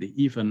 numbers in the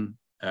even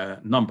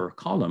number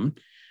column,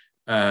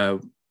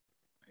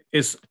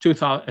 is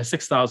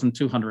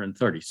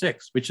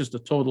 6,236, which is the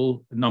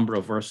total number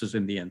of verses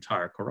in the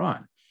entire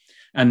Quran.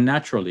 And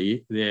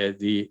naturally,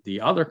 the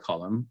other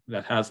column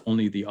that has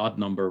only the odd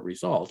number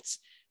results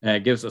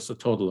gives us a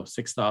total of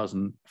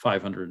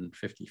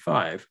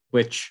 6,555,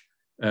 which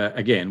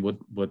again would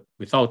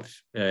without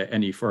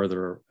any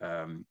further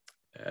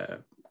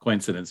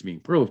coincidence being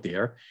proved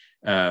here,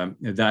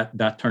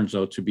 that turns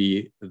out to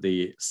be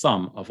the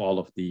sum of all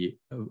of the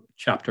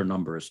chapter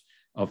numbers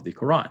of the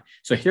Quran.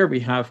 So here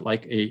we have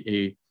like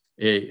a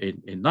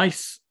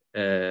nice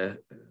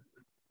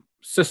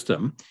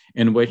system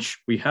in which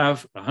we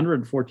have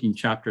 114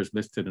 chapters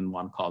listed in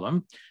one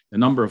column, the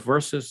number of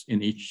verses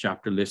in each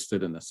chapter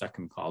listed in the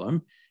second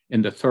column.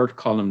 In the third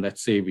column,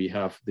 let's say we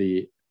have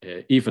the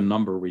even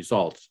number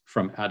results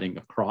from adding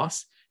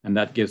across, and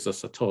that gives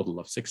us a total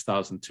of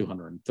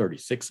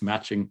 6,236,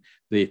 matching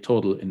the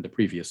total in the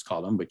previous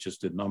column, which is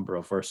the number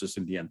of verses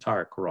in the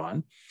entire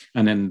Quran.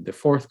 And in the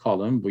fourth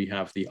column, we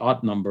have the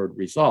odd numbered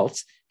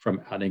results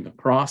from adding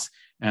across,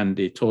 and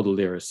the total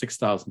there is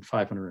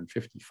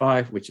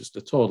 6,555, which is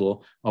the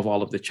total of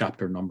all of the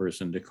chapter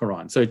numbers in the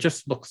Quran. So it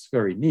just looks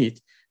very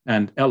neat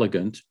and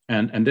elegant,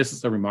 and this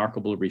is a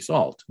remarkable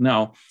result.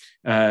 Now,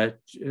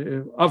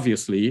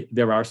 obviously,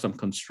 there are some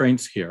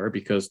constraints here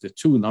because the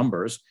two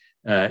numbers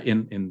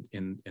in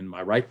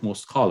my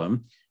rightmost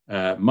column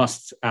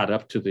must add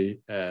up to the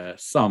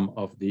sum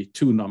of the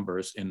two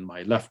numbers in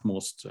my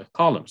leftmost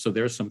column. So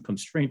there's some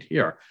constraint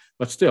here,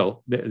 but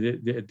still,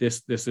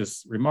 this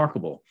is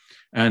remarkable.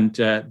 And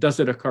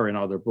does it occur in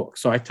other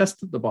books? So I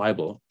tested the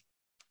Bible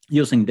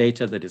using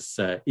data that is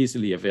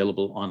easily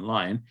available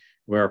online,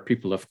 where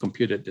people have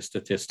computed the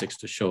statistics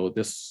to show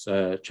this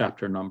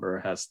chapter number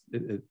has,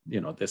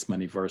 this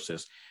many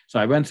verses. So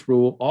I went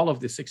through all of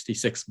the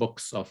 66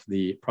 books of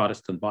the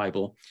Protestant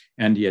Bible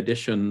and the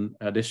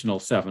additional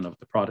 7 of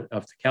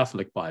the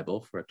Catholic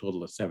Bible for a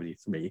total of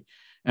 73.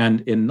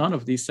 And in none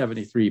of these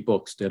 73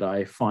 books did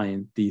I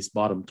find these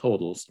bottom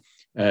totals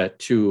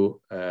to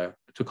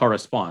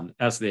correspond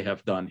as they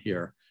have done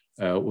here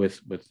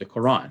with the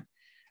Quran.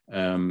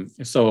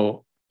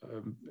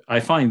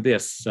 I find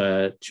this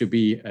to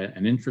be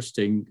an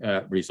interesting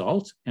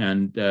result,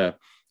 and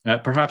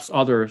perhaps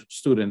other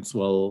students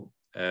will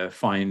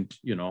find,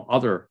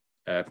 other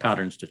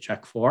patterns to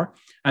check for,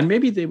 and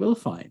maybe they will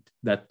find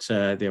that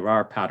there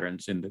are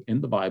patterns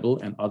in the Bible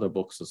and other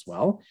books as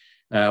well.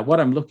 What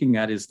I'm looking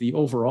at is the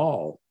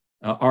overall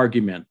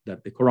argument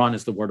that the Quran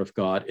is the word of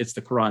God. It's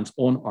the Quran's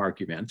own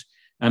argument.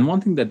 And one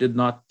thing that did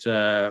not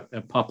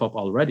pop up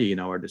already in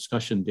our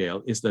discussion,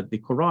 Dale, is that the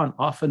Quran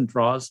often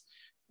draws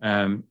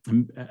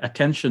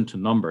attention to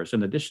numbers,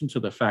 in addition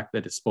to the fact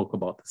that it spoke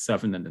about the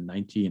 7 and the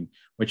 19,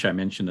 which I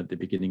mentioned at the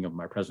beginning of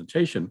my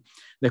presentation.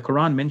 The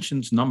Quran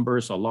mentions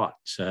numbers a lot.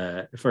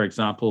 For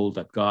example,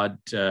 that God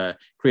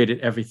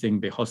created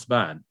everything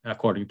bihusban,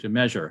 according to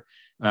measure.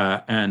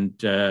 And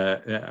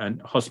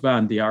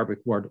husban, the Arabic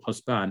word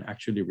husban,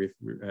 actually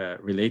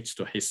relates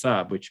to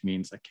hisab, which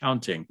means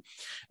accounting.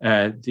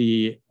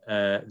 The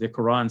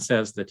Quran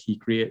says that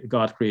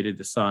God created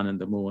the sun and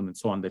the moon and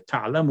so on. The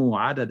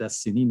ta'lamu adad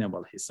as-sinina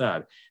wal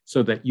hisab,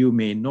 so that you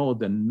may know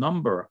the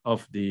number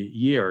of the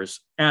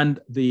years and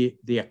the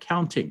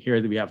accounting.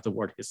 Here we have the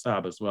word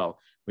hisab as well,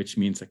 which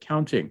means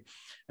accounting.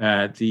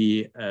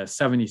 The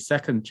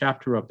 72nd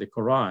chapter of the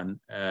Quran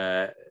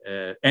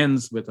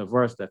ends with a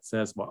verse that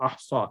says,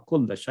 وَأَحْصَى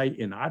كُلَّ شَيْءٍ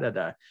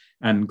عَدَدًا,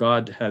 and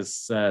God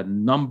has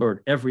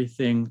numbered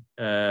everything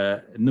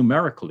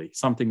numerically.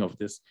 Something of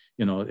this,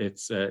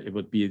 it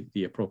would be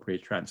the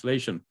appropriate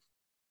translation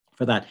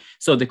for that.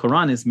 So the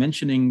Quran is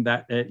mentioning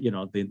that,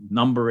 the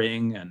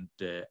numbering and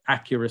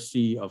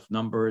accuracy of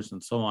numbers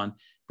and so on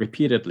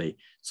repeatedly.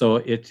 So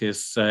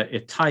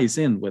it ties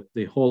in with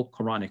the whole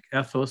Quranic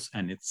ethos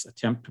and its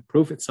attempt to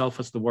prove itself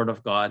as the word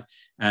of God,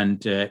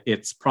 and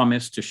its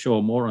promise to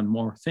show more and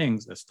more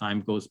things as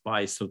time goes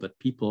by, so that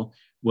people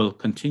will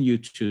continue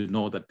to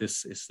know that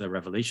this is the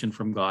revelation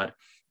from God.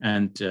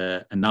 And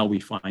now we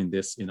find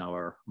this in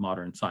our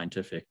modern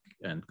scientific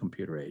and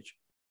computer age.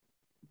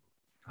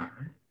 All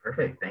right,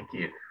 perfect. Thank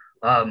you.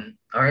 All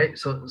right,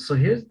 so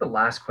here's the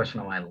last question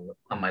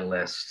on my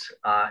list,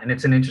 and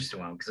it's an interesting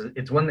one because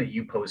it's one that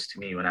you posed to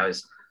me when I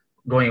was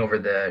going over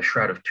the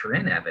Shroud of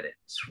Turin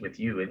evidence with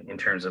you in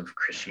terms of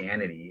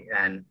Christianity,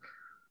 and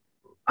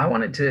I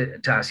wanted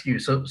to ask you.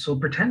 So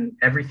pretend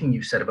everything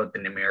you said about the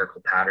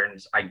numerical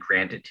patterns, I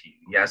grant it to you.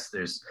 Yes,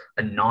 there's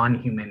a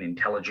non-human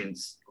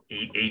intelligence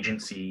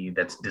agency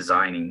that's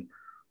designing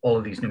all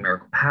of these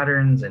numerical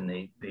patterns, and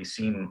they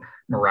seem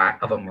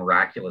of a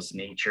miraculous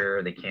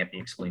nature. They can't be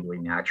explained away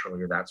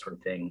naturally or that sort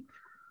of thing.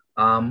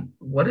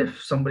 What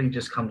if somebody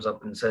just comes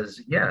up and says,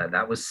 yeah,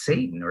 that was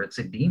Satan, or it's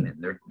a demon.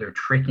 They're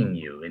tricking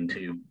you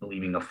into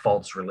believing a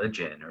false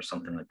religion or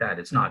something like that.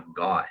 It's not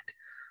God.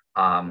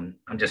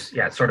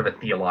 It's sort of a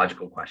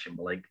theological question,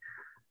 but like,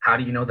 how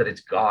do you know that it's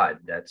God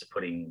that's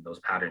putting those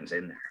patterns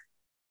in there?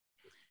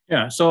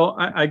 Yeah, so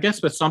I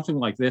guess with something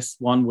like this,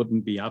 one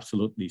wouldn't be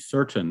absolutely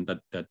certain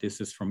that this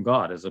is from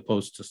God, as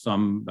opposed to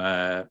some,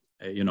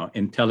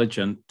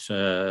 intelligent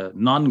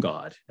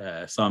non-God,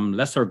 some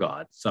lesser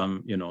God.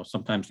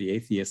 Sometimes the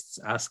atheists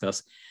ask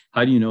us,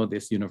 how do you know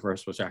this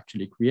universe was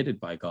actually created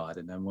by God?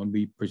 And then when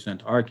we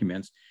present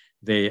arguments,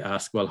 they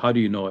ask, well, how do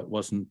you know it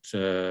wasn't,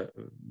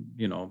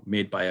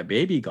 made by a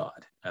baby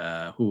god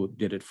who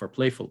did it for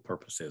playful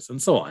purposes,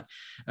 and so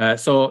on.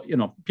 So,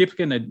 people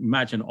can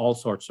imagine all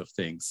sorts of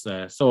things.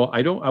 So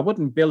I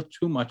wouldn't build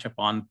too much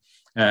upon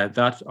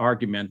that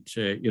argument,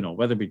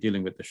 whether we're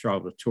dealing with the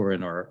Shroud of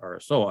Turin or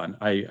so on.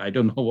 I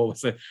don't know what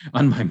was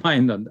on my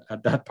mind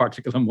at that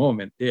particular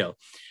moment, Dale.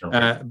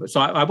 Okay.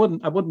 So I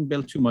wouldn't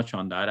build too much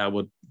on that. I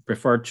would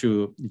prefer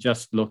to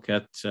just look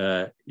at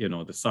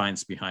the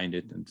science behind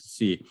it and to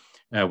see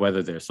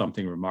whether there's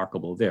something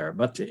remarkable there.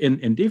 But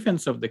in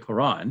defense of the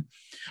Quran,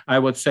 I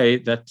would say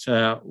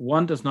that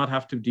one does not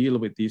have to deal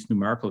with these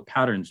numerical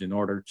patterns in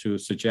order to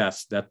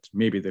suggest that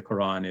maybe the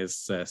Quran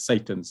is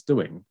Satan's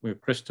doing.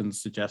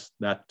 Christians suggest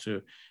that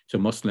to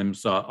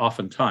Muslims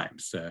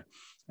oftentimes.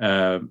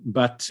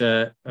 But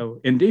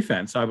in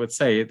defense, I would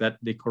say that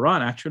the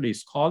Quran actually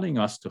is calling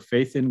us to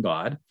faith in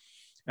God,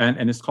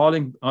 and is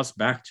calling us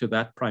back to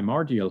that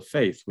primordial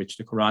faith, which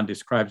the Quran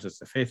describes as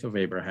the faith of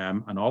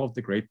Abraham and all of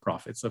the great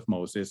prophets of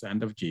Moses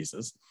and of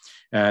Jesus.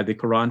 The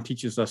Quran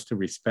teaches us to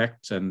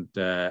respect and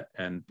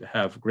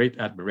have great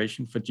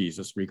admiration for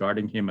Jesus,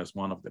 regarding him as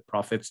one of the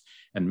prophets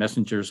and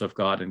messengers of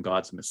God and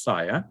God's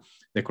Messiah.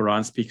 The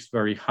Quran speaks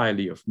very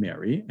highly of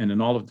Mary, and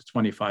in all of the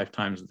 25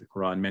 times that the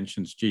Quran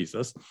mentions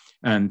Jesus,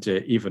 and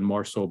even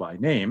more so by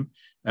name,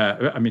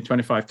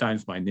 25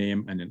 times by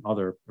name and in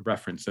other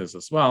references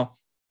as well,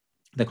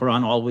 the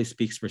Quran always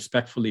speaks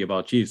respectfully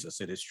about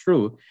Jesus. It is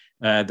true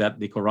that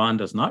the Quran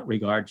does not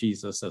regard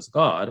Jesus as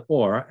God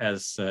or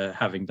as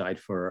having died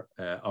for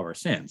our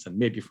sins. And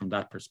maybe from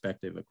that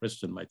perspective, a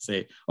Christian might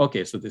say,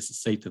 okay, so this is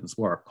Satan's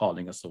work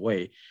calling us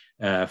away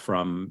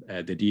from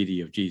the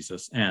deity of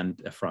Jesus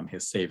and from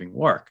his saving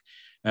work.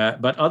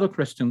 But other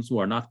Christians who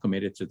are not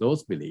committed to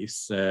those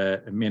beliefs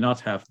may not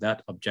have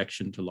that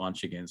objection to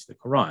launch against the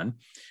Quran.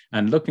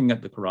 And looking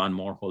at the Quran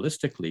more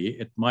holistically,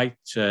 it might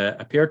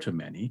appear to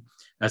many,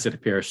 as it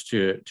appears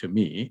to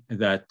me,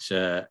 that,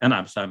 and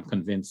I'm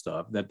convinced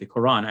of, that the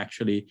Quran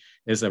actually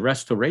is a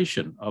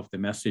restoration of the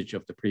message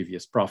of the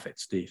previous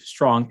prophets, the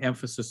strong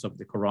emphasis of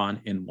the Quran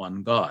in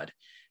one God.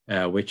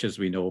 Which, as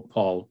we know,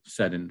 Paul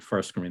said in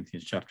 1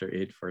 Corinthians chapter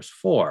 8, verse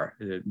 4,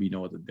 we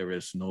know that there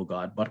is no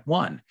God but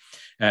one.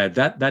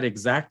 That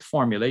exact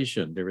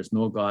formulation, there is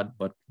no God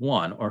but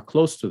one, or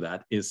close to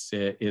that, is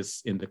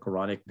in the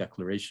Quranic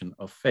declaration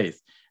of faith.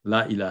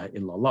 La ilaha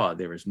illallah,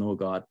 there is no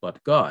God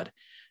but God.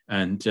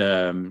 And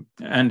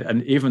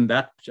even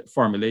that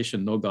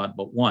formulation, no God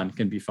but one,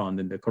 can be found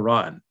in the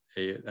Quran.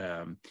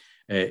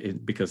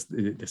 Because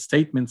the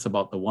statements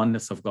about the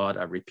oneness of God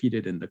are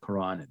repeated in the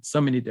Quran in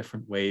so many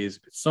different ways,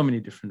 with so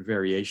many different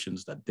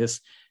variations, that this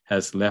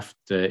has left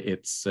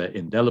its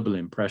indelible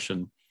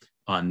impression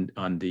in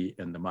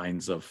the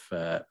minds of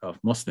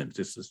Muslims.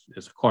 This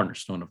is a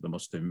cornerstone of the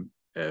Muslim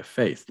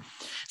faith.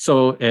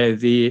 So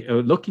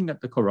looking at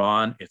the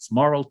Quran, its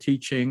moral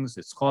teachings,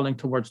 its calling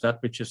towards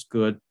that which is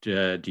good,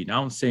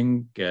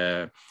 denouncing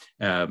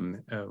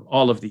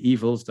all of the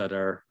evils that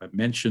are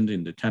mentioned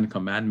in the 10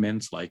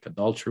 Commandments, like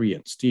adultery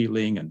and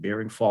stealing and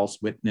bearing false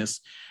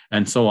witness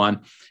and so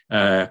on,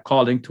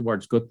 calling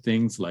towards good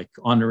things like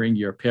honoring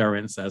your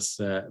parents, as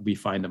we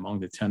find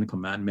among the 10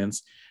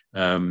 Commandments,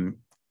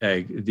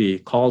 the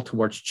call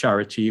towards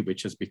charity,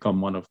 which has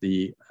become one of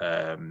the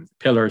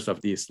pillars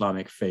of the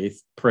Islamic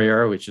faith,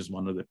 prayer, which is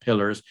one of the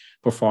pillars,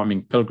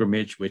 performing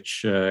pilgrimage,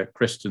 which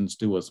Christians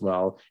do as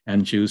well,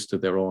 and Jews to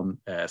their own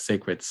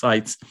sacred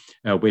sites,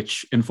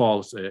 which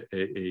involves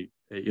a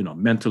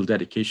mental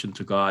dedication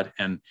to God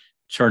and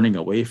turning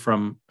away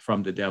from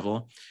the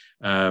devil.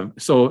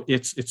 So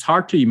it's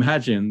hard to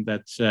imagine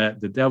that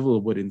the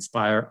devil would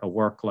inspire a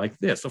work like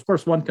this. Of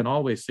course, one can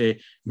always say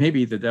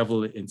maybe the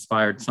devil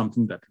inspired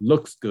something that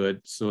looks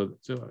good, so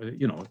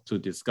to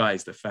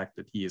disguise the fact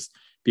that he is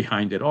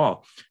behind it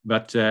all.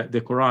 But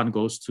the Quran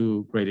goes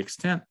to great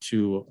extent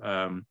to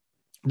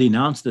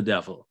denounce the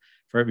devil.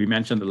 We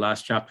mentioned the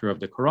last chapter of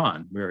the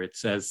Quran, where it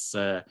says,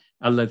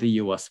 Alladhi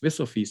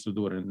yuwaswisu fi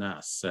sudurin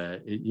nas.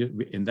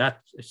 In that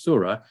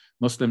surah,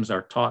 Muslims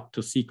are taught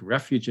to seek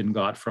refuge in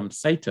God from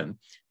Satan,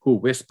 who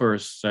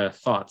whispers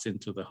thoughts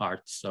into the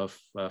hearts of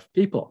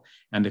people.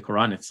 And the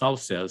Quran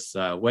itself says,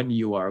 when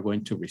you are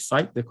going to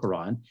recite the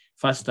Quran,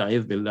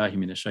 fasta'idh billahi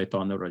minash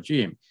shaitanir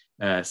rajim.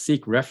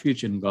 Seek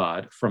refuge in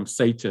God from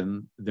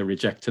Satan, the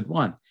rejected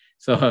one.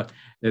 So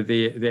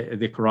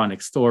the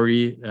Quranic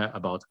story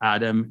about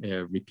Adam,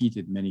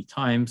 repeated many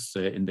times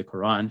in the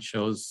Quran,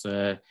 shows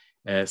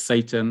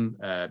Satan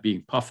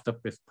being puffed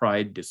up with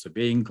pride,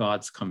 disobeying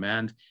God's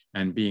command,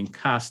 and being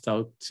cast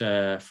out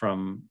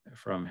from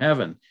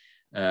heaven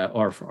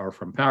or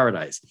from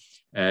paradise.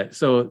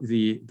 So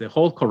the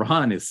whole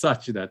Quran is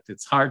such that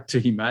it's hard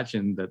to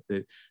imagine that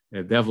the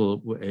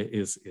devil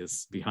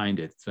is behind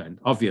it. And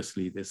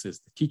obviously, this is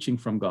the teaching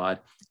from God,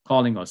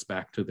 calling us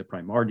back to the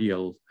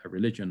primordial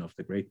religion of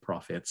the great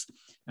prophets.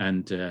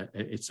 And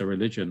it's a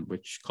religion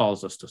which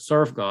calls us to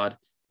serve God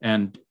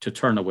and to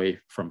turn away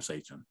from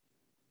Satan.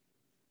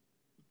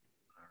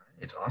 All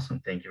right,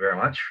 awesome. Thank you very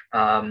much.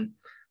 All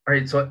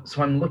right, so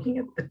I'm looking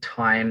at the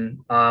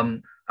time.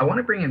 I want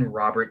to bring in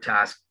Robert to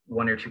ask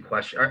one or two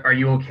questions. Are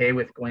you okay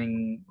with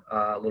going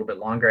a little bit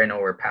longer? I know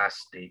we're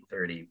past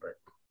 8:30, but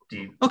do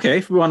you? Okay,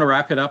 if we want to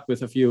wrap it up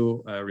with a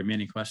few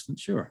remaining questions,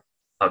 sure.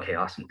 Okay,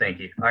 awesome. Thank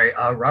you. All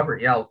right,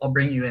 Robert, yeah, I'll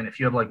bring you in if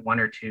you have like one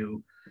or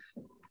two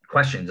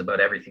questions about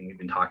everything we've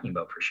been talking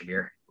about for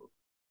Shabir.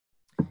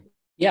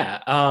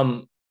 Yeah,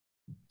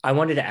 I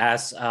wanted to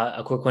ask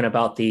a quick one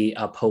about the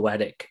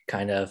poetic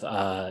kind of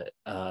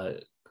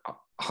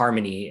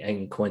harmony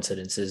and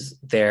coincidences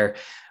there.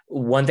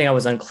 One thing I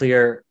was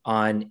unclear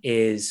on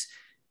is,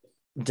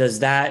 does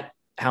that,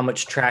 how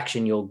much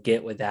traction you'll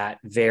get with that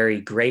vary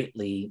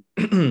greatly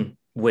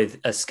with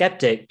a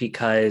skeptic?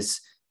 Because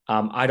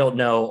I don't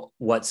know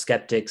what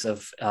skeptics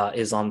of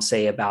Islam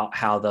say about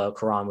how the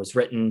Quran was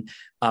written.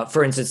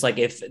 For instance, like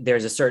if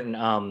there's a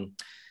certain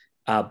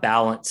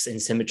balance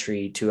and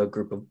symmetry to a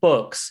group of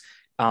books,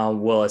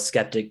 will a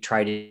skeptic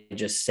try to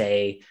just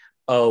say,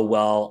 oh,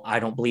 well, I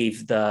don't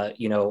believe the,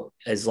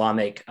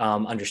 Islamic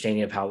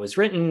understanding of how it was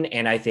written,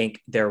 and I think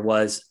there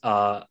was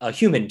a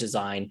human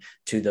design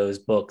to those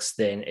books,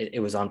 then it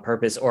was on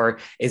purpose? Or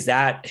is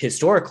that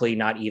historically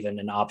not even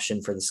an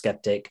option for the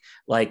skeptic?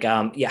 Like,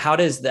 how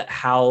does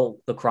how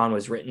the Quran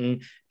was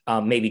written,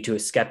 maybe to a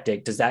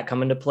skeptic, does that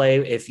come into play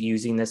if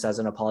using this as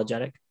an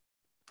apologetic?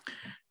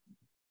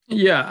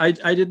 Yeah,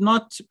 I did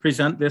not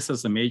present this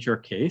as a major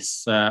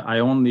case. I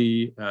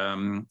only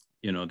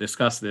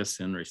discuss this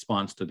in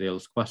response to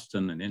Dale's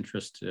question and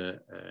interest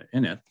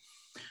in it.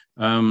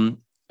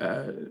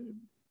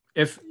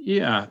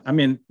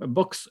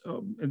 Books,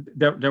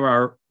 there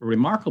are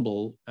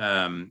remarkable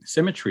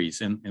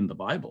symmetries in the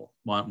Bible.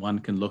 One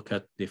can look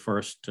at the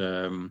first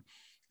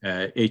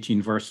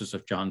 18 verses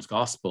of John's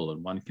Gospel,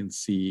 and one can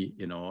see,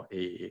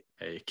 a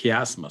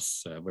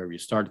chiasmus where you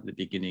start at the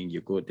beginning,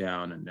 you go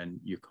down, and then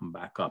you come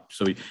back up.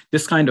 So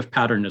this kind of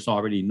pattern is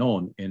already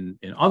known in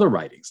other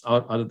writings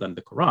other than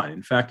the Quran.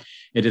 In fact,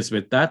 it is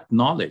with that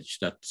knowledge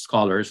that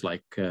scholars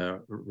like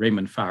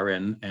Raymond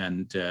Farin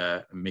and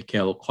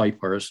Mikhail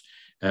Kuipers,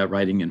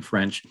 writing in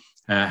French,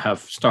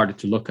 have started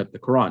to look at the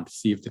Quran to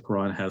see if the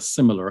Quran has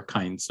similar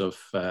kinds of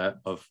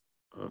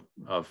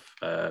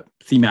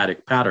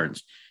thematic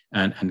patterns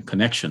and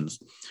connections.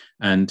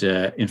 And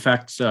in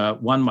fact,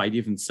 one might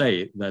even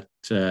say that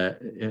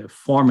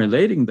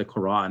formulating the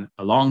Quran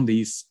along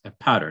these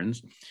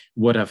patterns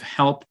would have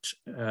helped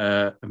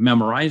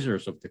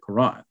memorizers of the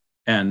Quran.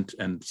 And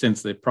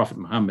since the Prophet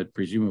Muhammad,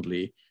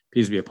 presumably,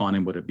 peace be upon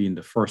him, would have been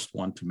the first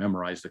one to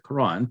memorize the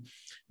Quran,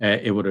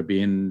 it would have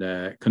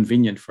been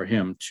convenient for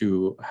him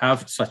to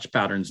have such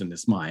patterns in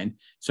his mind.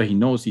 So he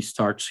knows he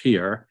starts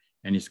here,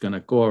 and he's going to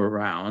go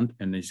around,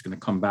 and he's going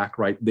to come back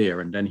right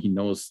there, and then he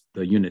knows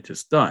the unit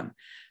is done.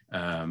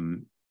 So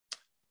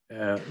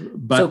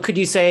could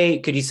you say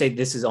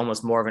this is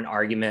almost more of an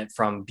argument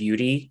from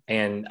beauty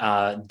and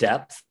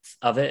depth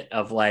of it,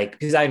 of like,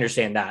 because I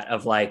understand that,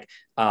 of like,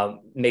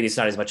 maybe it's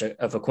not as much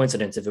of a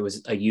coincidence if it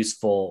was a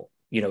useful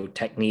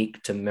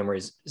technique to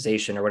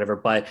memorization or whatever,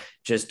 but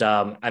just,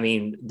 and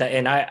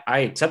I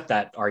accept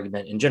that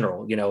argument in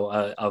general,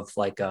 of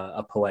like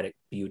a poetic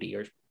beauty,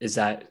 or is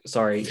that,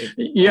 sorry?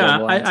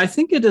 Yeah, I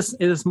think it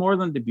is more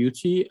than the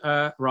beauty,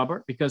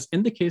 Robert, because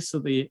in the case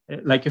of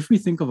like, if we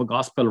think of a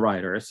gospel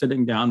writer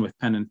sitting down with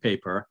pen and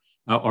paper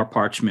or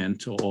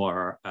parchment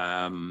or,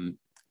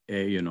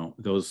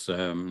 those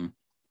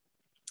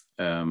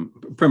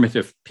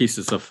primitive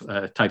pieces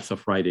of types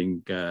of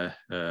writing,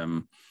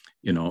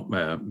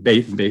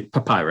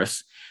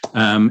 papyrus,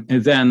 and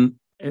then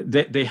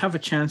they have a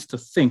chance to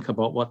think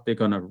about what they're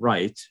going to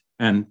write,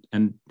 and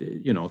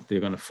they're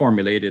going to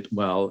formulate it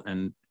well,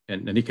 and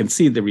you can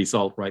see the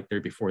result right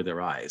there before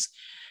their eyes.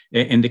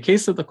 In the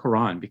case of the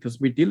Quran, because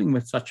we're dealing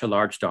with such a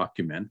large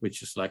document,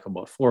 which is like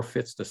about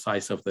 4/5 the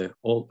size of the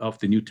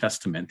New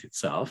Testament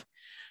itself,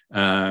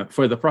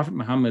 for the Prophet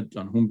Muhammad,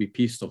 on whom be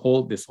peace, to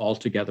hold this all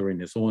together in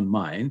his own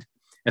mind,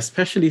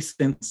 especially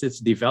since it's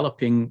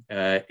developing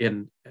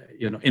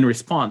in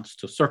response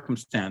to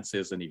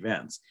circumstances and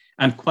events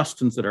and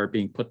questions that are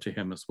being put to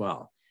him as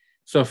well.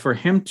 So for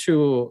him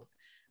to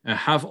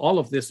have all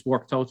of this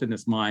worked out in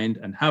his mind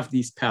and have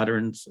these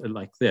patterns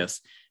like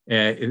this,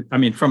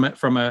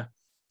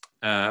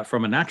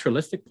 from a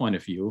naturalistic point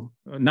of view,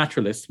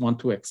 naturalists want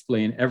to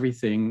explain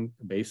everything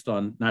based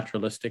on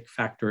naturalistic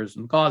factors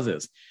and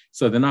causes.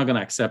 So they're not going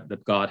to accept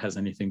that God has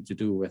anything to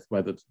do with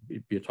whether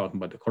you're talking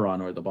about the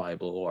Quran or the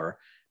Bible or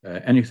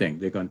anything.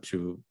 They're going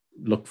to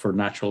look for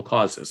natural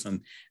causes.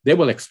 And they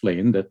will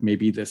explain that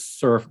maybe this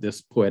served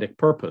this poetic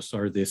purpose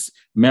or this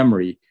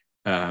memory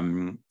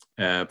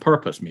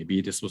purpose.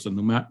 Maybe this was a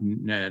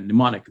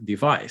mnemonic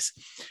device.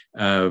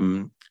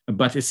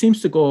 But it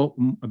seems to go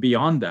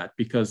beyond that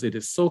because it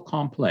is so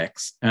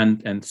complex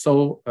and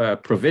so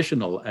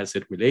provisional as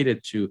it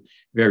related to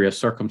various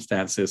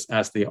circumstances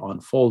as they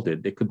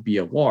unfolded. There could be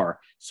a war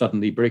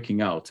suddenly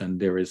breaking out, and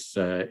there is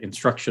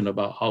instruction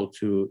about how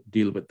to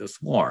deal with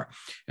this war.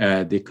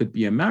 There could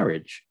be a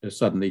marriage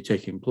suddenly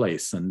taking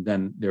place, and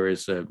then there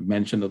is a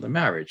mention of the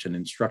marriage and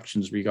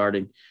instructions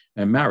regarding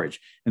marriage,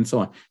 and so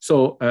on.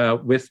 So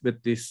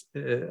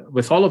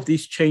with all of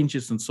these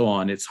changes and so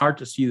on, it's hard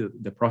to see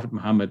that the Prophet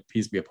Muhammad,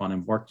 peace be upon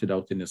him, worked it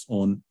out in his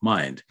own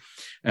mind.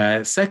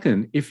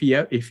 Second, if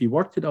he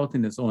worked it out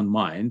in his own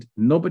mind,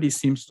 nobody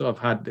seems to have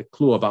had the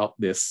clue about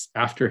this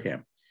after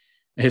him.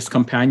 His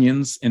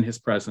companions in his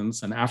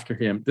presence and after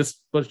him,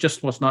 this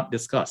was not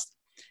discussed.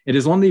 It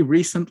is only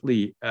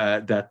recently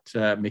that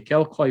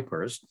Mikhail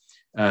Kuipers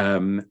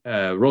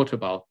wrote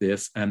about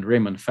this, and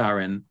Raymond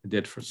Farren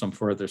did for some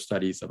further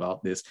studies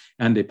about this,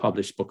 and they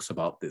published books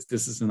about this.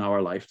 This is in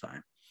our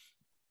lifetime.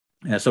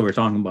 So we're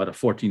talking about a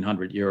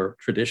 1400-year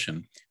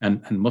tradition,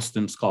 and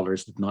Muslim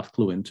scholars did not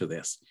clue into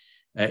this.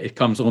 It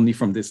comes only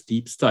from this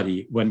deep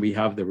study when we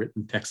have the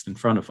written text in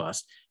front of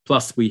us.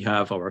 Plus, we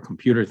have our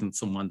computers and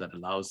so on that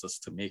allows us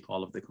to make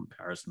all of the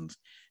comparisons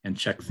and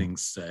check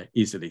things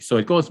easily. So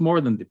it goes more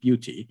than the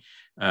beauty,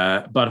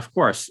 but of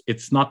course,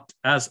 it's not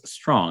as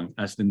strong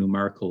as the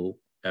numerical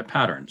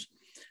patterns.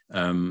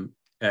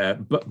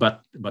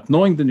 But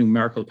knowing the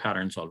numerical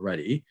patterns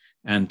already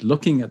and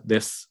looking at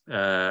this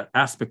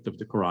aspect of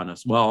the Quran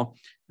as well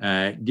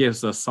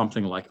gives us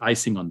something like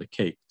icing on the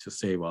cake to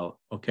say, well,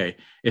 okay,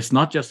 it's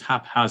not just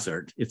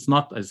haphazard. It's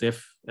not as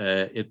if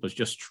it was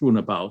just strewn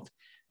about.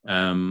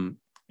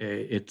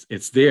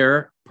 It's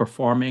there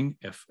performing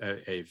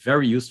a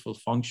very useful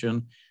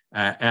function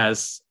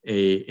as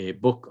a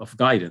book of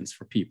guidance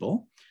for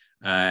people.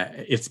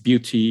 Its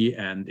beauty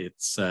and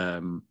its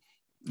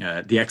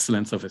the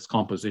excellence of its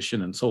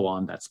composition and so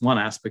on. That's one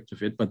aspect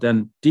of it. But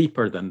then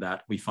deeper than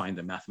that, we find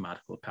the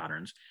mathematical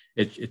patterns.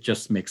 It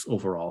just makes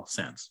overall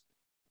sense.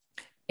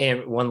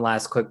 And one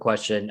last quick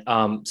question.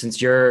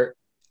 Since you're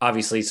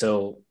obviously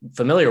so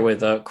familiar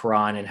with the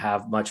Quran and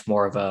have much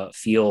more of a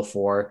feel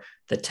for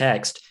the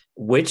text,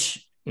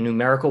 which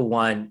numerical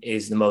one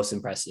is the most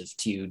impressive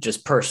to you,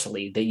 just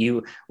personally, that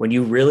you, when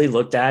you really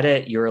looked at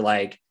it, you're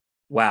like,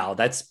 wow,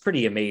 that's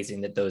pretty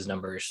amazing that those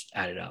numbers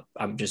added up.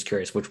 I'm just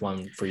curious which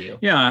one for you.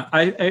 Yeah,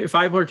 if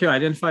I were to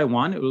identify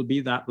one, it will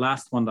be that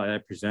last one that I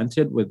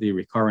presented with the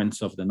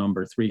recurrence of the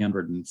number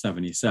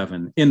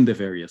 377 in the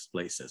various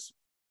places.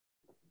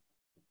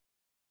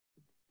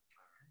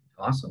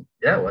 Awesome.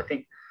 Yeah, well, I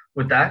think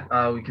with that,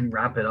 we can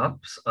wrap it up.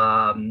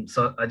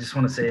 So I just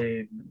want to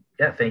say,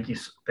 yeah, thank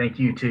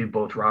you to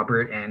both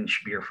Robert and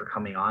Shabir for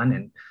coming on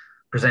and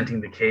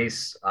presenting the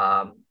case.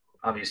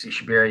 Obviously,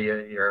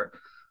 Shabir, you're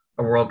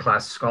a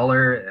world-class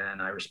scholar,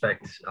 and I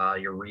respect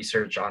your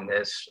research on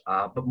this.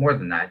 But more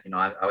than that,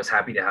 I was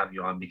happy to have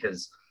you on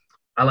because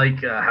I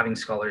like having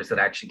scholars that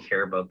actually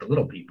care about the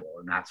little people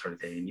and that sort of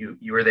thing. And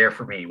you were there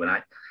for me when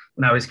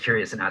I was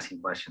curious and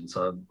asking questions.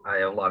 So I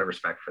have a lot of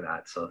respect for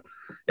that. So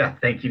yeah,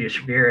 thank you to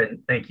Shabir, and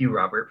thank you,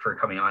 Robert, for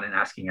coming on and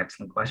asking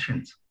excellent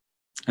questions.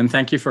 And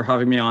thank you for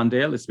having me on,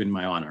 Dale. It's been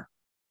my honor.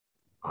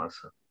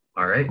 Awesome.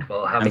 All right.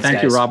 Well,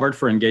 thank you, Robert,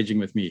 for engaging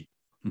with me.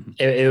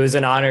 It was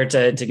an honor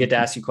to get to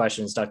ask you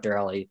questions, Dr.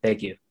 Ali.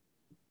 Thank you.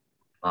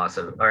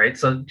 Awesome. All right.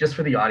 So just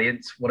for the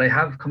audience, what I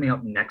have coming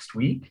up next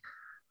week,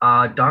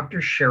 Dr.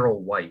 Cheryl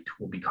White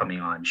will be coming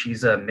on.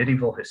 She's a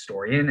medieval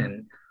historian,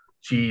 and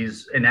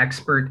she's an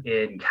expert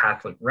in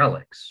Catholic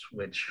relics,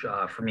 which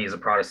for me as a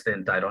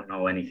Protestant, I don't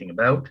know anything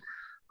about.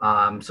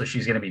 So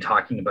she's going to be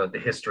talking about the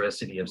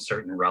historicity of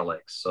certain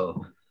relics.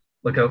 So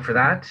look out for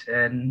that.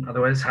 And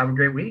otherwise, have a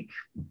great week.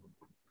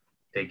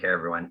 Take care,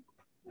 everyone.